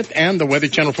Terry Smith and the Weather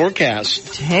Channel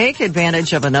forecast. Take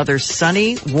advantage of another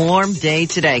sunny, warm day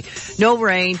today. No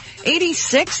rain.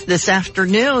 86 this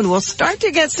afternoon. We'll start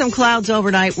to get some clouds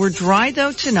overnight. We're dry,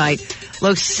 though, tonight.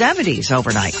 Low 70s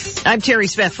overnight. I'm Terry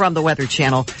Smith from the Weather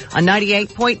Channel on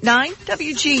 98.9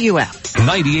 WGUF.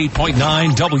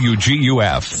 98.9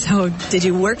 WGUF. So, did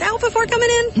you work out before coming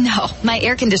in? No, my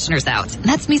air conditioner's out.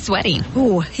 That's me sweating.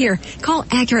 Ooh, here, call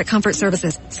Accurate Comfort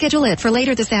Services. Schedule it for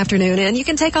later this afternoon and you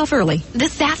can take off early.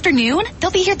 This afternoon?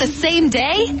 They'll be here the same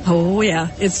day? Oh, yeah.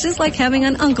 It's just like having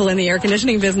an uncle in the air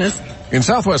conditioning business. In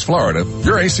Southwest Florida,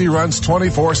 your AC runs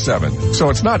 24/7. So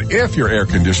it's not if your air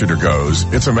conditioner goes,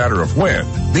 it's a matter of when.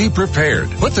 Be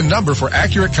prepared. Put the number for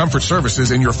Accurate Comfort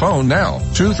Services in your phone now.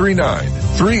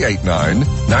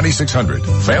 239-389-9600.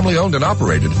 Family owned and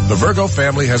operated, the Virgo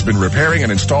family has been repairing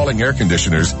and installing air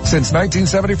conditioners since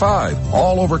 1975,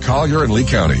 all over Collier and Lee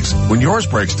counties. When yours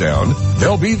breaks down,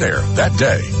 they'll be there that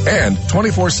day. And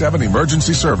 24/7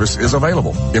 emergency service is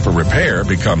available. If a repair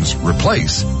becomes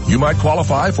replace, you might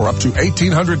qualify for up to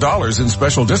 $1,800 in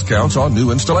special discounts on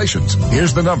new installations.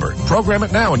 Here's the number. Program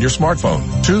it now on your smartphone.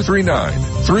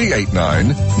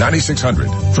 239-389-9600.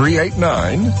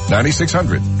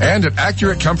 389-9600. And at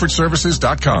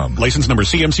AccurateComfortServices.com. License number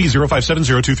CMC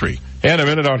 057023. And a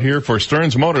minute out here for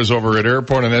Stearns Motors over at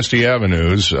Airport and SD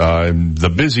Avenues. The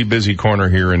busy corner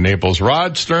here in Naples.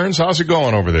 Rod Stearns, how's it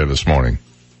going over there this morning?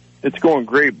 It's going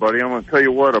great, buddy. I'm going to tell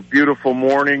you what, a beautiful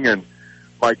morning, and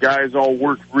my guys all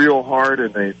worked real hard,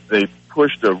 and they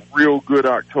pushed a real good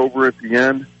October at the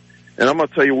end. And I'm going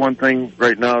to tell you one thing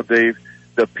right now, Dave.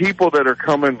 The people that are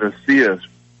coming to see us,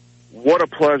 what a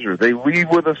pleasure. They leave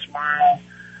with a smile.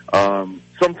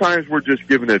 Sometimes we're just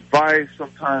giving advice.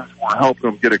 Sometimes we're helping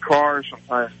them get a car.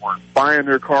 Sometimes we're buying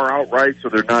their car outright so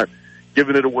they're not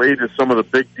giving it away to some of the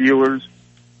big dealers.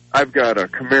 I've got a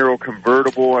Camaro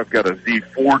convertible. I've got a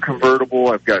Z4 convertible.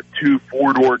 I've got 2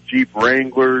 4-door Jeep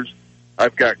Wranglers.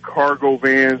 I've got cargo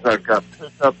vans. I've got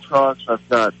pickup trucks. I've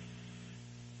got,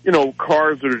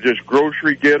 cars that are just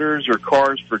grocery getters or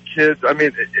cars for kids. I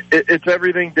mean, it's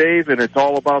everything, Dave, and it's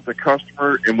all about the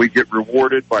customer, and we get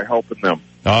rewarded by helping them.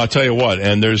 I'll tell you what,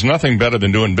 and there's nothing better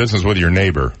than doing business with your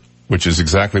neighbor, which is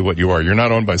exactly what you are. You're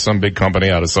not owned by some big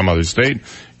company out of some other state.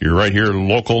 You're right here,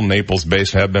 local,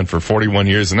 Naples-based, have been for 41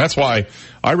 years, and that's why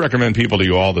I recommend people to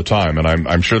you all the time, and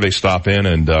I'm sure they stop in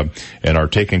and are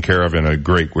taken care of in a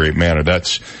great manner.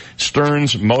 That's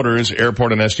Stearns Motors,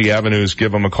 Airport and SD Avenues.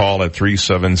 Give them a call at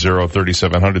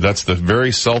 370-3700. That's the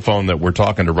very cell phone that we're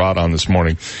talking to Rod on this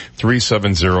morning,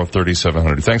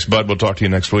 370-3700. Thanks, bud. We'll talk to you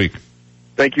next week.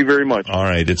 Thank you very much. All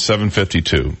right, it's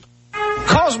 7:52.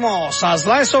 Cosmos, a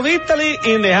slice of Italy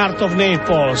in the heart of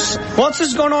Naples.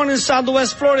 What's going on in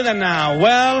Southwest Florida now?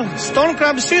 Well, stone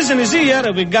crab season is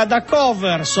here. We got that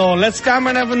covered, so let's come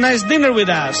and have a nice dinner with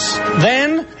us.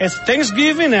 Then, it's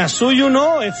Thanksgiving, and so you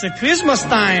know, it's a Christmas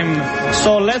time.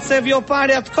 So let's have your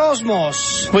party at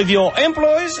Cosmos with your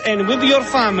employees and with your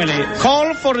family.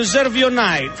 Call for reserve your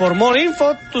night. For more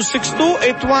info,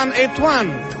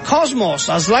 262-8181. Cosmos,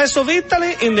 a slice of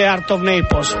Italy in the heart of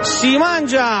Naples. Si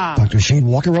mangia! Dr. Shane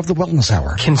Walker of the Wellness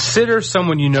Hour. Consider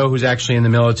someone you know who's actually in the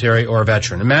military or a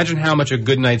veteran. Imagine how much a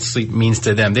good night's sleep means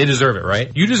to them. They deserve it,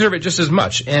 right? You deserve it just as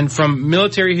much. And from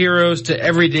military heroes to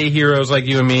everyday heroes like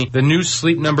you and me, the new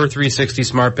Sleep Number 360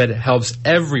 smart bed helps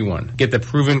everyone get the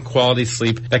proven quality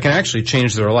sleep that can actually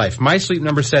change their life. My sleep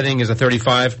number setting is a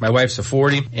 35, my wife's a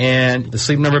 40, and the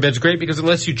Sleep Number bed's great because it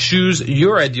lets you choose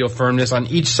your ideal firmness on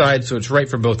each side so it's right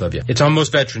for both of you. It's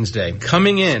almost Veterans Day.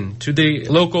 Coming in to the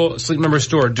local Sleep Number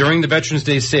store during the Veterans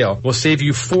Day sale will save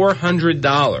you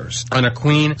 $400 on a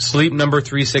Queen Sleep Number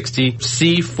 360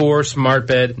 C4 smart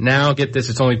bed. Now get this,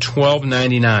 it's only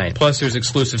 $12.99. Plus there's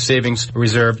exclusive savings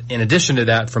reserved in addition to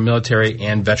that for military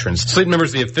and veterans. Sleep Number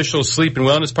is the official sleep and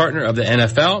wellness partner of the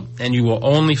NFL, and you will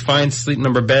only find Sleep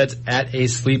Number beds at a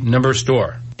Sleep Number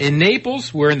store. In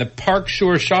Naples, we're in the Park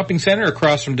Shore Shopping Center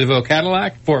across from DeVoe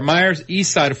Cadillac. Fort Myers,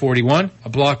 east side of 41, a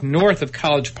block north of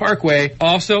College Parkway.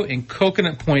 Also in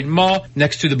Coconut Point Mall,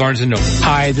 next to the Barnes & Noble.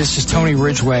 Hi, this is Tony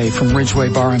Ridgway from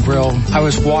Ridgway Bar and Grill. I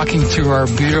was walking through our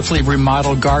beautifully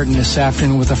remodeled garden this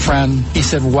afternoon with a friend. He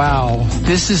said, wow,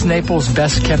 this is Naples'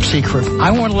 best kept secret.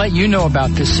 I want to let you know about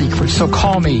this secret, so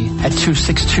call me at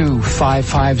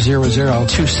 262-5500,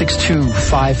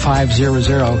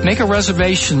 262-5500. Make a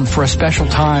reservation for a special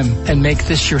time and make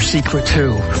this your secret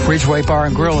too. Ridgway Bar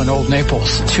and Grill in Old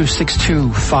Naples,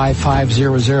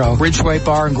 262-5500.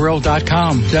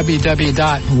 RidgwayBarandGrill.com,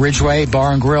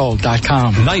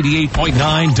 www.RidgwayBarandGrill.com.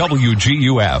 98.9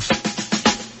 WGUF.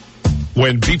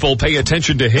 When people pay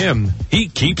attention to him, he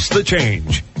keeps the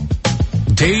change.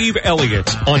 Dave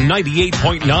Elliott on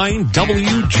 98.9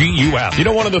 WGUF. You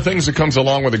know one of the things that comes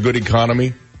along with a good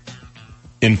economy?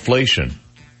 Inflation.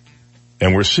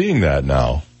 And we're seeing that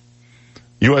now.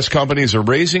 U.S. companies are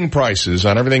raising prices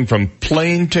on everything from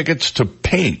plane tickets to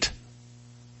paint,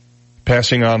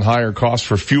 passing on higher costs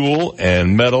for fuel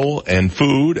and metal and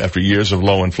food after years of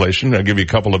low inflation. I'll give you a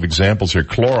couple of examples here.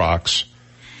 Clorox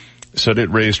said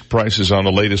it raised prices on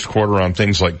the latest quarter on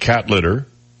things like cat litter,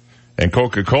 and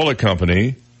Coca-Cola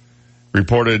Company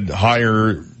reported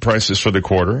higher prices for the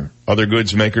quarter. Other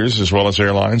goods makers as well as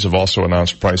airlines have also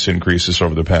announced price increases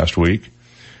over the past week.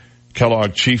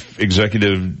 Kellogg Chief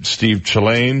Executive Steve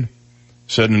Chilane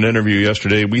said in an interview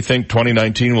yesterday, we think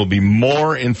 2019 will be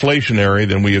more inflationary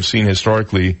than we have seen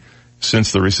historically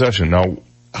since the recession. Now,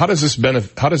 how does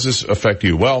this affect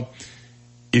you? Well,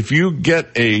 if you get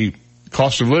a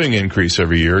cost of living increase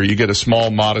every year, you get a small,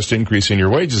 modest increase in your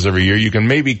wages every year, you can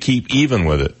maybe keep even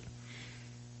with it.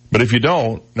 But if you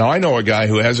don't, now I know a guy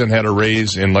who hasn't had a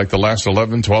raise in like the last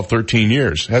 11, 12, 13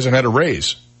 years, hasn't had a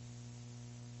raise.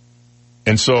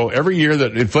 And so every year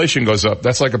that inflation goes up,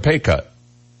 that's like a pay cut.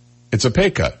 It's a pay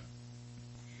cut.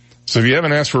 So if you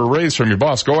haven't asked for a raise from your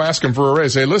boss, go ask him for a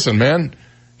raise. Say, listen, man,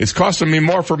 it's costing me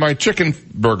more for my chicken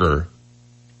burger.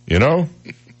 You know?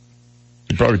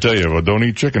 He'd probably tell you, well, don't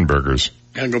eat chicken burgers.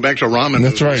 And go back to ramen.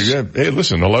 That's right. Yeah. Hey,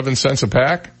 listen, 11 cents a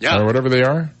pack? Yeah. Or whatever they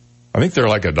are. I think they're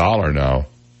like $1 now.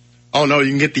 Oh, no,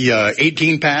 you can get the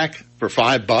 18 pack for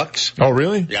 $5. Oh,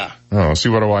 really? Yeah. Oh, see,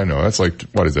 what do I know? That's like,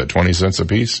 what is that, 20 cents a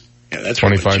piece? Yeah, that's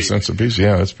 25 cents a piece.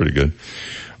 Yeah, that's pretty good.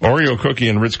 Oreo cookie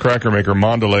and Ritz cracker maker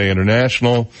Mondelez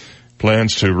International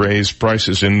plans to raise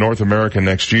prices in North America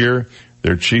next year.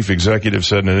 Their chief executive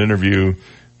said in an interview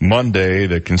Monday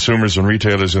that consumers and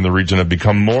retailers in the region have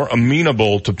become more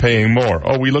amenable to paying more.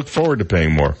 Oh, we look forward to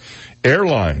paying more.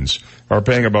 Airlines are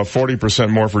paying about 40%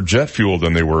 more for jet fuel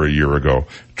than they were a year ago.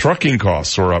 Trucking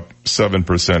costs are up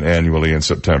 7% annually in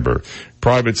September.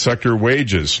 Private sector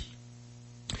wages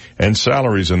and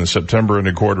salaries in the September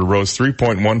ending quarter rose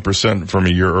 3.1% from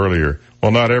a year earlier.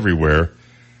 Well, not everywhere.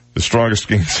 The strongest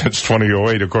gain since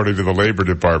 2008, according to the Labor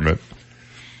Department.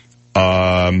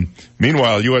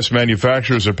 Meanwhile, U.S.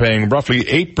 manufacturers are paying roughly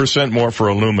 8% more for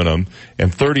aluminum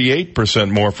and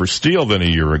 38% more for steel than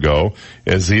a year ago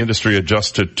as the industry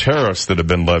adjusts to tariffs that have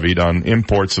been levied on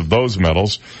imports of those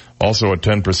metals. Also a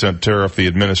 10% tariff the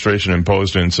administration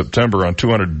imposed in September on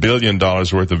 $200 billion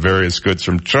worth of various goods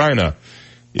from China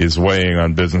is weighing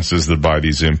on businesses that buy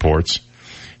these imports.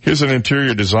 Here's an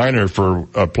interior designer for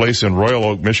a place in Royal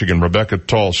Oak, Michigan, Rebecca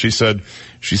Toll. She said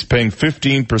she's paying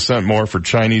 15% more for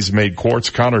Chinese-made quartz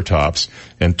countertops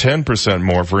and 10%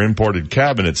 more for imported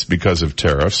cabinets because of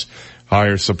tariffs.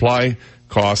 Higher supply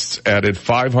costs added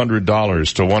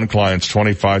 $500 to one client's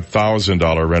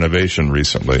 $25,000 renovation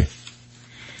recently.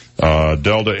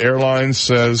 Delta Airlines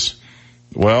says,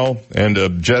 and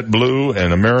JetBlue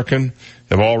and American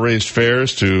have all raised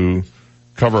fares to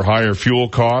cover higher fuel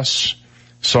costs.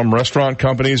 Some restaurant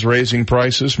companies raising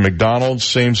prices. McDonald's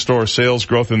same-store sales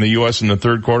growth in the U.S. in the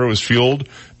third quarter was fueled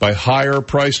by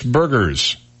higher-priced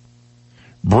burgers.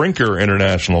 Brinker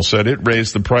International said it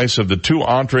raised the price of the 2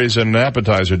 entrees and an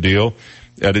appetizer deal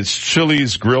at its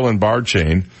Chili's Grill and Bar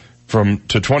chain to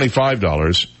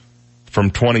 $25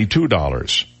 from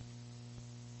 $22.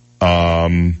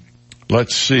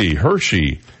 Let's see.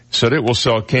 Hershey said it will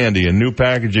sell candy in new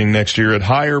packaging next year at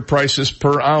higher prices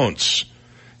per ounce.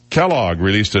 Kellogg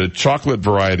released a chocolate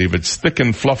variety of its thick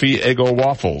and fluffy Eggo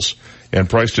waffles and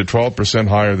priced it 12%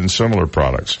 higher than similar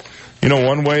products. You know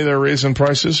one way they're raising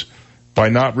prices? By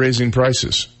not raising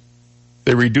prices.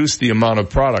 They reduced the amount of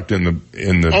product in the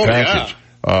package.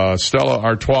 Yeah. Stella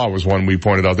Artois was one we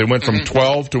pointed out. They went from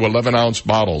 12 to 11 ounce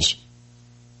bottles,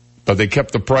 but they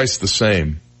kept the price the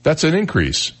same. That's an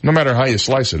increase. No matter how you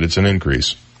slice it, it's an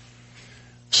increase.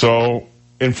 So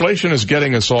inflation is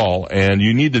getting us all, and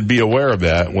you need to be aware of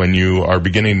that when you are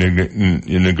beginning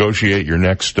to negotiate your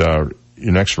next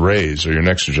raise or your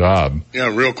next job.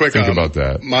 Yeah, real quick. Think about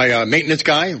that. My maintenance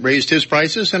guy raised his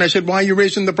prices, and I said, why are you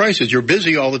raising the prices? You're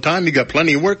busy all the time. You got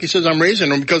plenty of work. He says, I'm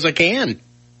raising them because I can.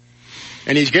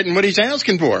 And he's getting what he's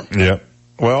asking for. Yeah.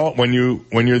 Well, when you're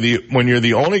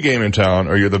the only game in town,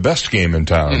 or you're the best game in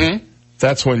town,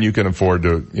 that's when you can afford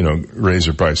to, raise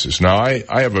your prices. Now, I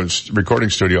have a recording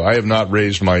studio. I have not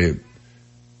raised my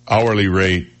hourly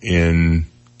rate in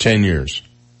 10 years.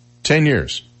 10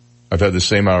 years. I've had the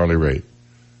same hourly rate.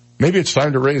 Maybe it's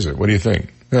time to raise it. What do you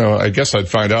think? I guess I'd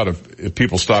find out if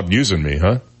people stop using me,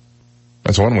 huh?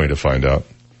 That's one way to find out.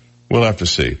 We'll have to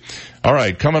see. All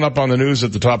right, coming up on the news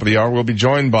at the top of the hour, we'll be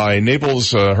joined by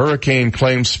Naples hurricane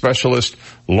claims specialist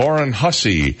Lauren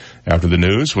Hussey after the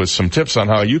news with some tips on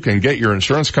how you can get your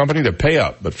insurance company to pay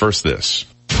up. But first this.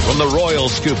 From the Royal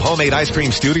Scoop Homemade Ice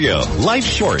Cream Studio, life's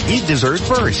short, eat dessert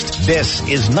first. This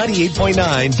is 98.9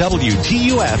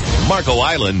 WTUF, Marco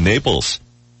Island, Naples.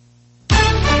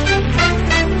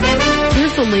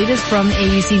 Here's the latest from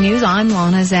ABC News. I'm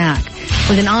Lana Zach.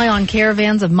 With an eye on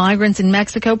caravans of migrants in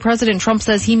Mexico, President Trump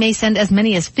says he may send as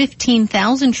many as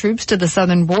 15,000 troops to the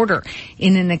southern border.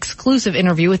 In an exclusive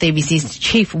interview with ABC's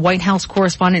chief White House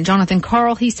correspondent Jonathan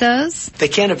Karl, he says, they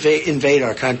can't invade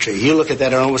our country. You look at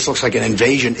that, it almost looks like an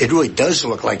invasion. It really does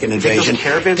look like an invasion.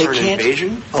 Caravans are an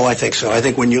invasion? Oh, I think so. I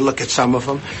think when you look at some of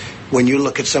them, when you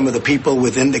look at some of the people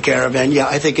within the caravan,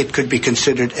 I think it could be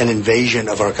considered an invasion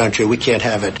of our country. We can't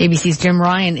have it. ABC's Jim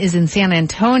Ryan is in San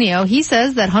Antonio. He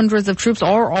says that hundreds of troops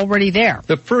are already there.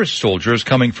 The first soldiers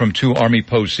coming from 2 Army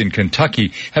posts in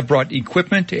Kentucky have brought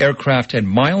equipment, aircraft, and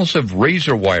miles of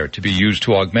razor wire to be used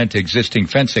to augment existing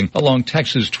fencing along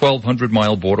Texas'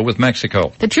 1,200-mile border with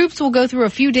Mexico. The troops will go through a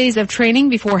few days of training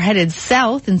before headed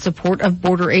south in support of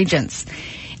border agents.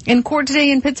 In court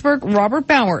today in Pittsburgh, Robert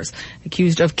Bowers,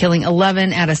 accused of killing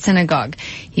 11 at a synagogue.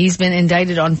 He's been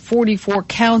indicted on 44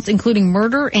 counts, including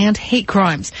murder and hate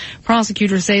crimes.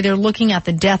 Prosecutors say they're looking at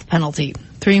the death penalty.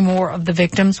 3 more of the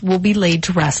victims will be laid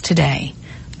to rest today.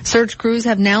 Search crews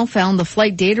have now found the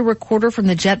flight data recorder from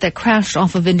the jet that crashed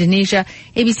off of Indonesia.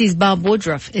 ABC's Bob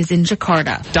Woodruff is in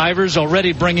Jakarta. Divers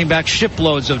already bringing back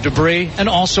shiploads of debris and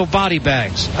also body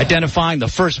bags, identifying the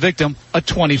first victim, a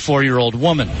 24-year-old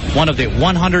woman, one of the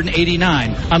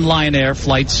 189 on Lion Air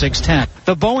Flight 610.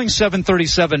 The Boeing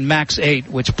 737 MAX 8,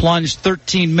 which plunged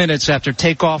 13 minutes after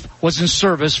takeoff, was in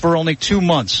service for only 2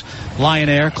 months. Lion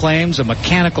Air claims a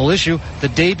mechanical issue the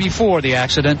day before the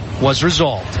accident was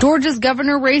resolved. Georgia's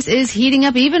governor race is heating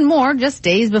up even more just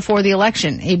days before the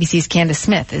election. ABC's Candace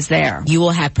Smith is there. You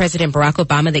will have President Barack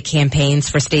Obama that campaigns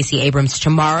for Stacey Abrams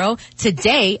tomorrow.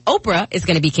 Today, Oprah is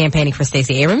going to be campaigning for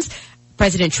Stacey Abrams.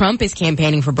 President Trump is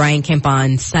campaigning for Brian Kemp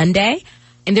on Sunday.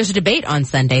 And there's a debate on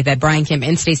Sunday that Brian Kemp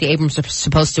and Stacey Abrams are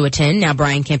supposed to attend. Now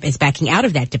Brian Kemp is backing out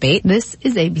of that debate. This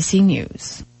is ABC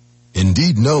News.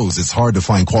 Indeed knows it's hard to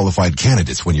find qualified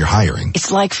candidates when you're hiring. It's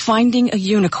like finding a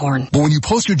unicorn. But when you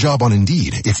post your job on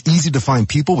Indeed, it's easy to find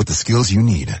people with the skills you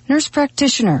need. Nurse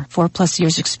practitioner, 4+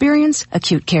 years experience,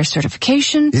 acute care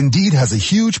certification. Indeed has a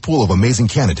huge pool of amazing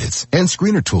candidates and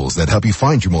screener tools that help you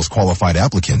find your most qualified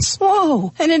applicants.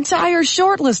 Whoa, an entire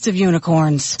short list of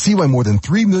unicorns. See why more than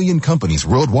 3 million companies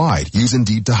worldwide use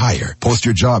Indeed to hire. Post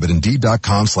your job at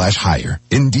Indeed.com/hire.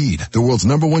 Indeed, the world's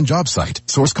 #1 job site.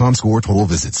 Source.com score total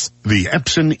visits. The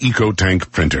Epson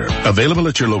EcoTank printer, available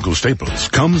at your local Staples,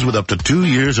 comes with up to 2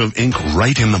 years of ink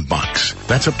right in the box.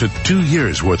 That's up to 2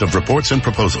 years worth of reports and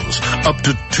proposals. Up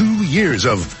to 2 years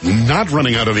of not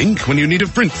running out of ink when you need to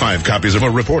print 5 copies of a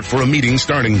report for a meeting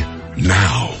starting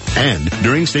now. And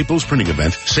during Staples printing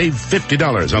event, save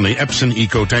 $50 on the Epson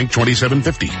EcoTank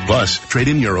 2750. Plus, trade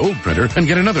in your old printer and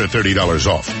get another $30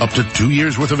 off. Up to 2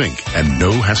 years worth of ink and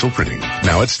no hassle printing.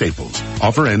 Now at Staples.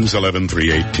 Offer ends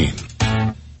 11/3/18.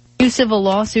 A new civil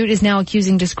lawsuit is now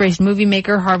accusing disgraced movie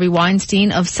maker Harvey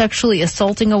Weinstein of sexually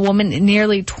assaulting a woman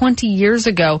nearly 20 years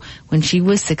ago when she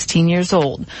was 16 years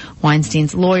old.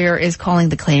 Weinstein's lawyer is calling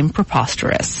the claim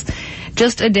preposterous.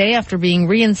 Just a day after being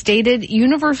reinstated,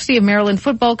 University of Maryland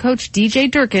football coach DJ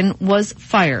Durkin was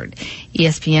fired.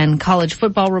 ESPN college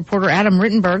football reporter Adam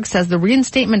Rittenberg says the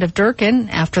reinstatement of Durkin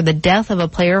after the death of a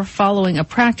player following a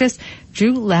practice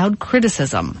drew loud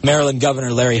criticism. Maryland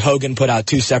Governor Larry Hogan put out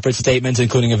two separate statements,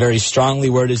 including a very strongly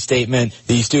worded statement.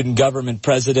 The student government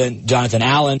president, Jonathan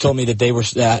Allen, told me that they were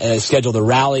scheduled a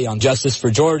rally on Justice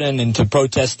for Jordan and to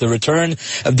protest the return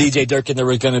of DJ Durkin. There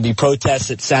were going to be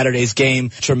protests at Saturday's game,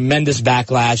 tremendous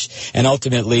backlash, and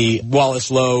ultimately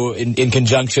Wallace Lowe, in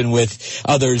conjunction with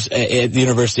others at the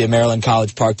University of Maryland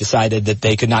College Park, decided that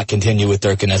they could not continue with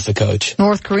Durkin as the coach.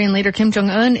 North Korean leader Kim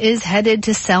Jong-un is headed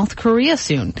to South Korea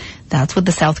soon. That's what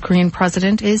the South Korean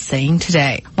president is saying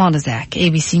today. Wanda Zach,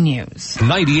 ABC News.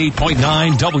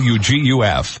 98.9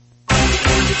 WGUF.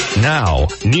 Now,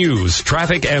 news,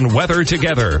 traffic, and weather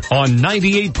together on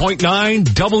 98.9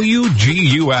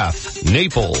 WGUF,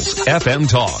 Naples FM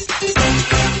Talk.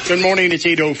 Good morning, it's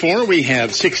 8:04. We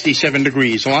have 67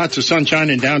 degrees. Lots of sunshine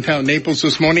in downtown Naples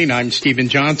this morning. I'm Stephen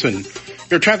Johnson.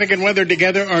 Your traffic and weather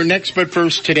together are next, but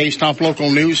first, today's top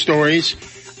local news stories.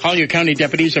 Collier County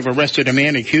deputies have arrested a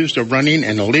man accused of running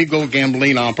an illegal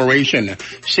gambling operation.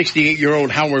 68-year-old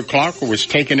Howard Clark was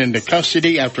taken into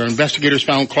custody after investigators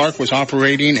found Clark was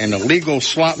operating an illegal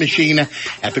slot machine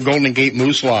at the Golden Gate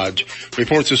Moose Lodge.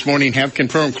 Reports this morning have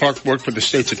confirmed Clark worked for the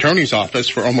state's attorney's office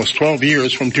for almost 12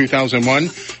 years from 2001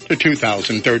 to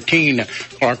 2013.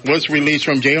 Clark was released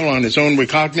from jail on his own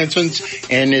recognizance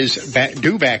and is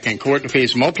due back in court to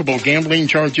face multiple gambling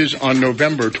charges on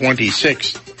November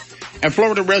 26th. And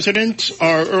Florida residents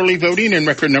are early voting in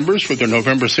record numbers for the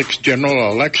November 6th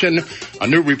general election. A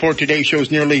new report today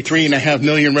shows nearly 3.5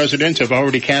 million residents have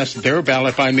already cast their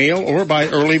ballot by mail or by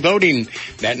early voting.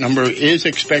 That number is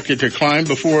expected to climb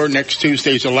before next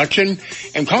Tuesday's election.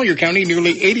 In Collier County,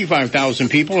 nearly 85,000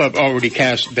 people have already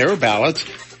cast their ballots.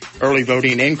 Early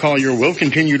voting in Collier will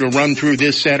continue to run through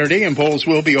this Saturday, and polls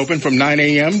will be open from 9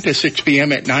 a.m. to 6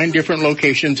 p.m. at 9 different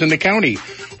locations in the county.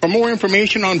 For more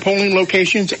information on polling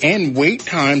locations and wait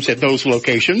times at those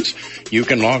locations, you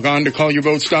can log on to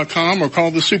colliervotes.com or call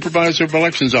the Supervisor of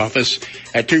Elections office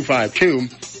at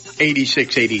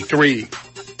 252-8683.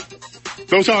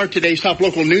 Those are today's top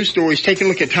local news stories. Take a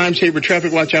look at time-saver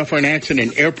traffic. Watch out for an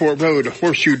accident. Airport Road,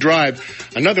 Horseshoe Drive.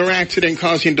 Another accident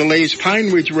causing delays.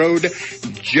 Pine Ridge Road,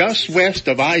 just west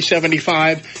of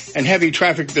I-75. And heavy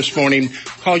traffic this morning.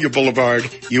 Collier Boulevard,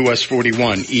 US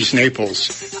 41, East Naples.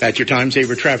 That's your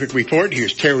time-saver traffic report.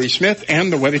 Here's Terry Smith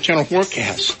and the Weather Channel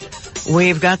forecast.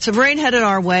 We've got some rain headed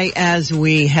our way as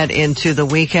we head into the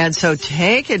weekend, so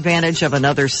take advantage of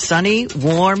another sunny,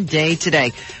 warm day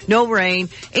today. No rain.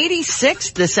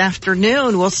 86 this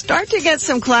afternoon. We'll start to get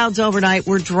some clouds overnight.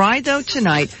 We're dry, though,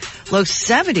 tonight. Low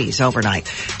 70s overnight.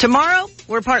 Tomorrow,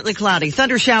 we're partly cloudy.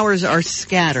 Thunder showers are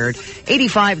scattered.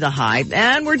 85 the high.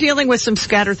 And we're dealing with some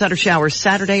scattered thunder showers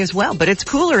Saturday as well, but it's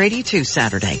cooler, 82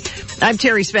 Saturday. I'm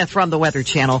Terry Smith from the Weather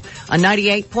Channel on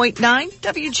 98.9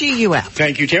 WGUF.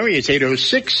 Thank you, Terry. It's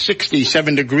 8:06,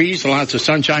 67 degrees, lots of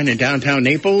sunshine in downtown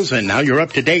Naples, and now you're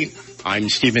up to date. I'm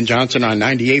Stephen Johnson on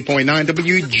 98.9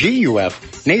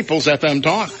 WGUF, Naples FM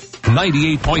Talk.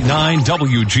 98.9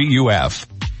 WGUF.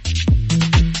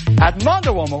 At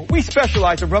Mondo Uomo, we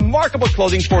specialize in remarkable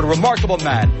clothing for the remarkable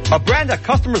man. A brand that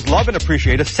customers love and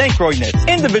appreciate is St. Croix knits.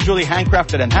 Individually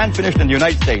handcrafted and hand-finished in the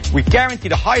United States, we guarantee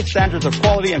the highest standards of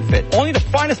quality and fit. Only the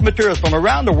finest materials from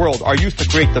around the world are used to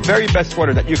create the very best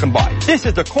sweater that you can buy. This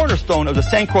is the cornerstone of the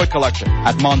St. Croix collection.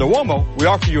 At Mondo Uomo, we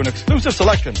offer you an exclusive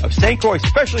selection of St. Croix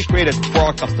specially created for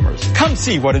our customers. Come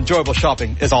see what enjoyable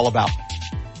shopping is all about.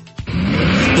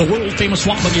 The world-famous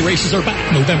Swamp Buggy races are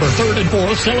back November 3rd and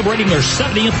 4th, celebrating their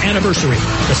 70th anniversary.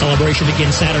 The celebration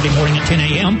begins Saturday morning at 10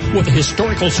 a.m. with a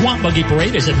historical Swamp Buggy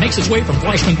parade as it makes its way from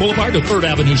Fleischman Boulevard to 3rd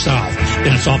Avenue South.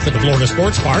 Then it's off to the Florida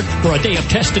Sports Park for a day of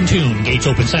test and tune. Gates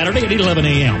open Saturday at 11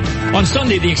 a.m. On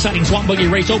Sunday, the exciting Swamp Buggy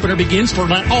race opener begins for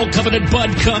that all-coveted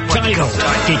Bud Cup title.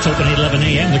 Gates open at 11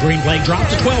 a.m. The green flag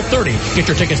drops at 12:30. Get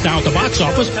your tickets down at the box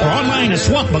office or online at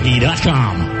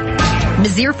swampbuggy.com.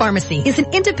 Mazir Pharmacy is an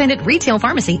independent retail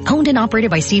pharmacy owned and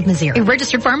operated by Steve Mazir, a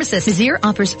registered pharmacist. Mazir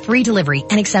offers free delivery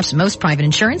and accepts most private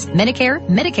insurance, Medicare,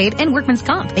 Medicaid, and workman's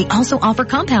comp. They also offer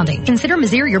compounding. Consider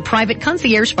Mazir your private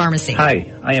concierge pharmacy.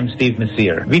 Hi, I am Steve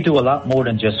Mazir. We do a lot more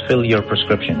than just fill your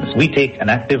prescriptions. We take an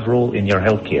active role in your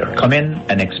healthcare. Come in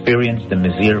and experience the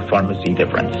Mazir Pharmacy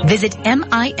difference. Visit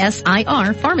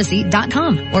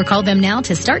MISIRpharmacy.com or call them now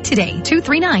to start today.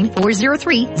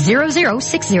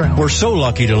 239-403-0060. We're so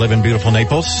lucky to live in beautiful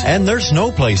Naples, and there's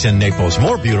no place in Naples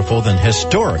more beautiful than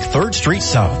historic 3rd Street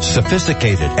South.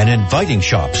 Sophisticated and inviting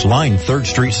shops line 3rd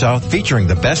Street South, featuring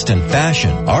the best in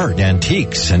fashion, art,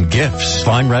 antiques, and gifts.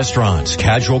 Fine restaurants,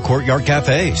 casual courtyard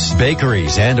cafes,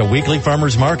 bakeries, and a weekly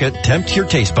farmer's market tempt your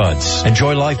taste buds.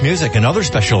 Enjoy live music and other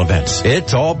special events.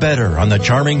 It's all better on the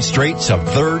charming streets of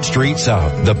 3rd Street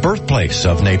South, the birthplace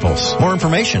of Naples. More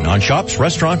information on shops,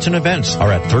 restaurants, and events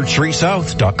are at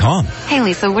 3rdstreetsouth.com. Hey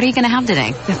Lisa, what are you going to have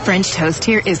today? The French toast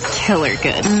here is killer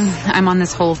good. I'm on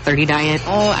this Whole30 diet.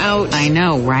 All out. I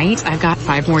know, right? I've got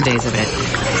 5 more days of it.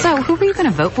 So, who are you going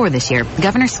to vote for this year?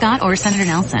 Governor Scott or Senator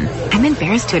Nelson? I'm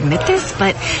embarrassed to admit this,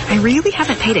 but I really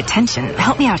haven't paid attention.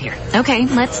 Help me out here. Okay,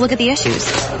 let's look at the issues.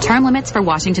 Term limits for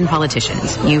Washington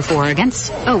politicians. You for or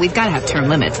against? Oh, we've got to have term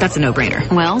limits. That's a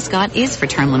no-brainer. Well, Scott is for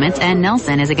term limits and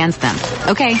Nelson is against them.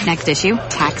 Okay, next issue,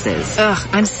 taxes. Ugh,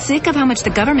 I'm sick of how much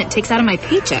the government takes out of my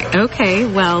paycheck. Okay,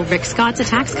 well, Rick Scott's a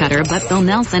tax cutter, but Bill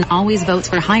Nelson always votes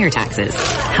for higher taxes.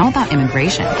 How about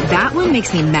immigration? That one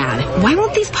makes me mad. Why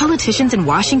won't these politicians in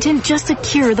Washington just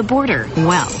secure the border?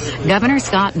 Well, Governor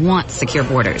Scott wants secure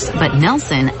borders, but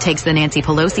Nelson takes the Nancy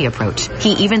Pelosi approach.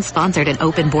 He even sponsored an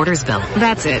open borders bill.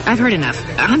 That's it. I've heard enough.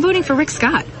 I'm voting for Rick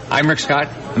Scott. I'm Rick Scott.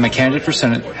 I'm a candidate for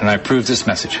Senate, and I approve this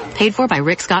message. Paid for by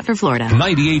Rick Scott for Florida.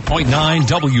 98.9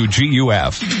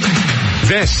 WGUF.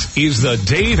 This is the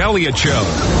Dave Elliott Show.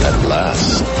 At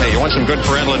last. Hey, you want some good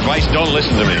parental advice? Don't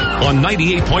listen to me. On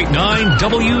 98.9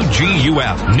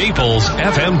 WGUF, Naples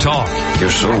FM Talk.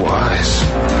 You're so wise.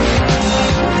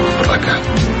 But like a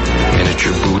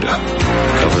miniature Buddha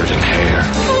covered in hair.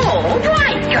 Oh,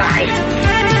 right, guys.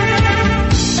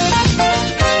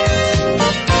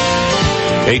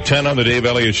 8:10 on the Dave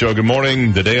Elliott Show. Good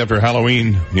morning. The day after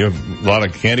Halloween, you have a lot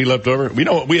of candy left over. We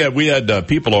know we had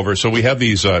people over, so we have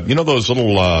these, those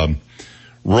little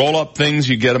roll-up things.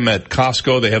 You get them at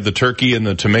Costco. They have the turkey and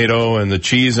the tomato and the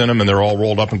cheese in them, and they're all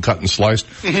rolled up and cut and sliced.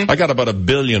 Mm-hmm. I got about 1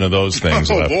 billion of those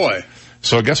things left. Oh boy!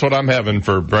 So guess what I'm having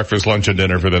for breakfast, lunch, and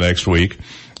dinner for the next week?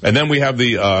 And then we have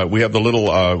the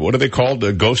little what are they called?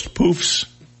 Ghost poofs.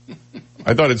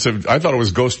 I thought it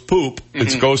was ghost poop. Mm-hmm.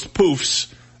 It's ghost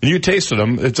poofs. And you tasted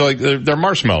them. It's like they're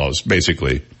marshmallows,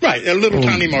 basically. Right, tiny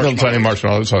marshmallows. Little tiny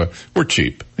marshmallows. We're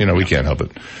cheap. We can't help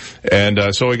it.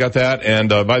 And so we got that. And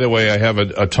by the way, I have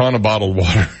a ton of bottled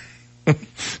water.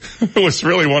 It was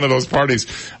really one of those parties.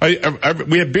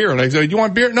 We had beer, and I said, "You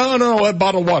want beer?" No, I have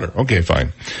bottled water. Okay,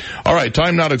 fine. All right,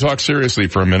 time now to talk seriously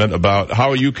for a minute about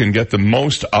how you can get the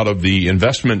most out of the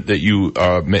investment that you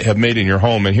have made in your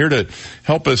home. And here to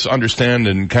help us understand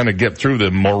and kind of get through the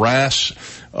morass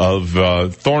of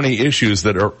thorny issues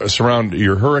that surround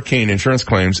your hurricane insurance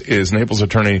claims is Naples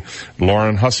attorney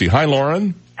Lauren Hussey. Hi,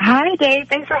 Lauren. Hi, Dave.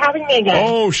 Thanks for having me again.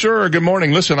 Oh, sure. Good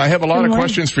morning. Listen, I have a lot of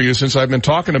questions for you since I've been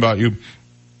talking about you.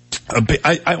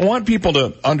 I want people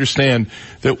to understand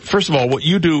that, first of all, what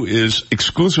you do is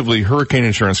exclusively hurricane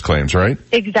insurance claims, right?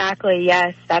 Exactly,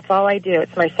 yes. That's all I do.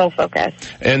 It's my sole focus.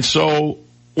 And so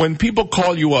when people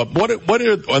call you up, what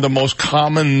are the most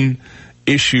common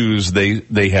issues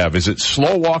they have? Is it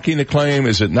slow walking the claim?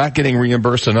 Is it not getting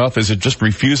reimbursed enough? Is it just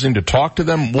refusing to talk to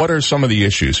them? What are some of the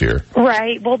issues here?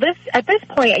 Right. Well, at this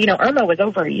point, Irma was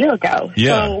over a year ago.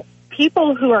 Yeah. So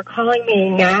people who are calling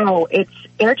me now,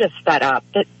 they're just fed up.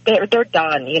 They're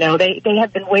done. They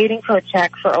have been waiting for a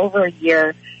check for over a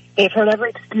year. They've heard every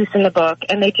excuse in the book,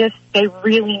 and they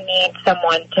really need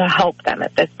someone to help them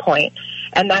at this point.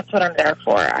 And that's what I'm there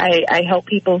for. I help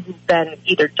people who've been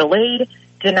either delayed,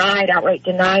 outright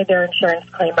denied their insurance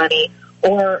claim money,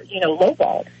 or,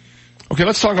 lowballed. Okay,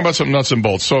 let's talk about some nuts and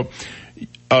bolts. So,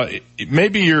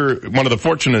 maybe you're one of the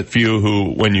fortunate few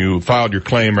who, when you filed your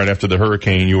claim right after the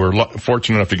hurricane, you were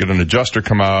fortunate enough to get an adjuster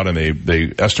come out and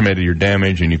they estimated your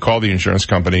damage, and you called the insurance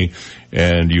company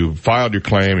and you filed your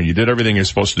claim and you did everything you're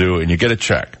supposed to do and you get a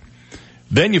check.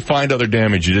 Then you find other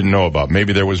damage you didn't know about.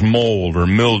 Maybe there was mold or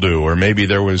mildew, or maybe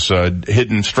there was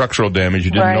hidden structural damage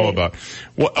you didn't know about.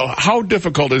 How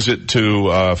difficult is it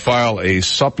to file a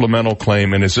supplemental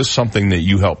claim, and is this something that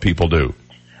you help people do?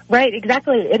 Right,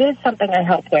 exactly. It is something I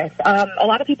help with. A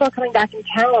lot of people are coming back in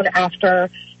town after,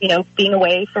 being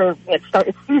away for it's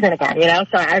season again,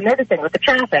 So I'm noticing with the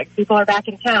traffic, people are back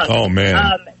in town. Oh,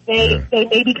 man. They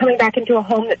may be coming back into a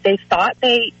home that they thought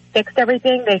they fixed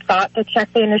everything. They thought the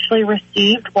check they initially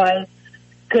received was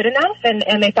good enough,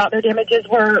 and they thought their damages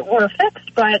were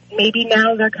fixed, but maybe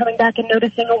now they're coming back and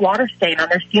noticing a water stain on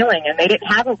their ceiling, and they didn't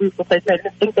have a roof replacement. They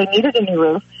didn't think they needed a new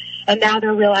roof, and now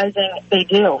they're realizing they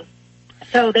do.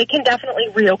 So they can definitely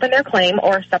reopen their claim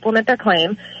or supplement their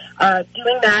claim.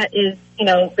 Doing that is,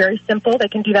 very simple. They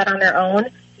can do that on their own.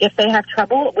 If they have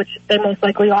trouble, which they most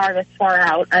likely are this far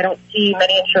out, I don't see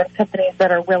many insurance companies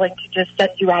that are willing to just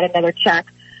send you out another check.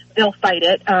 They'll fight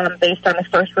it based on the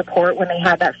first report when they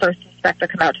had that first inspector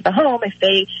come out to the home. If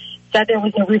they said there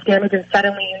was no roof damage and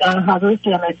suddenly you now have roof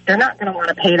damage, they're not going to want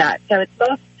to pay that. So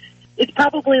it's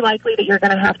probably likely that you're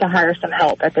going to have to hire some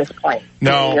help at this point.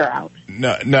 Now,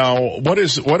 what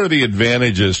are the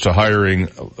advantages to hiring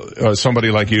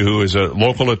somebody like you who is a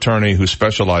local attorney who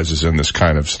specializes in this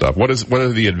kind of stuff? What are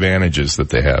the advantages that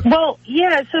they have? Well,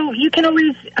 yeah, so you can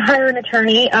always hire an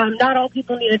attorney. Not all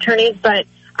people need attorneys, but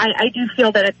I do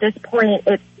feel that at this point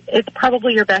it's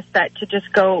probably your best bet to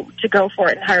just go for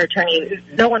it and hire an attorney.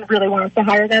 No one really wants to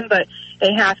hire them, but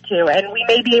they have to. And we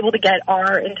may be able to get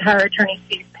our entire attorney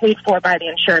fees paid for by the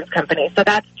insurance company. So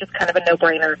that's just kind of a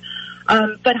no-brainer.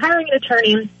 But hiring an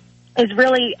attorney is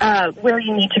really where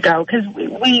you need to go, because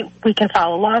we can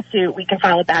file a lawsuit, we can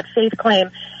file a bad faith claim,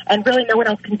 and really no one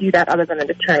else can do that other than an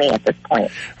attorney at this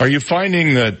point. Are you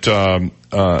finding that,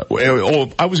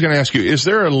 I was going to ask you, is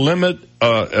there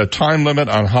a time limit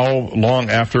on how long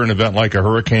after an event like a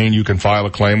hurricane you can file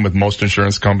a claim with most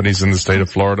insurance companies in the state of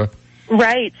Florida?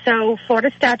 Right. So Florida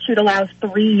statute allows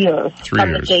 3 years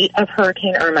from the date of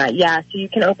Hurricane Irma. Yeah. So you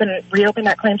can reopen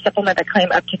that claim, supplement that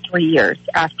claim up to 3 years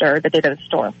after the date of the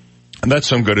storm. And that's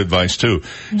some good advice too.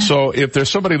 Yeah. So if there's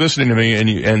somebody listening to me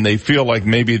and they feel like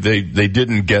maybe they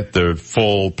didn't get the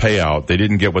full payout, they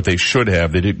didn't get what they should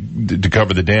have, they did to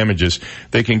cover the damages,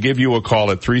 they can give you a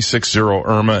call at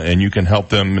 360-IRMA and you can help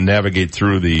them navigate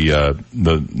through the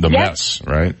mess,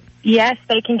 right? Yes,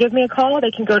 they can give me a call.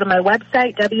 They can go to my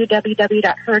website,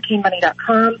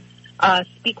 www.hurricanemoney.com,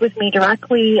 speak with me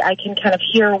directly. I can kind of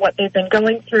hear what they've been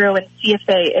going through and see if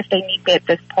they need me at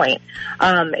this point.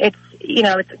 It's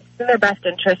in their best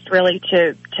interest really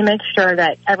to make sure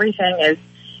that everything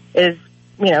is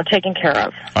taken care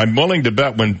of. I'm willing to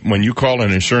bet when you call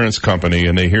an insurance company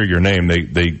and they hear your name,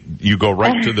 you go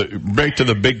right to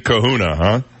the big kahuna,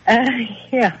 huh?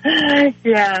 Yeah.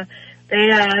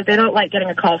 They don't like getting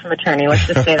a call from attorney. Let's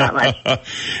just say that much.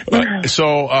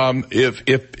 So,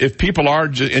 if people are,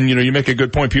 and you make a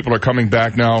good point, people are coming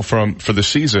back now for the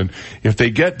season. If they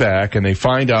get back and they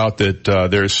find out that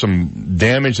there's some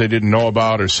damage they didn't know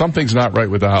about or something's not right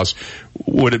with the house,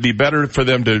 would it be better for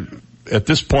them to, at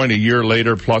this point, a year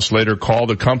later, plus later, call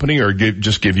the company or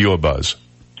just give you a buzz?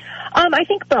 I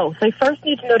think both. They first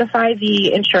need to notify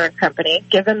the insurance company,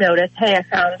 give them notice, hey, I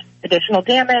found additional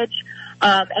damage.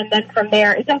 And then from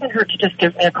there, it doesn't hurt to just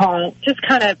give me a call. Just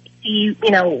kind of see,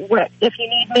 if you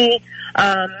need me.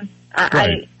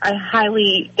 Right. I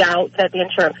highly doubt that the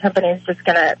insurance company is just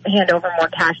going to hand over more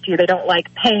cash to you. They don't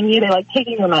like paying you. They like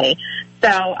taking your money. So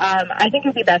I think it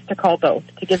would be best to call both.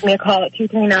 To give me a call at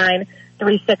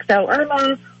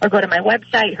 239-360-IRMA or go to my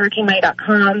website,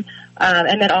 hurricanemoney.com.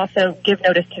 And then also give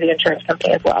notice to the insurance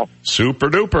company as well. Super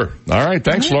duper. All right.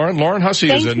 Thanks, Lauren. Lauren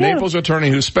Hussey is a Naples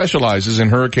attorney who specializes in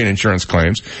hurricane insurance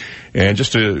claims. And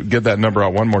just to get that number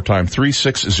out one more time,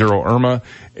 360-IRMA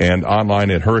and online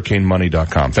at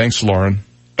hurricanemoney.com. Thanks, Lauren.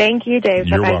 Thank you, Dave.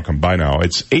 You're welcome. Bye now.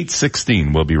 It's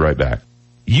 8:16. We'll be right back.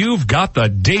 You've got the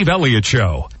Dave Elliott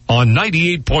Show on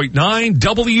 98.9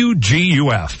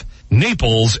 WGUF,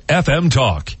 Naples FM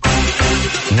Talk.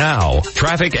 Now,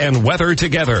 traffic and weather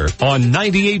together on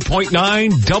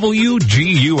 98.9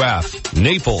 WGUF,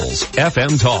 Naples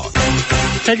FM Talk.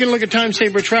 Taking a look at time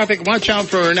saver traffic. Watch out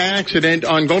for an accident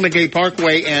on Golden Gate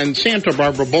Parkway and Santa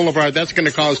Barbara Boulevard. That's going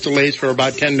to cause delays for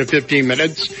about 10 to 15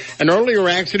 minutes. An earlier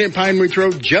accident, Pine Ridge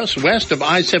Road, just west of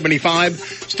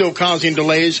I-75, still causing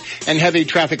delays. And heavy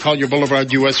traffic, Collier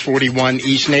Boulevard, US 41,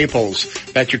 East Naples.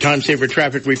 That's your time saver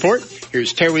traffic report.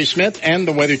 Here's Terry Smith and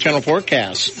the Weather Channel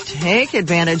forecast. Take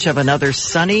advantage of another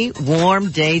sunny,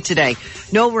 warm day today.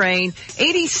 No rain.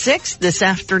 86 this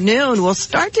afternoon. We'll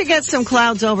start to get some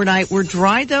clouds overnight. We're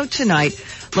dry though tonight.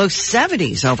 Low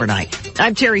 70s overnight.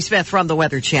 I'm Terry Smith from the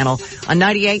Weather Channel on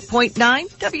 98.9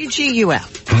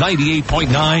 WGUF.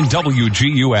 98.9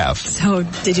 WGUF. So,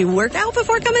 did you work out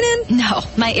before coming in? No,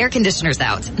 my air conditioner's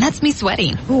out. That's me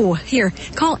sweating. Ooh, here,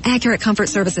 call Accurate Comfort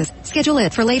Services. Schedule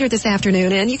it for later this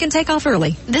afternoon and you can take off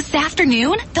early. This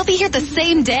afternoon? They'll be here the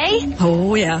same day?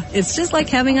 Oh yeah, it's just like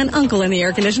having an uncle in the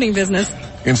air conditioning business.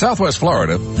 In Southwest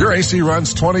Florida, your AC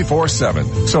runs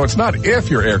 24/7. So it's not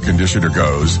if your air conditioner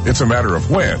goes, it's a matter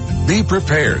of when. Be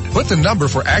prepared. Put the number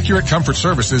for Accurate Comfort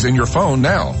Services in your phone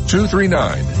now.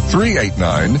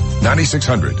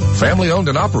 239-389-9600. Family owned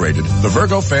and operated, the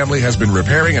Virgo family has been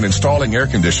repairing and installing air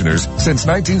conditioners since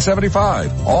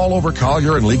 1975, all over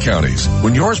Collier and Lee counties.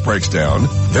 When yours breaks down,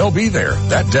 they'll be there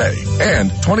that day.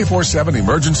 And 24/7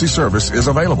 emergency service is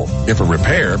available. If a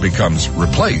repair becomes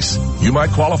replace, you might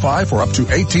qualify for up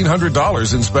to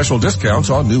 $1,800 in special discounts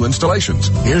on new installations.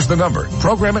 Here's the number.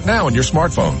 Program it now on your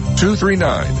smartphone.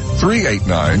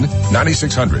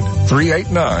 239-389-9600.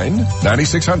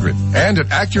 389-9600. And at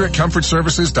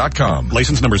AccurateComfortServices.com.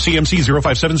 License number CMC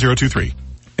 057023.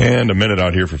 And a minute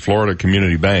out here for Florida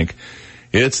Community Bank.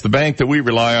 It's the bank that we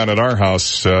rely on at our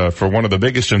house for one of the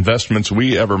biggest investments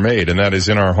we ever made, and that is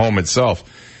in our home itself.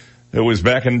 It was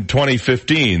back in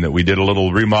 2015 that we did a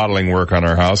little remodeling work on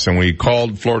our house, and we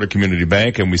called Florida Community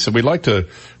Bank, and we said we'd like to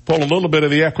pull a little bit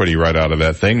of the equity right out of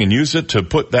that thing and use it to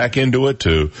put back into it,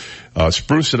 to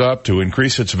spruce it up, to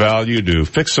increase its value, to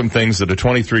fix some things that a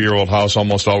 23-year-old house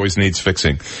almost always needs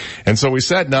fixing. And so we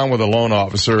sat down with a loan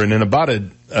officer, and in about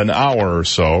an hour or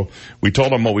so, we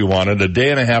told them what we wanted. A day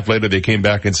and a half later, they came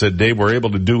back and said, Dave, we're able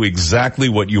to do exactly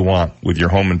what you want with your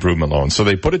home improvement loan. So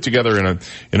they put it together in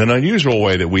an unusual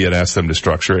way that we had asked them to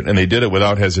structure it, and they did it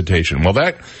without hesitation. Well,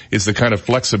 that is the kind of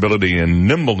flexibility and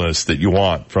nimbleness that you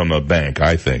want from a bank,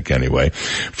 I think, anyway.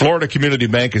 Florida Community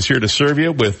Bank is here to serve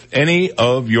you with any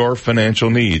of your financial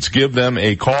needs. Give them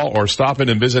a call or stop in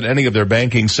and visit any of their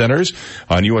banking centers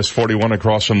on US 41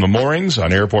 across from the moorings,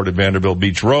 on Airport at Vanderbilt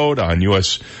Beach Road, on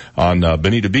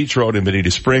Bonita Beach Road in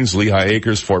Bonita Springs, Lehigh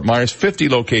Acres, Fort Myers, 50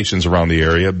 locations around the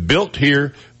area, built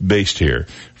here, based here.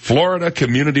 Florida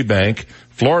Community Bank,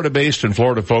 Florida-based and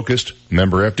Florida-focused,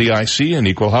 member FDIC and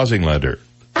equal housing lender.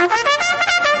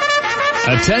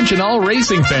 Attention all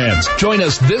racing fans. Join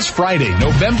us this Friday,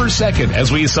 November 2nd,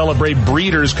 as we celebrate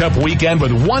Breeders' Cup weekend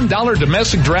with $1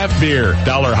 domestic draft beer,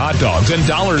 $1 hot dogs, and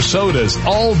 $1 sodas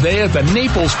all day at the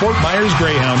Naples-Fort Myers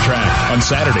Greyhound Track. On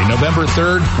Saturday, November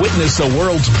 3rd, witness the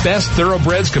world's best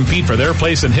thoroughbreds compete for their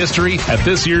place in history at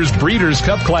this year's Breeders'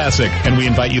 Cup Classic. And we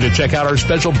invite you to check out our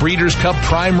special Breeders' Cup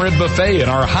Prime Rib Buffet in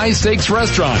our high-stakes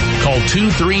restaurant. Call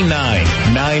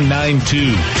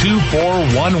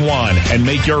 239-992-2411 and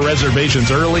make your reservation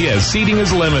early as seating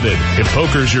is limited. If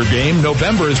poker's your game,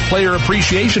 November is Player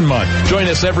Appreciation Month. Join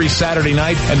us every Saturday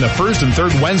night and the first and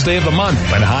third Wednesday of the month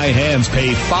when High Hands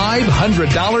pay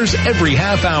 $500 every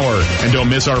half hour. And don't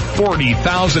miss our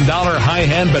 $40,000 High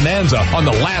Hand Bonanza on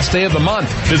the last day of the month.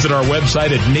 Visit our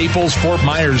website at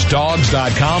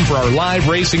NaplesFortMyersDogs.com for our live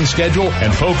racing schedule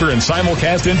and poker and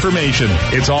simulcast information.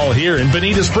 It's all here in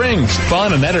Bonita Springs.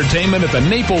 Fun and entertainment at the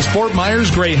Naples-Fort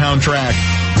Myers Greyhound Track.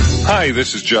 Hi,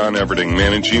 this is John Everding,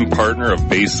 managing partner of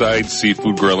Bayside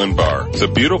Seafood Grill and Bar. The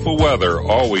beautiful weather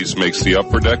always makes the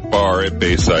Upper Deck Bar at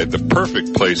Bayside the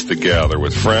perfect place to gather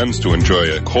with friends to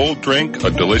enjoy a cold drink,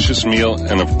 a delicious meal,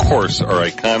 and of course our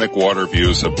iconic water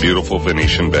views of beautiful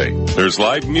Venetian Bay. There's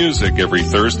live music every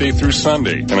Thursday through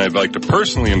Sunday, and I'd like to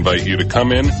personally invite you to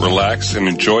come in, relax, and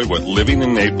enjoy what living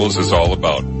in Naples is all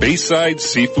about. Bayside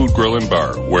Seafood Grill and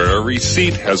Bar, where every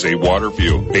seat has a water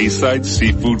view.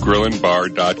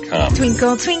 BaysideSeafoodGrillAndBar.com.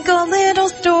 Twinkle, twinkle, little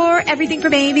store, everything for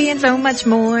baby and so much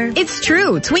more. It's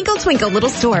true. Twinkle, twinkle, little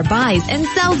store buys and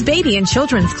sells baby and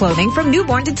children's clothing from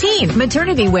newborn to teen,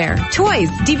 maternity wear, toys,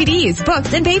 DVDs,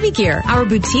 books, and baby gear. Our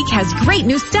boutique has great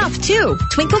new stuff too.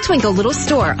 Twinkle, twinkle, little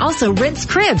store also rents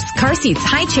cribs, car seats,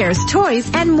 high chairs, toys,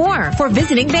 and more for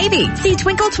visiting baby. See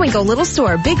Twinkle, twinkle, little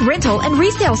store, big rental and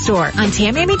resale store on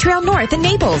Tamiami Trail North in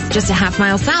Naples, just a half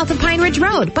mile south of Pine Ridge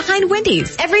Road, behind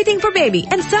Wendy's. Everything for baby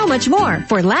and so much more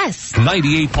for less.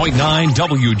 98.9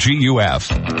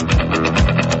 WGUF.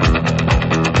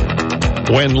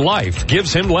 When life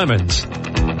gives him lemons,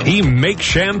 he makes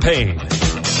champagne.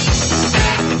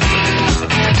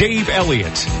 Dave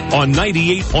Elliott on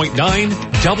 98.9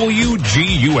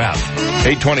 WGUF.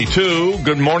 8:22,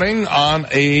 good morning on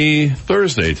a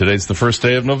Thursday. Today's the first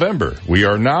day of November. We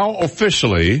are now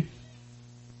officially,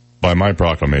 by my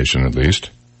proclamation at least,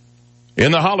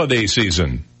 in the holiday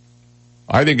season.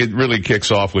 I think it really kicks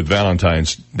off with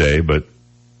Valentine's Day, but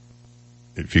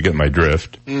if you get my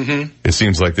drift, it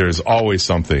seems like there's always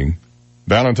something.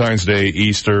 Valentine's Day,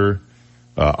 Easter,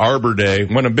 Arbor Day,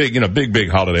 when a big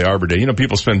holiday, Arbor Day.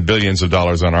 People spend billions of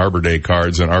dollars on Arbor Day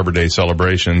cards and Arbor Day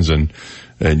celebrations and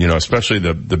especially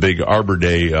the big Arbor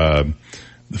Day,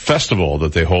 festival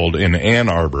that they hold in Ann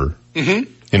Arbor.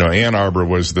 Mm-hmm. Ann Arbor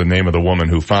was the name of the woman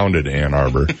who founded Ann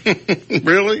Arbor.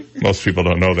 Really? Most people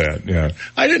don't know that, yeah.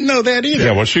 I didn't know that either.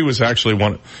 Yeah, well, she was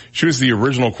actually she was the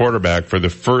original quarterback for the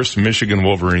first Michigan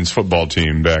Wolverines football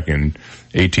team back in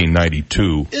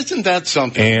 1892. Isn't that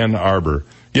something? Ann Arbor.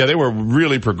 Yeah, they were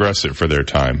really progressive for their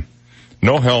time.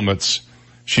 No helmets.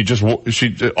 In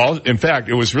fact,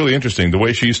 it was really interesting the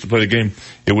way she used to play the game.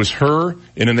 It was her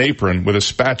in an apron with a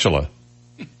spatula.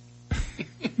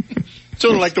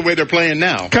 Sort of like the way they're playing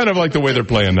now. Kind of like the way they're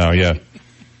playing now, yeah.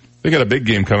 They got a big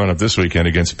game coming up this weekend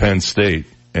against Penn State.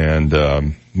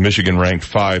 And Michigan ranked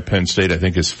 5. Penn State, I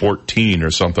think, is 14 or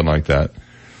something like that.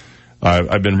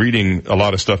 I've been reading a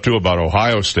lot of stuff, too, about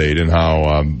Ohio State and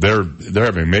how they're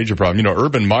having a major problem.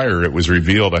 Urban Meyer, it was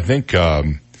revealed, I think,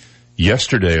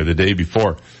 yesterday or the day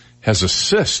before, has a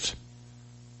cyst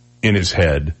in his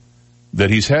head that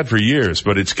he's had for years,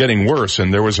 but it's getting worse.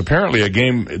 And there was apparently a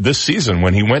game this season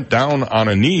when he went down on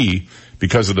a knee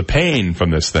because of the pain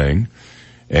from this thing.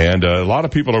 And a lot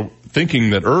of people are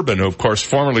thinking that Urban, of course,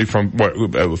 formerly from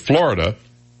Florida,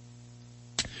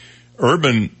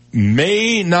 Urban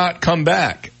may not come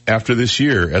back after this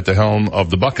year at the helm of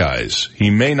the Buckeyes. He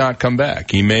may not come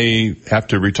back. He may have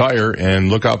to retire and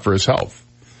look out for his health.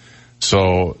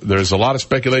 So there's a lot of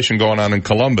speculation going on in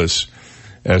Columbus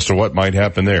as to what might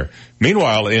happen there.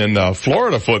 Meanwhile, in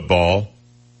Florida football,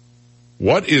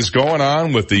 what is going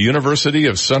on with the University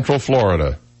of Central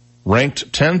Florida?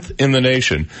 Ranked 10th in the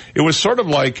nation. It was sort of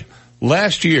like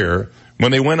last year when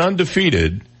they went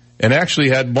undefeated and actually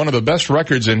had one of the best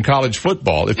records in college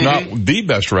football, if not the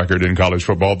best record in college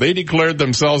football. They declared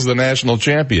themselves the national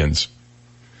champions.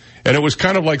 And it was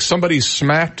kind of like somebody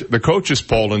smacked the coaches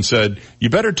poll and said,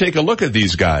 you better take a look at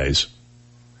these guys.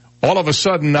 All of a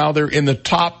sudden, now they're in the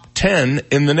top 10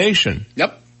 in the nation.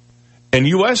 Yep. And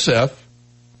USF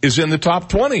is in the top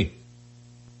 20.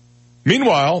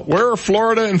 Meanwhile, where are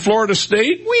Florida and Florida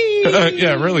State?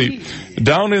 Yeah, really.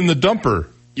 Down in the dumper.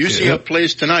 UCF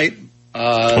plays tonight.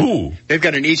 They've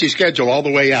got an easy schedule all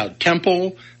the way out.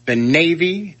 Temple, then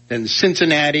Navy, then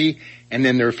Cincinnati, and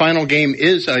then their final game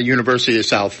is University of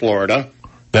South Florida.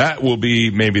 That will be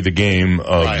maybe the game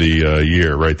of the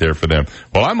year right there for them.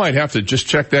 Well, I might have to just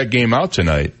check that game out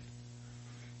tonight.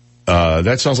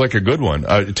 That sounds like a good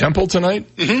one. Temple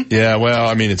tonight? Mm-hmm. Yeah, well,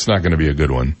 I mean, it's not going to be a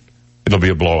good one. It'll be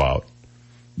a blowout.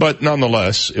 But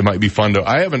nonetheless, it might be fun to...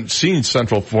 I haven't seen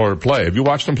Central Florida play. Have you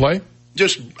watched them play?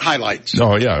 Just highlights.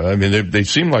 Oh, yeah. I mean, they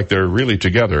seem like they're really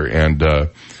together. And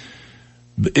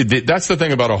that's the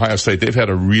thing about Ohio State. They've had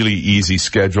a really easy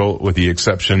schedule with the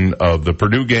exception of the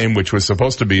Purdue game, which was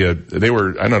supposed to be they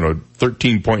were,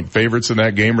 13-point favorites in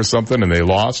that game or something, and they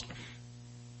lost.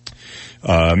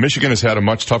 Michigan has had a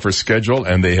much tougher schedule,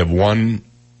 and they have won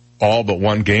all but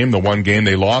one game. The one game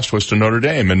they lost was to Notre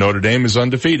Dame, and Notre Dame is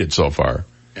undefeated so far.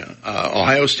 Yeah.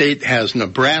 Ohio State has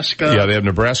Nebraska. Yeah, they have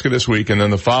Nebraska this week, and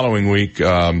then the following week,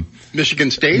 Michigan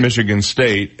State.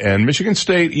 And Michigan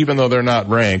State, even though they're not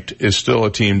ranked, is still a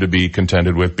team to be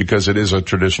contended with because it is a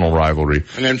traditional rivalry.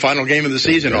 And then final game of the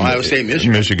season, Ohio State,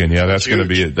 Michigan. Michigan, yeah, that's going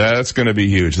to be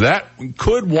huge. That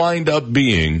could wind up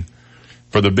being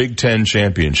for the Big Ten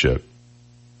championship.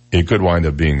 It could wind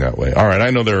up being that way. All right, I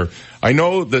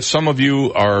know that some of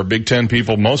you are Big Ten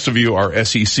people. Most of you are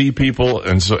SEC people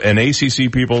and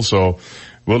ACC people. So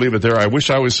we'll leave it there. I wish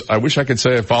I could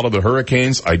say I follow the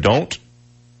Hurricanes. I don't.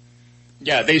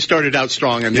 Yeah, they started out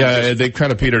strong. They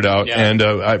kind of petered out. Yeah. And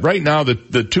right now,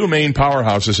 the two main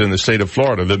powerhouses in the state of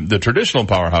Florida, the traditional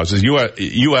powerhouses,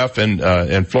 UF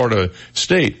and Florida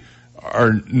State,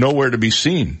 are nowhere to be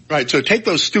seen. Right, so take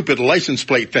those stupid license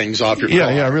plate things off your car.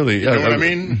 Yeah, really. You know what I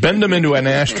mean? Bend them into an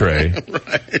ashtray.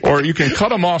 Right. Or you can cut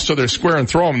them off so they're square and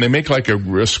throw them. They make like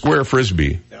a square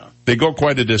Frisbee. Yeah. They go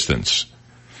quite a distance.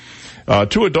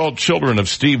 2 adult children of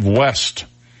Steve West,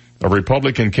 a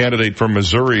Republican candidate for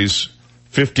Missouri's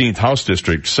 15th House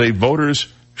District, say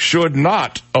voters should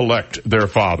not elect their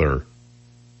father.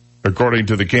 According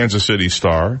to the Kansas City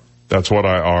Star, that's what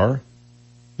I are.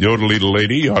 Yodelita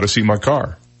lady, you ought to see my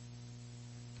car.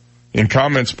 In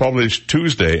comments published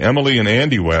Tuesday, Emily and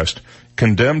Andy West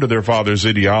condemned their father's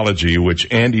ideology, which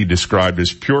Andy described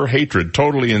as pure hatred,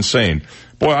 totally insane.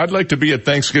 Boy, I'd like to be at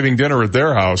Thanksgiving dinner at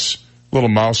their house. Little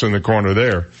mouse in the corner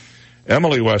there.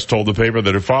 Emily West told the paper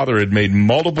that her father had made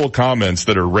multiple comments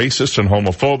that are racist and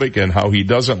homophobic and how he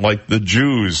doesn't like the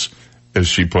Jews, as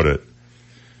she put it.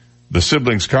 The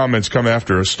siblings' comments come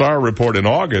after a Star report in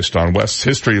August on West's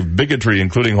history of bigotry,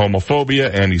 including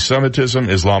homophobia, anti-Semitism,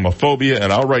 Islamophobia,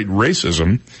 and outright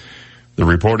racism. The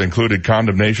report included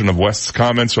condemnation of West's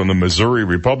comments on the Missouri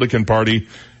Republican Party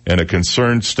and a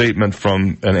concerned statement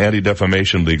from an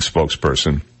Anti-Defamation League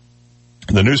spokesperson.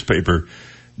 The newspaper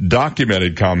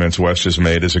documented comments West has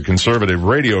made as a conservative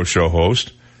radio show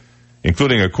host,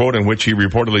 including a quote in which he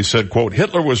reportedly said, quote,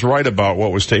 "Hitler was right about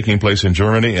what was taking place in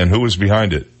Germany and who was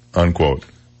behind it," unquote.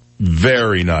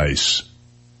 Very nice.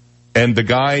 And the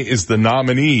guy is the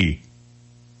nominee.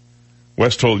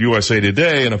 West told USA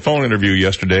Today in a phone interview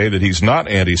yesterday that he's not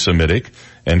anti-Semitic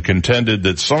and contended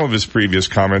that some of his previous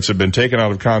comments have been taken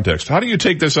out of context. How do you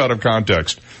take this out of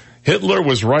context? Hitler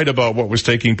was right about what was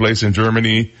taking place in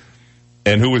Germany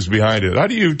and who was behind it. How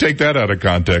do you take that out of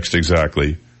context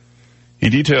exactly? He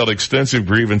detailed extensive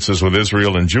grievances with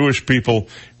Israel and Jewish people,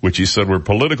 which he said were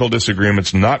political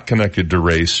disagreements not connected to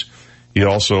race. He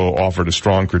also offered a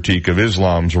strong critique of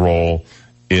Islam's role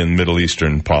in Middle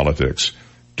Eastern politics.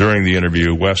 During the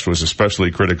interview, West was especially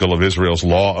critical of Israel's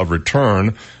law of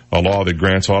return, a law that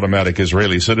grants automatic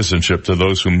Israeli citizenship to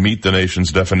those who meet the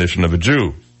nation's definition of a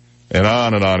Jew. And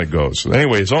on it goes.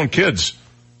 Anyway, his own kids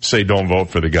say don't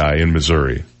vote for the guy in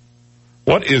Missouri.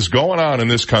 What is going on in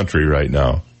this country right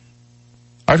now?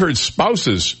 I've heard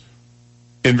spouses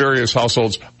in various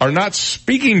households are not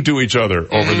speaking to each other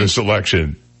over this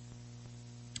election.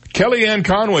 Kellyanne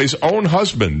Conway's own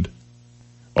husband,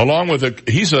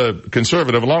 he's a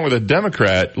conservative, along with a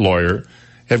Democrat lawyer,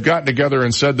 have gotten together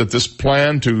and said that this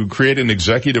plan to create an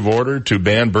executive order to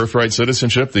ban birthright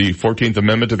citizenship, the 14th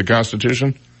Amendment to the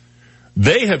Constitution,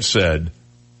 they have said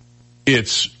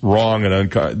it's wrong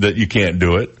and that you can't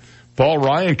do it. Paul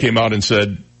Ryan came out and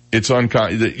said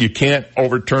that you can't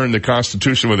overturn the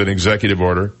Constitution with an executive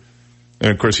order.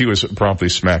 And of course, he was promptly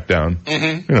smacked down.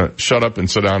 Mm-hmm. You know, shut up and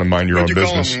sit down and mind your own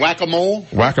business. Whack-a-mole?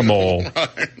 Whack-a-mole.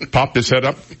 Right. Popped his head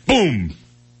up. Boom.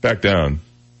 Back down.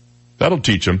 That'll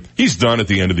teach him. He's done at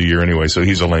the end of the year anyway, so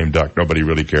he's a lame duck. Nobody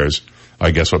really cares,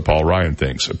 I guess, what Paul Ryan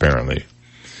thinks, apparently.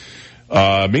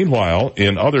 Meanwhile,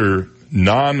 in other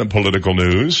non-political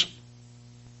news,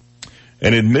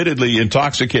 an admittedly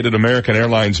intoxicated American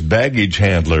Airlines baggage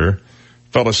handler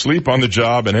fell asleep on the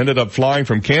job and ended up flying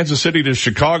from Kansas City to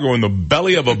Chicago in the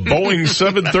belly of a Boeing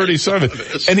 737,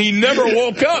 and he never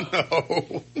woke up.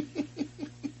 No.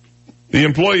 The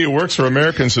employee who works for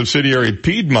American subsidiary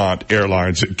Piedmont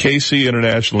Airlines at KC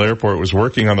International Airport was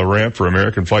working on the ramp for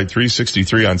American Flight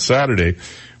 363 on Saturday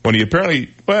when he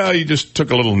apparently, he just took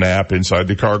a little nap inside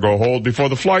the cargo hold before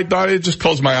the flight died. I just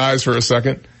closed my eyes for a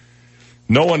second.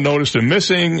 No one noticed him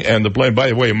missing, and the plane, by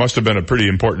the way, it must have been a pretty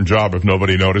important job if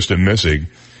nobody noticed him missing.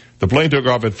 The plane took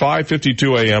off at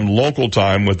 5:52 a.m. local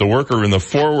time with the worker in the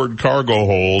forward cargo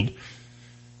hold.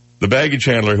 The baggage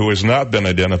handler, who has not been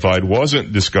identified,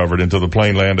 wasn't discovered until the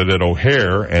plane landed at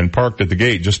O'Hare and parked at the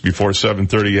gate just before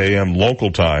 7:30 a.m.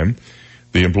 local time.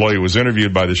 The employee was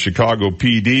interviewed by the Chicago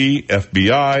PD,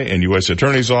 FBI, and U.S.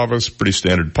 Attorney's Office, pretty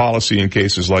standard policy in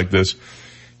cases like this.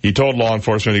 He told law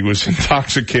enforcement he was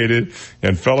intoxicated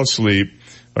and fell asleep,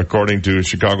 according to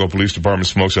Chicago Police Department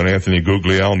spokesman Anthony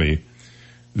Guglielmi.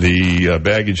 The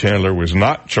baggage handler was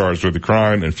not charged with the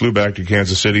crime and flew back to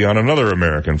Kansas City on another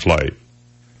American flight.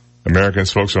 American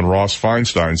spokesman Ross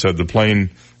Feinstein said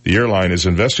the airline is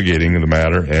investigating the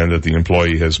matter and that the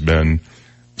employee has been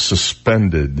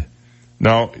suspended.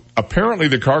 Now, apparently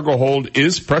the cargo hold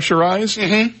is pressurized.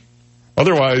 Mm-hmm.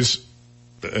 Otherwise,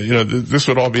 this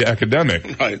would all be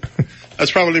academic. Right. That's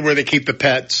probably where they keep the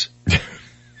pets.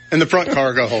 In the front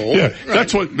cargo hold. Yeah, right.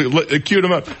 That's what queued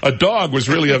him up. A dog was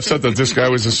really upset that this guy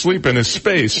was asleep in his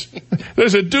space.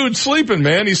 There's a dude sleeping,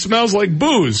 man. He smells like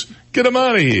booze. Get him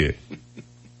out of here.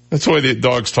 That's the way the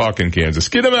dogs talk in Kansas.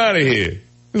 Get him out of here.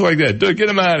 It's like that. Dude, get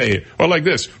him out of here. Or like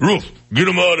this. Roof, get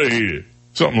him out of here.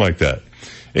 Something like that.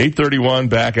 8:31,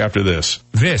 back after this.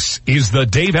 This is the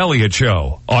Dave Elliott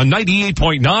Show on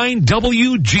 98.9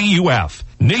 WGUF,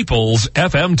 Naples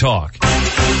FM Talk.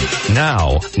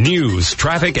 Now, news,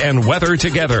 traffic, and weather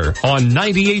together on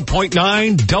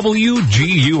 98.9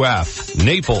 WGUF,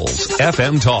 Naples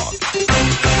FM Talk.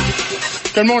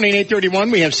 Good morning,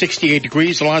 8:31. We have 68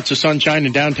 degrees, lots of sunshine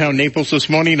in downtown Naples this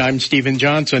morning. I'm Stephen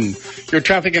Johnson. Your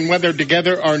traffic and weather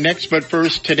together are next, but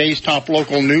first, today's top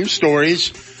local news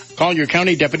stories. Collier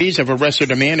County deputies have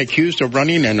arrested a man accused of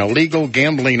running an illegal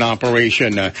gambling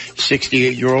operation.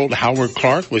 68-year-old Howard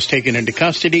Clark was taken into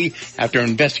custody after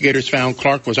investigators found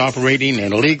Clark was operating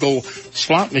an illegal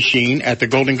slot machine at the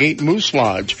Golden Gate Moose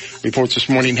Lodge. Reports this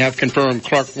morning have confirmed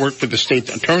Clark worked for the state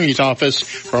attorney's office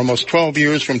for almost 12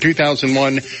 years from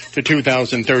 2001 to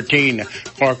 2013.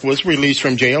 Clark was released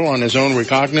from jail on his own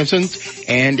recognizance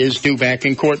and is due back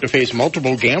in court to face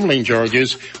multiple gambling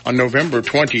charges on November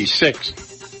 26th.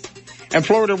 And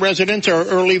Florida residents are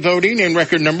early voting in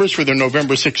record numbers for the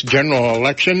November 6th general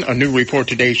election. A new report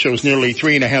today shows nearly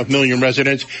 3.5 million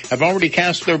residents have already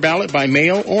cast their ballot by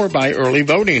mail or by early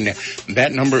voting.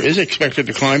 That number is expected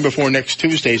to climb before next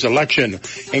Tuesday's election.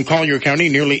 In Collier County,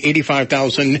 nearly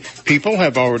 85,000 people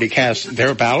have already cast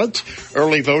their ballots.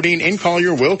 Early voting in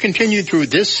Collier will continue through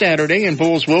this Saturday, and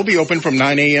polls will be open from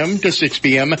 9 a.m. to 6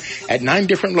 p.m. at 9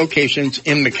 different locations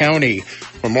in the county.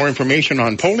 For more information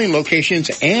on polling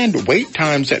locations and wait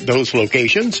times at those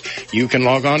locations, you can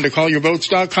log on to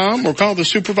colliervotes.com or call the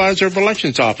Supervisor of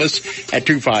Elections office at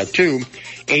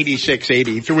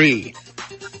 252-8683.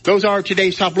 Those are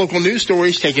today's top local news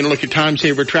stories. Taking a look at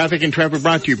time-saver traffic and traffic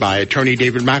brought to you by Attorney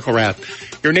David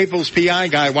McElrath. Your Naples PI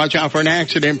guy, watch out for an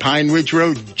accident. Pine Ridge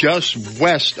Road just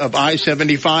west of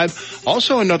I-75.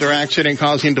 Also another accident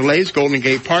causing delays. Golden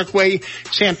Gate Parkway,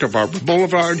 Santa Barbara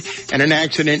Boulevard, and an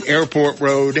accident Airport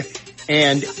Road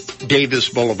and Davis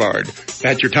Boulevard.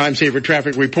 That's your time-saver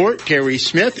traffic report. Terry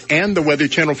Smith and the Weather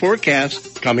Channel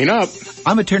forecast coming up.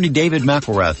 I'm Attorney David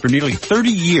McElrath. For nearly 30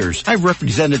 years, I've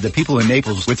represented the people in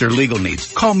Naples with their legal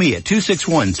needs. Call me at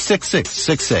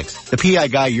 261-6666. The PI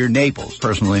Guy, your Naples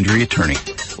personal injury attorney.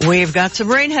 We've got some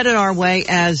rain headed our way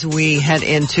as we head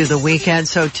into the weekend,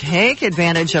 so take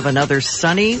advantage of another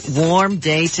sunny, warm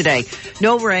day today.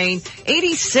 No rain.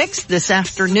 86 this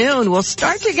afternoon. We'll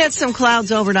start to get some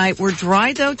clouds overnight. We're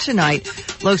dry, though, tonight.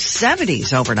 Low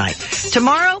 70s overnight.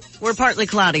 Tomorrow, we're partly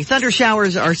cloudy. Thunder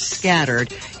showers are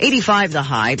scattered. 85 the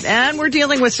high. And we're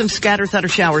dealing with some scattered thunder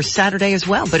showers Saturday as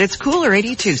well, but it's cooler,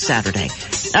 82 Saturday.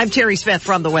 I'm Terry Smith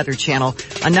from the Weather Channel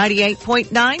on 98.9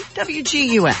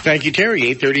 WGUF. Thank you, Terry.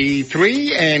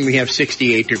 8:33, and we have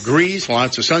 68 degrees.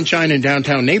 Lots of sunshine in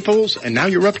downtown Naples, and now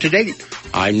you're up to date.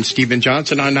 I'm Stephen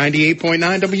Johnson on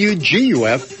 98.9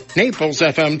 WGUF. Naples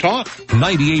FM Talk.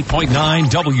 98.9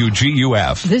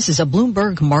 WGUF. This is a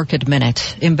Bloomberg Market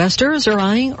Minute. Investors are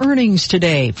eyeing earnings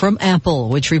today from Apple,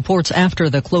 which reports after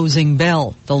the closing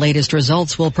bell. The latest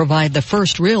results will provide the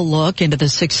first real look into the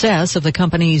success of the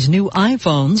company's new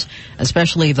iPhones,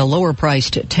 especially the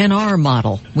lower-priced 10R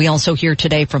model. We also hear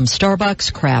today from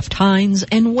Starbucks, Kraft Heinz,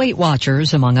 and Weight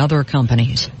Watchers, among other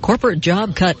companies. Corporate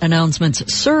job cut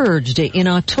announcements surged in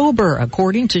October,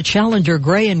 according to Challenger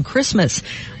Gray and Christmas,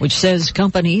 which says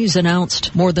companies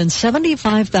announced more than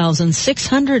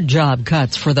 75,600 job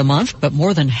cuts for the month, but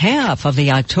more than half of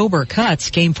the October cuts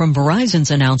came from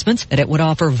Verizon's announcements that it would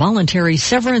offer voluntary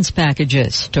severance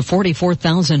packages to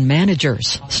 44,000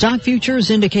 managers. Stock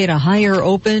futures indicate a higher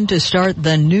open to start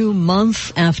the new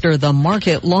month after the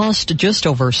market lost just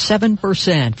over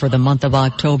 7% for the month of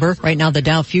October. Right now, the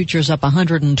Dow futures up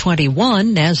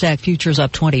 121, NASDAQ futures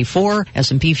up 24,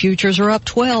 S&P futures are up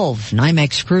 12,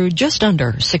 NYMEX crude just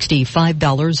under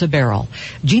 $65 a barrel.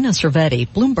 Gina Cervetti,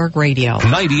 Bloomberg Radio.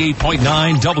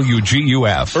 98.9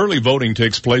 WGUF. Early voting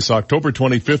takes place October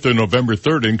 25th and November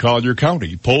 3rd in Collier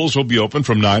County. Polls will be open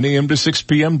from 9 a.m. to 6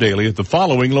 p.m. daily at the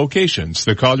following locations: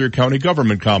 the Collier County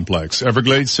Government Complex,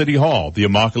 Everglades City Hall, the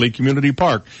Immokalee Community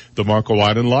Park, the Marco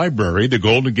Island Library, the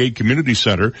Golden Gate Community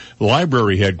Center,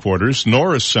 Library Headquarters,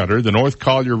 Norris Center, the North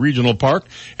Collier Regional Park,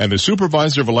 and the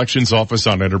Supervisor of Elections Office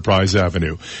on Enterprise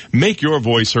Avenue. Make your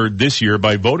voice heard this year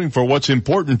by voting for what's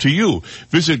important to you.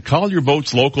 Visit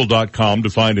CollierVotesLocal.com to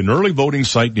find an early voting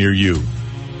site near you.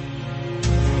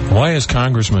 Why is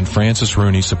Congressman Francis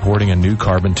Rooney supporting a new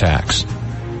carbon tax?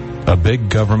 A big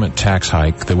government tax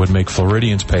hike that would make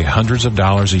Floridians pay hundreds of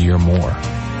dollars a year more.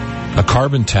 A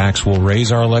carbon tax will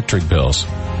raise our electric bills,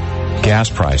 gas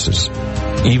prices,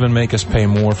 even make us pay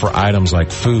more for items like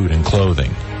food and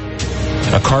clothing.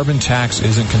 A carbon tax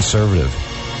isn't conservative.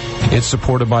 It's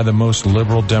supported by the most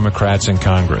liberal Democrats in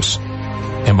Congress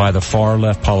and by the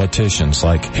far-left politicians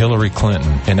like Hillary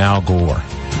Clinton and Al Gore.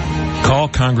 Call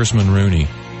Congressman Rooney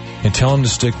and tell him to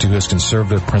stick to his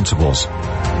conservative principles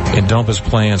and dump his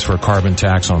plans for a carbon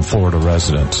tax on Florida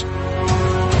residents.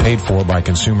 Paid for by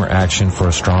Consumer Action for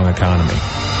a Strong Economy.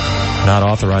 Not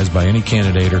authorized by any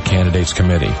candidate or candidates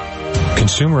committee.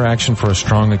 Consumer Action for a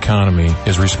Strong Economy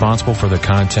is responsible for the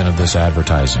content of this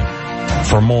advertising.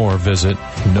 For more, visit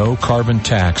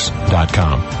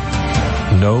NoCarbonTax.com.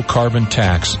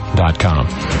 NoCarbonTax.com.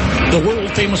 The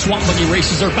world-famous Swamp Buggy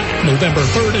races are back November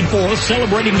 3rd and 4th,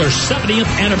 celebrating their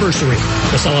 70th anniversary.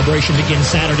 The celebration begins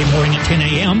Saturday morning at 10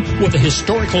 a.m. with a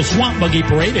historical Swamp Buggy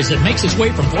parade as it makes its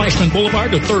way from Flashman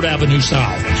Boulevard to 3rd Avenue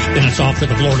South. Then it's off to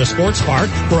the Florida Sports Park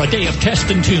for a day of test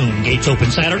and tune. Gates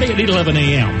open Saturday at 11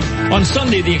 a.m. On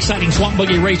Sunday, the exciting Swamp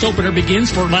Buggy race opener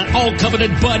begins for that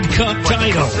all-coveted Bud Cup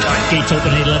title. Gates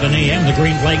open at 11 a.m. The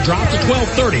green flag drops at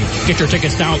 12:30. Get your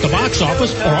tickets now at the box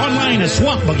office or online at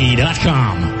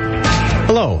swampbuggy.com.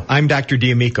 Hello, I'm Dr.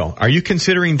 D'Amico. Are you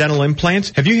considering dental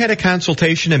implants? Have you had a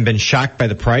consultation and been shocked by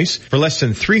the price? For less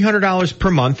than $300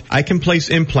 per month, I can place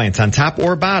implants on top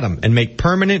or bottom and make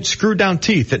permanent screw-down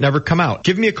teeth that never come out.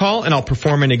 Give me a call and I'll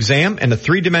perform an exam and a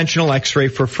 3-dimensional x-ray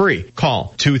for free.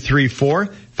 Call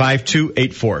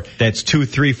 234-5284. That's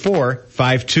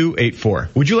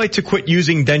 234-5284. Would you like to quit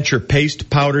using denture paste,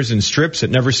 powders, and strips that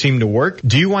never seem to work?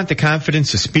 Do you want the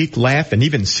confidence to speak, laugh, and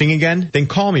even sing again? Then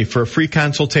call me for a free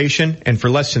consultation, and for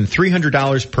less than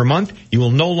 $300 per month, you will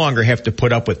no longer have to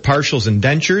put up with partials and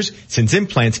dentures, since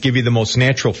implants give you the most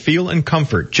natural feel and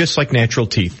comfort, just like natural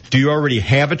teeth. Do you already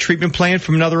have a treatment plan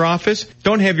from another office?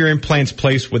 Don't have your implants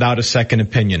placed without a second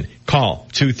opinion. Call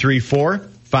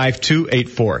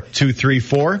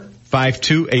 234-5284.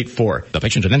 234-5284. The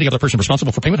patient and any other person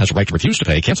responsible for payment has a right to refuse to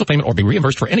pay, cancel payment, or be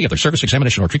reimbursed for any other service,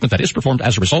 examination, or treatment that is performed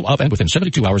as a result of and within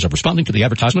 72 hours of responding to the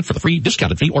advertisement for the free,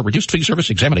 discounted fee, or reduced fee service,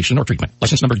 examination, or treatment.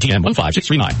 License number DM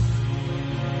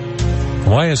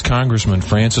 15639. Why is Congressman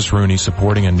Francis Rooney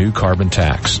supporting a new carbon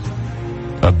tax?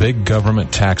 A big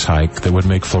government tax hike that would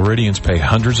make Floridians pay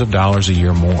hundreds of dollars a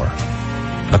year more.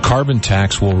 A carbon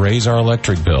tax will raise our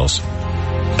electric bills,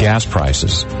 gas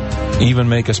prices, even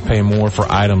make us pay more for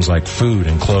items like food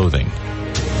and clothing.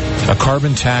 A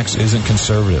carbon tax isn't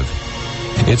conservative.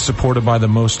 It's supported by the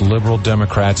most liberal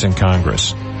Democrats in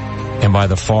Congress and by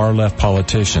the far-left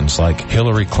politicians like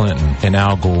Hillary Clinton and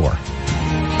Al Gore.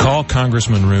 Call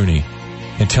Congressman Rooney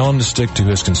and tell him to stick to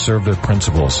his conservative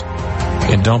principles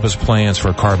and dump his plans for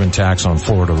a carbon tax on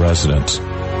Florida residents.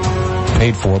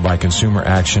 Paid for by Consumer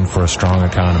Action for a Strong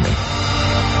Economy.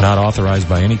 Not authorized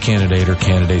by any candidate or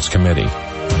candidates committee.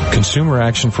 Consumer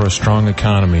Action for a Strong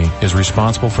Economy is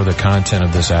responsible for the content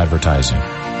of this advertising.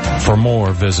 For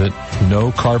more, visit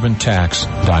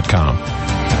NoCarbonTax.com.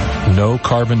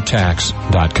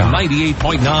 NoCarbonTax.com.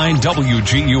 98.9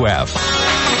 WGUF.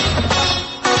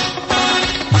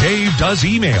 Dave does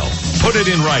email. Put it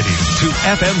in writing to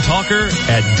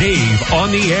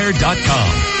fmtalker@daveontheair.com.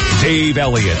 Dave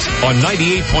Elliott on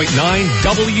 98.9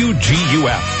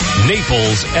 WGUF,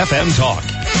 Naples FM Talk.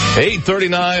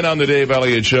 8:39 on the Dave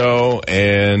Elliott Show,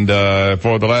 and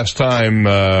for the last time,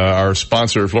 our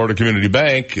sponsor, Florida Community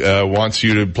Bank, wants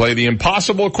you to play the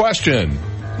impossible question.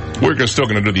 We're still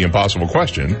going to do the impossible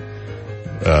question,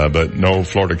 but no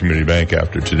Florida Community Bank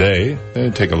after today.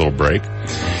 Take a little break.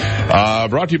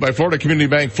 Brought to you by Florida Community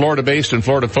Bank, Florida-based and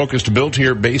Florida-focused, built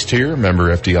here, based here,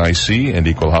 member FDIC and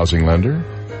equal housing lender.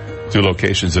 2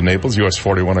 locations in Naples, US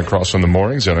 41 across from the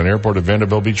moorings, and an airport at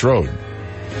Vanderbilt Beach Road.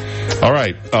 All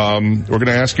right, we're going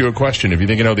to ask you a question. If you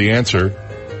think you know the answer,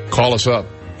 call us up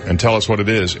and tell us what it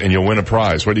is, and you'll win a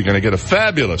prize. What are you going to get? A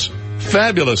fabulous,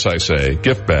 I say,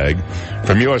 gift bag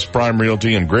from U.S. Prime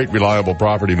Realty and Great Reliable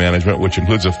Property Management, which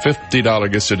includes a $50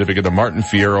 gift certificate to Martin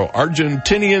Fierro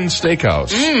Argentinian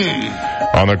Steakhouse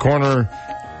on the corner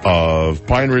of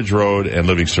Pine Ridge Road and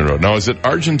Livingston Road. Now, is it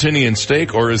Argentinian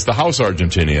steak or is the house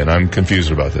Argentinian? I'm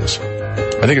confused about this.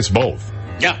 I think it's both.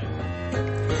 Yeah.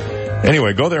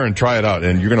 Anyway, go there and try it out,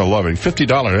 and you're going to love it.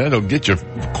 $50, that'll get you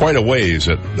quite a ways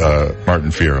at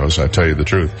Martin Fierro's, I tell you the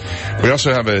truth. We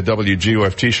also have a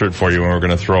WGUF T-shirt for you, and we're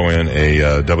going to throw in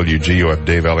a WGUF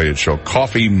Dave Elliott Show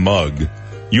coffee mug.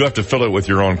 You have to fill it with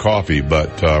your own coffee,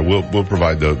 but we'll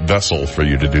provide the vessel for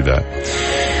you to do that.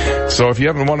 So if you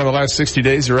haven't won in the last 60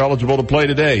 days, you're eligible to play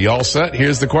today. You all set?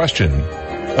 Here's the question.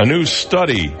 A new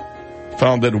study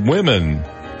found that women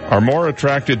are more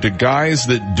attracted to guys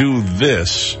that do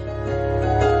this,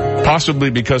 possibly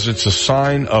because it's a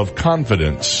sign of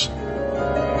confidence.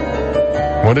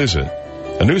 What is it?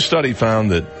 A new study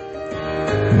found that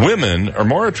women are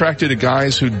more attracted to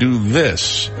guys who do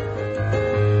this,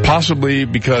 possibly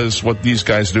because what these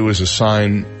guys do is a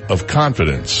sign of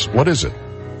confidence. What is it?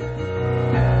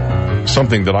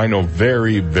 Something that I know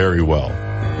very, very well,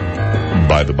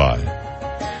 by the by.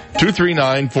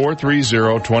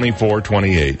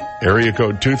 239-430-2428. Area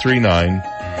code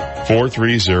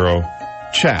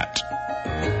 239-430-CHAT.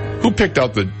 Who picked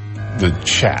out the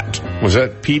chat? Was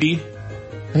that Petey?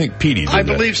 I think Petey did I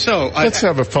believe so. Let's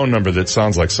have a phone number that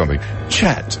sounds like something.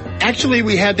 Chat. Actually,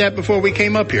 we had that before we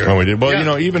came up here. Oh, we did? Well, yeah. You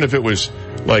know, even if it was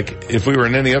like if we were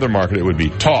in any other market, it would be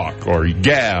talk or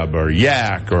gab or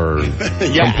yak or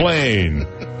complain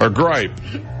or gripe.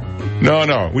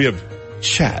 No, we have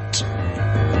chat.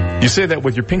 You say that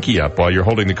with your pinky up while you're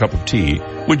holding the cup of tea.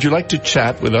 Would you like to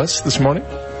chat with us this morning?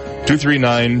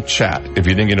 239-CHAT. If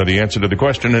you think you know the answer to the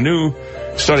question, a new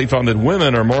study found that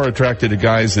women are more attracted to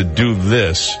guys that do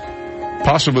this,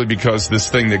 possibly because this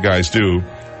thing that guys do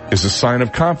is a sign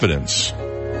of confidence.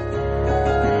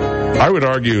 I would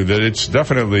argue that it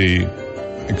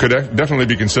could definitely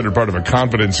be considered part of a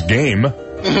confidence game,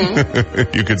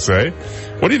 you could say.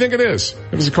 What do you think it is?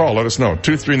 Give us a call. Let us know.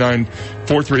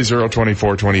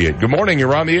 239-430-2428. Good morning.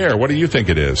 You're on the air. What do you think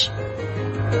it is?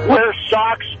 Wear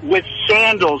socks with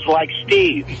sandals like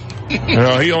Steve.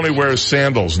 No, he only wears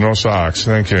sandals, no socks.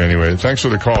 Thank you anyway. Thanks for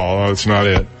the call. Oh, that's not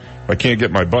it. I can't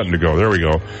get my button to go. There we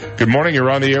go. Good morning. You're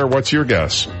on the air. What's your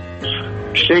guess?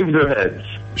 Shave their heads.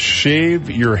 Shave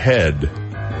your head.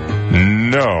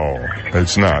 No,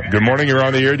 it's not. Good morning. You're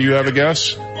on the air. Do you have a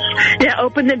guess? Yeah,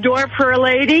 open the door for a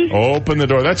lady. Open the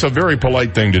door. That's a very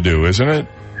polite thing to do, isn't it?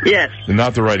 Yes.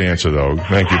 Not the right answer, though.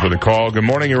 Thank you for the call. Good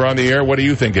morning. You're on the air. What do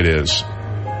you think it is?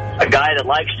 A guy that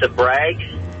likes to brag.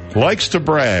 Likes to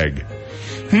brag.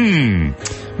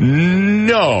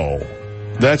 No.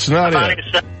 That's not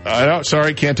it.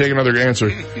 Sorry, can't take another answer.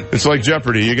 It's like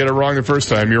Jeopardy. You get it wrong the first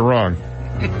time, you're wrong.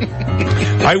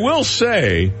 I will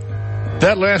say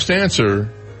that last answer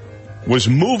was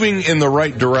moving in the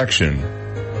right direction.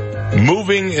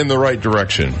 Moving in the right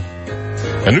direction.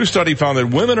 A new study found that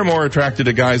women are more attracted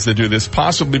to guys that do this,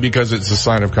 possibly because it's a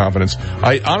sign of confidence.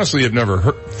 I honestly have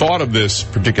never thought of this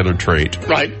particular trait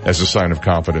as a sign of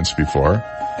confidence before.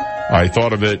 I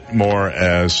thought of it more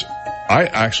as, I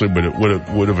actually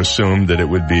would have assumed that it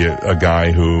would be a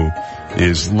guy who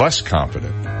is less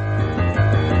confident.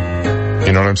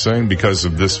 You know what I'm saying? Because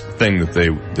of this thing that they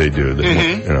do. That,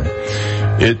 you know,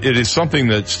 it is something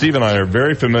that Steve and I are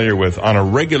very familiar with on a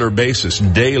regular basis,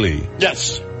 daily.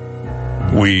 Yes.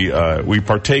 We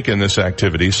partake in this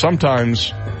activity,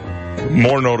 sometimes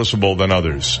more noticeable than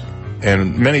others,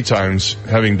 and many times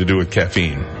having to do with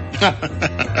caffeine.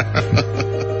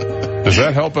 Does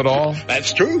that help at all?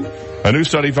 That's true. A new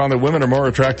study found that women are more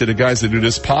attracted to guys that do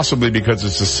this, possibly because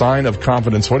it's a sign of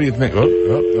confidence. What do you think?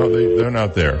 They're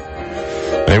not there.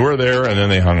 They were there, and then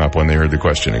they hung up when they heard the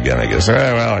question again, I guess.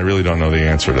 Well, I really don't know the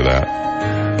answer to that.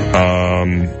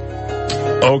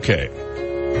 Okay.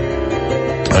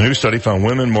 A new study found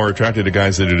women more attracted to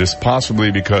guys that do this,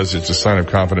 possibly because it's a sign of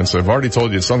confidence. I've already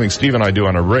told you it's something Steve and I do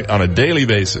on a daily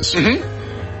basis.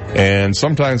 And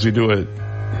sometimes we do it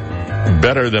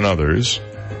better than others,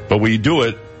 but we do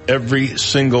it every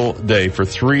single day for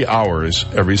 3 hours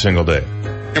every single day.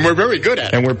 And we're very good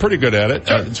at it. And we're pretty good at it.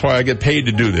 That's why I get paid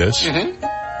to do this.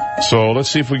 So let's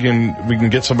see if we can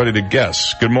get somebody to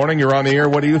guess. Good morning. You're on the air.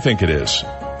 What do you think it is?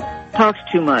 Talks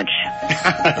too much.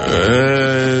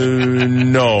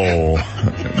 No.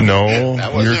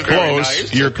 You're close.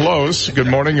 Nice. You're close. Good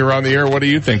morning. You're on the air. What do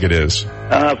you think it is?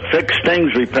 Fix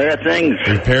things, repair things.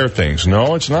 Repair things.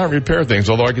 No, it's not repair things,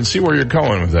 although I can see where you're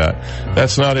going with that.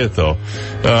 That's not it, though.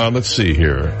 Let's see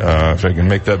here. If I can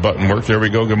make that button work. There we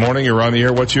go. Good morning. You're on the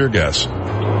air. What's your guess?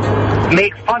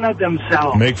 Make fun of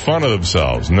themselves. Make fun of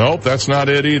themselves. Nope, that's not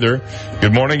it either.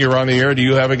 Good morning. You're on the air. Do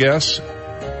you have a guess?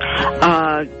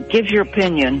 Give your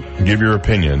opinion. Give your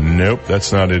opinion. Nope,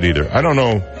 that's not it either. I don't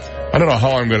know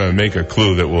how I'm going to make a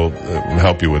clue that will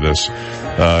help you with this.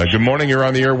 Good morning. You're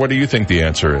on the air. What do you think the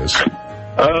answer is?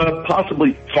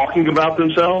 Possibly talking about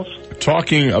themselves.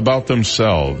 Talking about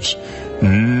themselves.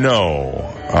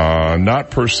 No,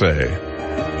 not per se.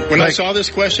 When I saw this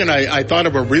question, I thought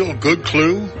of a real good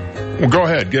clue. Well, go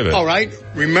ahead. Give it. All right.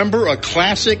 Remember a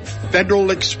classic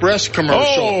Federal Express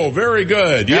commercial? Oh, very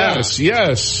good. Yes.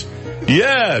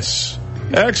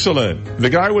 Excellent. The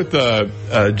guy with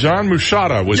John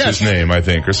Musciata was his name, I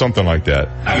think, or something like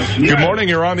that. Good morning.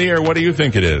 You're on the air. What do you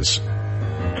think it is?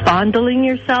 Fondling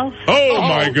yourself? Oh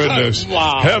my goodness.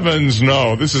 Wow. Heavens,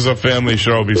 no. This is a family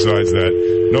show besides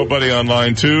that. Nobody on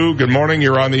line 2. Good morning.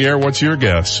 You're on the air. What's your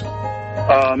guess?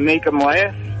 Make them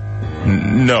laugh?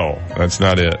 No, that's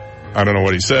not it. I don't know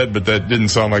what he said, but that didn't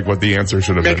sound like what the answer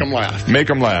should have been. Make them laugh. Make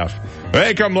them laugh.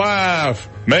 Make them laugh.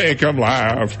 Make them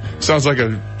laugh. Sounds like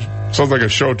a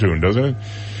show tune, doesn't it?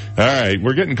 All right,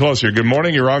 we're getting close here. Good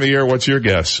morning. You're on the air. What's your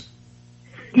guess?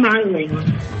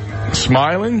 Smiling.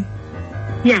 Smiling?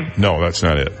 Yes. No, that's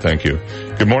not it. Thank you.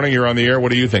 Good morning. You're on the air.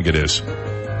 What do you think it is?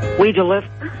 Read your lips.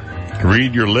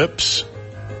 Read your lips?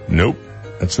 Nope.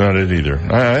 That's not it either.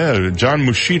 John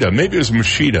Mushida. Maybe it was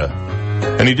Mushida.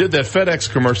 And he did that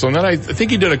FedEx commercial, and then I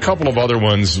think he did a couple of other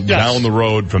ones down the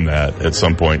road from that at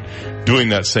some point, doing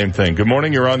that same thing. Good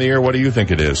morning, you're on the air. What do you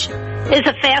think it is? Is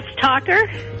a fast talker?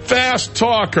 Fast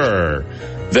talker.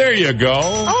 There you go.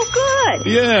 Oh, good.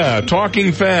 Yeah,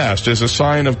 talking fast is a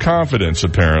sign of confidence,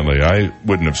 apparently. I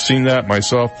wouldn't have seen that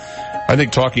myself. I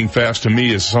think talking fast to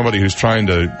me is somebody who's trying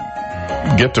to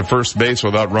get to first base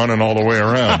without running all the way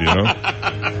around, you know?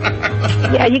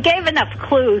 Yeah, you gave enough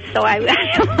clues, so I...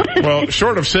 Well,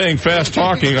 short of saying fast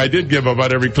talking, I did give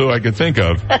about every clue I could think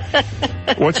of.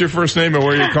 What's your first name and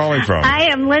where you're calling from?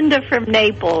 I am Linda from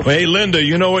Naples. Hey, Linda,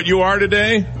 you know what you are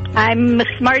today? I'm the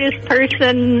smartest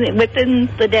person within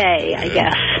the day, I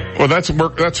guess. Well, that's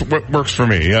what works for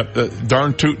me. Yep,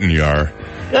 darn tootin' you are.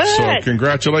 Good. So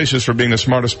congratulations for being the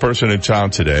smartest person in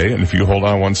town today. And if you hold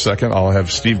on 1 second, I'll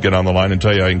have Steve get on the line and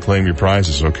tell you how you can claim your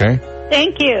prizes, okay?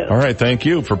 Thank you. All right, thank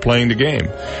you for playing the game.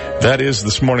 That is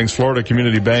this morning's Florida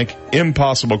Community Bank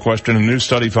Impossible Question. A new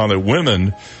study found that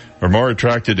women are more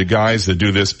attracted to guys that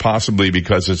do this, possibly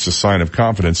because it's a sign of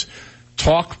confidence.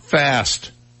 Talk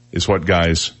fast is what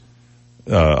guys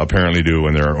apparently do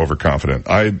when they're overconfident.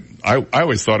 I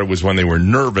always thought it was when they were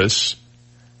nervous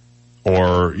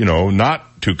or, you know,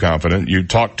 not too confident. You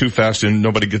talk too fast and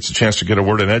nobody gets a chance to get a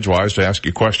word in edgewise to ask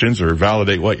you questions or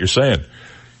validate what you're saying.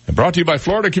 And brought to you by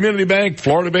Florida Community Bank,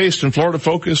 Florida-based and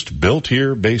Florida-focused, built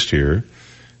here, based here,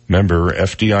 member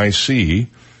FDIC,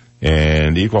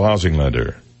 and equal housing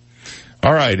lender.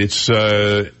 All right, it's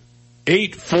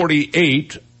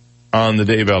 8:48 on the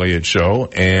Dave Elliott Show,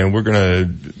 and we're going to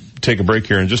take a break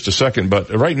here in just a second. But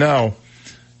right now,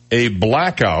 a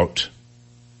blackout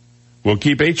will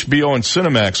keep HBO and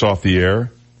Cinemax off the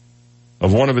air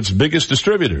of one of its biggest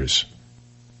distributors.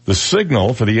 The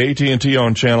signal for the AT&T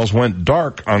owned channels went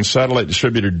dark on satellite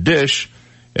distributor Dish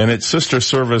and its sister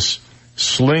service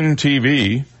Sling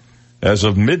TV as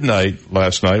of midnight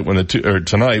last night when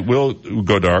tonight will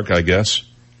go dark, I guess.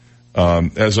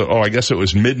 I guess it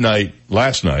was midnight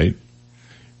last night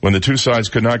when the two sides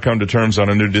could not come to terms on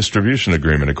a new distribution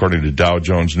agreement, according to Dow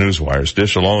Jones Newswires.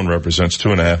 Dish alone represents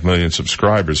 2.5 million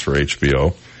subscribers for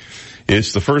HBO.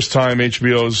 It's the first time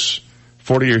HBO's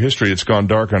 40-year history it's gone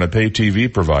dark on a pay TV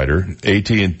provider.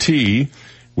 AT&T,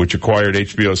 which acquired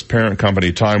HBO's parent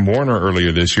company Time Warner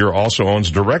earlier this year, also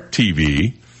owns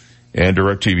DirecTV and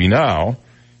DirecTV Now.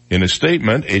 In a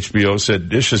statement, HBO said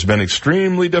Dish has been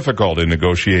extremely difficult in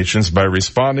negotiations by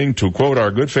responding to, quote, our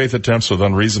good faith attempts with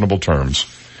unreasonable terms.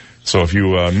 So if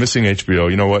you missing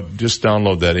HBO, you know what? Just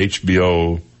download that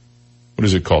HBO, what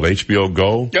is it called? HBO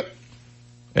Go? Yep.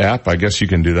 App. I guess you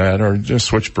can do that, or just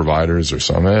switch providers or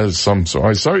something.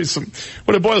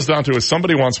 What it boils down to is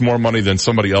somebody wants more money than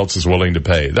somebody else is willing to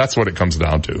pay. That's what it comes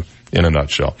down to in a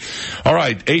nutshell. All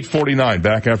right, 8:49,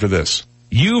 back after this.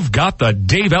 You've got the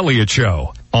Dave Elliott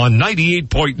Show on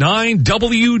 98.9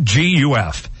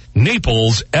 WGUF,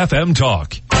 Naples FM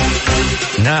Talk.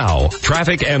 Now,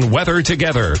 traffic and weather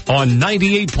together on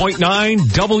 98.9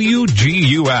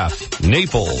 WGUF,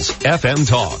 Naples FM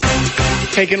Talk.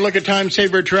 Taking a look at time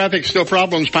saver traffic, still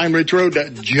problems. Pine Ridge Road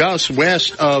just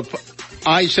west of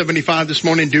I-75 this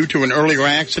morning due to an earlier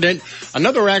accident.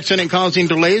 Another accident causing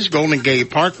delays, Golden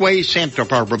Gate Parkway, Santa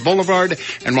Barbara Boulevard,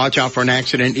 and watch out for an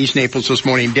accident East Naples this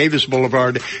morning, Davis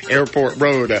Boulevard, Airport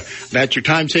Road. That's your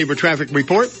time saver traffic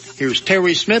report. Here's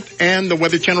Terry Smith and the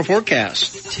Weather Channel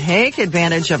forecast. Take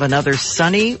advantage of another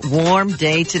sunny, warm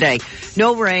day today.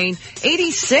 No rain.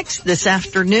 86 this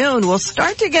afternoon. We'll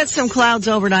start to get some clouds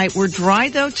overnight. We're dry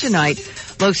though tonight.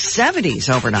 Low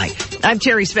 70s overnight. I'm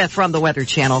Terry Smith from the Weather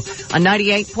Channel on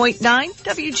 98.9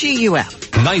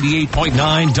 WGUF.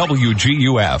 98.9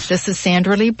 WGUF. This is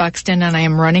Sandra Lee Buxton, and I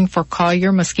am running for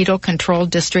Collier Mosquito Control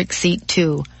District Seat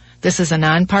 2. This is a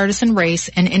nonpartisan race,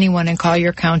 and anyone in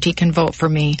Collier County can vote for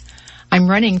me. I'm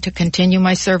running to continue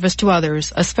my service to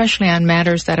others, especially on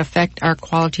matters that affect our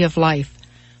quality of life.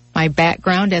 My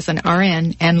background as an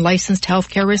RN and licensed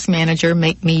healthcare risk manager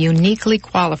make me uniquely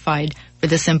qualified for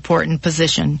this important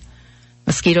position.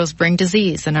 Mosquitoes bring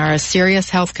disease and are a serious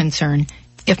health concern.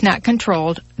 If not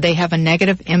controlled, they have a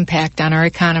negative impact on our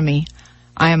economy.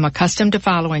 I am accustomed to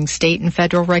following state and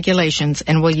federal regulations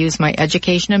and will use my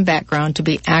education and background to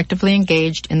be actively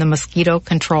engaged in the mosquito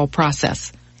control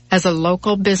process. As a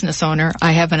local business owner,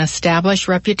 I have an established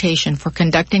reputation for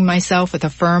conducting myself with a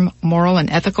firm moral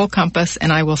and ethical compass,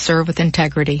 and I will serve with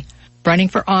integrity. Running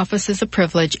for office is a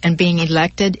privilege, and being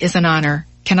elected is an honor.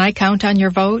 Can I count on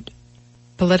your vote?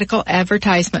 Political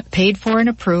advertisement paid for and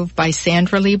approved by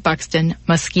Sandra Lee Buxton,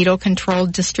 Mosquito Control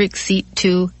District Seat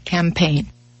 2 campaign.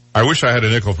 I wish I had a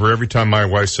nickel for every time my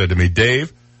wife said to me,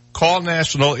 Dave, call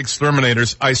National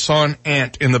Exterminators. I saw an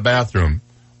ant in the bathroom.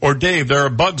 or Dave, there are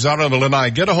bugs out on the lanai.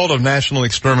 Get a hold of National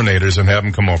Exterminators and have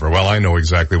them come over. Well, I know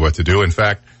exactly what to do. In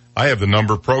fact, I have the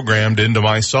number programmed into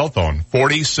my cell phone,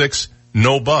 46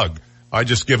 no bug. I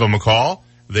just give them a call.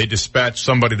 They dispatch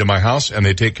somebody to my house and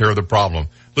they take care of the problem.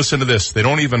 Listen to this. They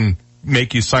don't even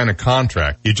make you sign a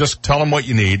contract. You just tell them what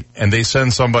you need and they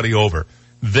send somebody over.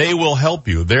 They will help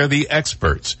you. They're the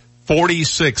experts.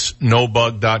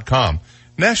 46nobug.com.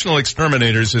 National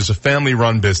Exterminators is a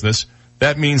family-run business.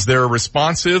 That means they're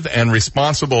responsive and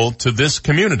responsible to this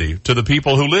community, to the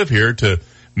people who live here, to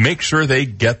make sure they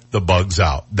get the bugs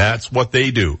out. That's what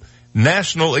they do.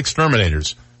 National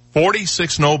Exterminators,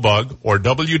 46nobug or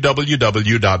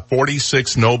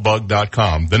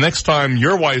www.46nobug.com. The next time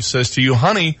your wife says to you,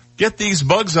 honey, get these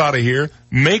bugs out of here,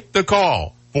 make the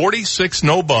call.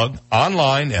 46nobug,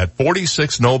 online at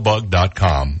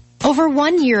 46nobug.com. Over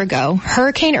 1 year ago,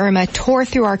 Hurricane Irma tore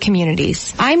through our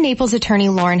communities. I'm Naples attorney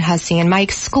Lauren Hussey, and my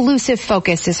exclusive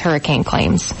focus is hurricane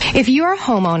claims. If you're a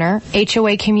homeowner,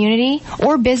 HOA community,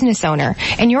 or business owner,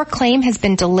 and your claim has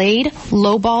been delayed,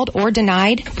 lowballed, or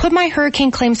denied, put my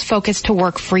hurricane claims focus to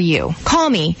work for you. Call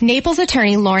me, Naples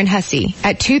attorney Lauren Hussey,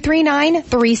 at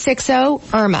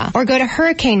 239-360-IRMA, or go to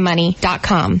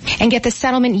hurricanemoney.com and get the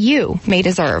settlement you may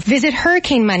deserve. Visit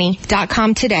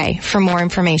hurricanemoney.com today for more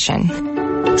information.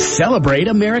 Celebrate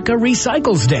America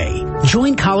Recycles Day.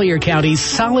 Join Collier County's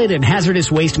Solid and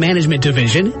Hazardous Waste Management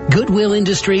Division, Goodwill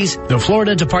Industries, the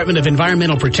Florida Department of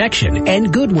Environmental Protection,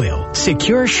 and Goodwill.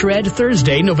 Secure Shred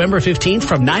Thursday, November 15th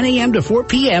from 9 a.m. to 4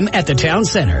 p.m. at the Town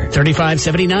Center,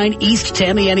 3579 East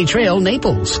Tamiami Trail,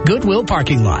 Naples. Goodwill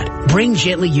parking lot. Bring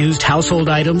gently used household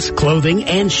items, clothing,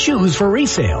 and shoes for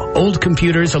resale. Old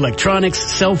computers, electronics,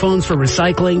 cell phones for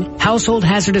recycling, household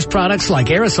hazardous products like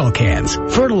aerosol cans,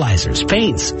 fertilizers,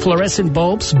 paints, fluorescent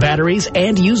bulbs, batteries,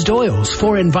 and used oils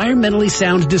for environmentally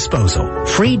sound disposal.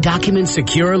 Free document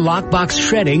secure lockbox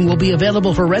shredding will be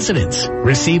available for residents.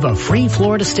 Receive a free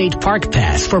Florida State Park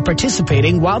Pass for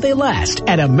participating while they last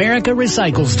at America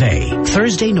Recycles Day,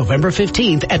 Thursday, November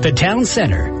 15th at the Town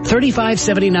Center,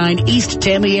 3579 East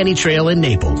Tamiami Trail in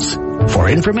Naples. For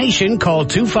information, call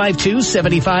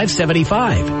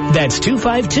 252-7575. That's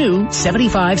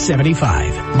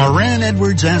 252-7575. Moran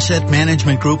Edwards Asset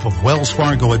Management Group of Wells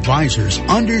Fargo Advisors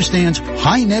understands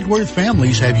high net worth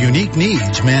families have unique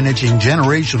needs managing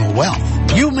generational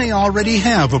wealth. You may already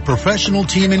have a professional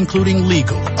team including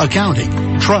legal,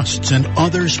 accounting, trusts, and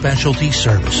other specialty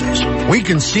services. We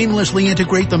can seamlessly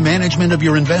integrate the management of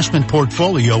your investment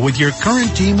portfolio with your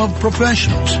current team of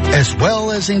professionals, as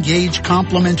well as engage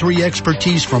complementary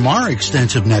expertise from our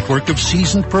extensive network of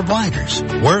seasoned providers,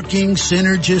 working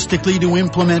synergistically to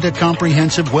implement a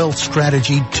comprehensive wealth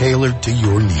strategy tailored to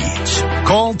your needs.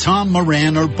 Call Tom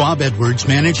Moran or Bob Edwards,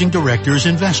 Managing Directors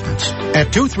Investments,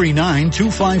 at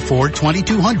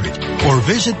 239-254-2200 or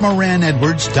visit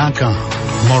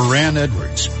MoranEdwards.com. Moran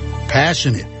Edwards,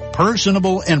 passionate,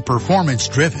 personable, and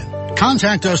performance-driven.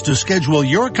 Contact us to schedule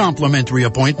your complimentary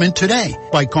appointment today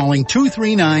by calling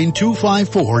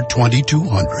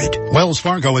 239-254-2200. Wells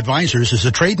Fargo Advisors is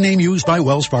a trade name used by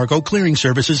Wells Fargo Clearing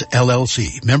Services,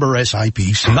 LLC. Member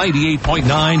SIPC.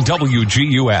 98.9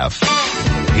 WGUF.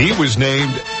 He was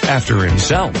named after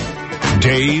himself.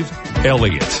 Dave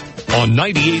Elliott on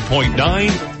 98.9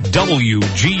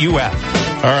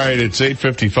 WGUF. All right, it's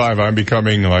 8:55. I'm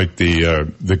becoming like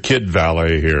the kid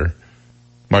valet here.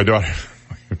 My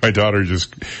daughter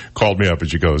just called me up and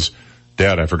she goes,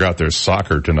 Dad, I forgot there's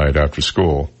soccer tonight after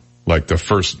school, like the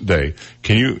first day.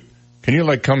 Can you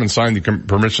like come and sign the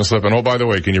permission slip? And oh, by the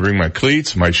way, can you bring my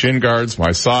cleats, my shin guards,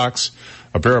 my socks,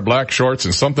 a pair of black shorts,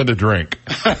 and something to drink?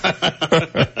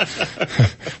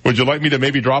 Would you like me to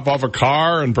maybe drop off a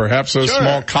car and perhaps a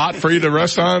small cot for you to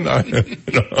rest on?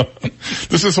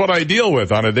 This is what I deal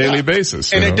with on a daily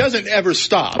basis. And it doesn't ever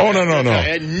stop. Oh, no.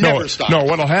 It never stops. No,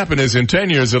 what'll happen is in 10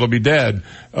 years it'll be dead.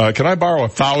 Can I borrow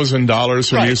 $1,000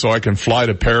 from you so I can fly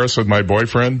to Paris with my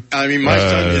boyfriend? I mean, my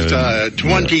son is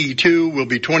 22, will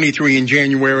be 23 in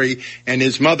January, and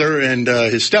his mother and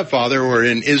his stepfather were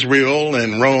in Israel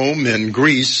and Rome and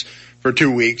Greece for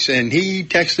 2 weeks, and he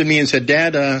texted me and said,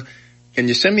 Dad, can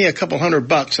you send me a couple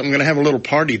 $100? I'm going to have a little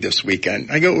party this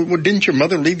weekend. I go, well, didn't your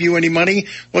mother leave you any money?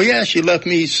 Well, yeah, she left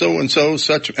me so-and-so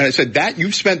such. And I said,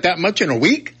 you've spent that much in a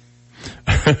week?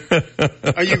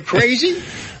 Are you crazy?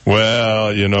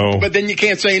 Well, But then you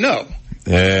can't say no.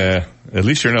 Yeah, at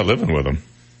least you're not living with him.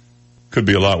 Could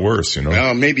be a lot worse,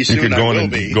 Well, maybe soon you could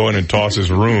go in and toss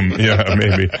his room. Yeah,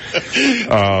 maybe.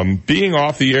 Being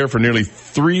off the air for nearly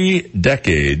 3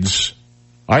 decades,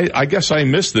 I guess I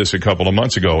missed this a couple of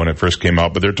months ago when it first came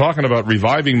out, but they're talking about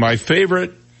reviving my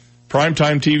favorite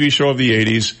primetime TV show of the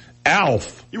 80s,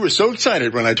 Alf. You were so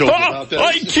excited when I told you about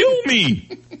this. Kill me!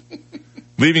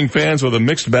 Leaving fans with a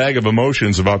mixed bag of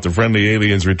emotions about the friendly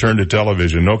aliens' return to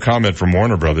television. No comment from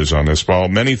Warner Brothers on this. While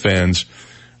many fans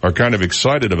are kind of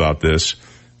excited about this,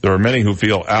 there are many who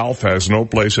feel Alf has no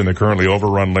place in the currently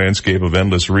overrun landscape of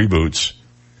endless reboots.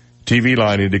 TV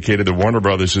Line indicated that Warner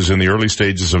Brothers is in the early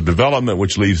stages of development,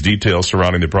 which leaves details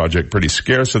surrounding the project pretty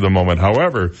scarce at the moment.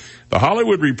 However, The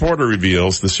Hollywood Reporter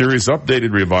reveals the series'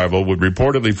 updated revival would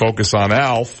reportedly focus on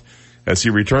Alf as he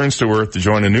returns to Earth to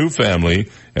join a new family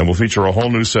and will feature a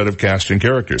whole new set of cast and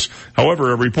characters.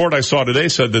 However, a report I saw today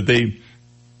said that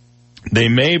they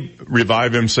may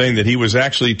revive him, saying that he was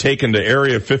actually taken to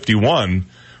Area 51,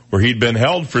 where he'd been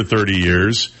held for 30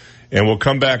 years, and will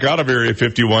come back out of Area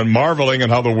 51 marveling at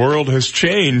how the world has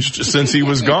changed since he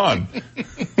was gone.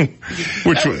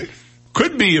 Which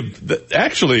could be,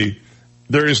 actually,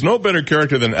 there is no better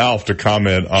character than Alf to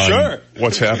comment on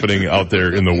what's happening out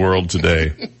there in the world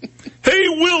today. Hey,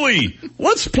 Willie,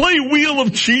 let's play Wheel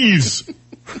of Cheese.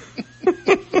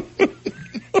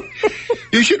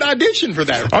 You should audition for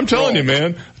that. I'm telling you,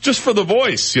 man, just for the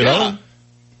voice, you know?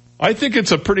 I think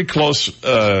it's pretty close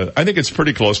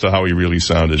to how he really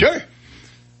sounded. Sure.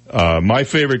 My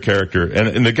favorite character,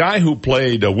 and the guy who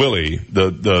played Willie,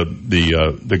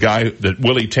 the guy that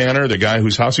Willie Tanner, the guy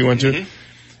whose house he went to,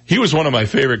 he was one of my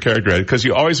favorite characters because he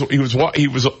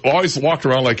was always walked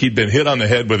around like he'd been hit on the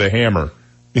head with a hammer.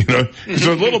 You know, he's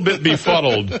a little bit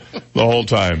befuddled the whole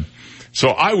time. So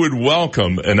I would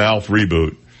welcome an Alf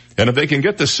reboot. And if they can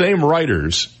get the same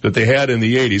writers that they had in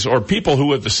the 80s, or people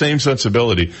who have the same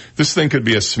sensibility, this thing could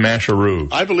be a smasheroo.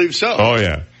 I believe so. Oh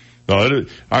yeah. No,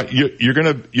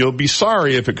 you'll be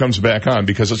sorry if it comes back on,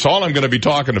 because it's all I'm going to be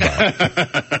talking about.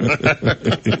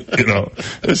 You know,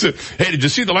 hey, did you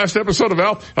see the last episode of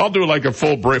Alf? I'll do like a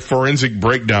full forensic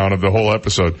breakdown of the whole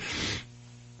episode.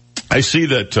 I see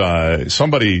that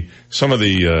some of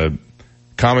the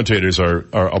commentators are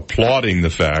applauding the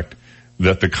fact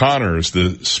that the Connors,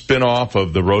 the spin-off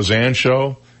of the Roseanne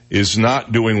show, is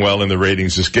not doing well in the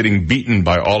ratings. It's getting beaten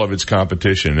by all of its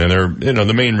competition. And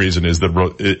the main reason is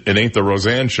that it ain't the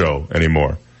Roseanne show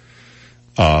anymore.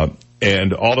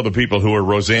 And all of the people who are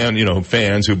Roseanne,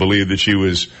 fans who believe that she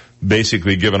was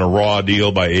basically given a raw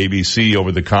deal by ABC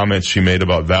over the comments she made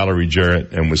about Valerie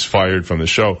Jarrett and was fired from the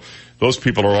show. Those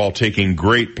people are all taking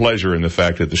great pleasure in the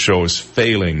fact that the show is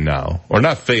failing now. Or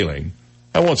not failing.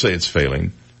 I won't say it's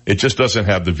failing. It just doesn't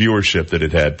have the viewership that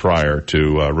it had prior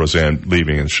to Roseanne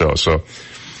leaving the show. So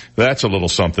that's a little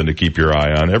something to keep your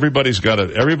eye on. Everybody's got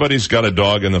a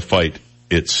dog in the fight,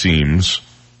 it seems,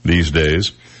 these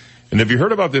days. And have you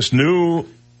heard about this new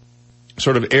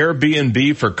sort of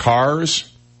Airbnb for cars?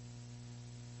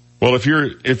 Well, if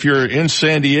you're in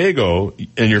San Diego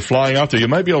and you're flying out there, you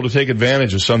might be able to take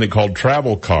advantage of something called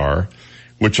Travel Car,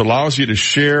 which allows you to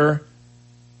share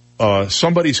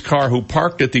somebody's car who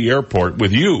parked at the airport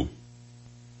with you.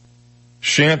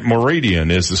 Shant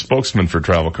Moradian is the spokesman for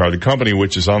Travel Car. The company,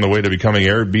 which is on the way to becoming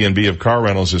Airbnb of car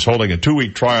rentals, is holding a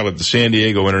 2-week trial at the San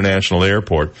Diego International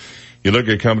Airport. You look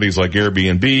at companies like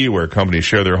Airbnb, where companies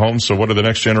share their homes. So what are the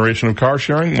next generation of car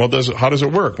sharing? Well, how does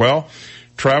it work? Well,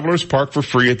 travelers park for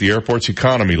free at the airport's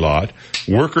economy lot.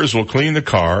 Workers will clean the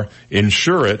car,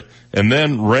 insure it, and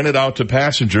then rent it out to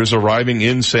passengers arriving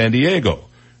in San Diego.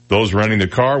 Those renting the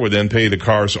car would then pay the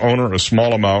car's owner a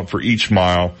small amount for each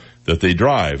mile that they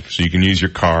drive. So you can use your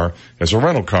car as a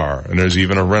rental car. And there's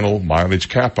even a rental mileage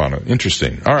cap on it.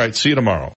 Interesting. All right, see you tomorrow.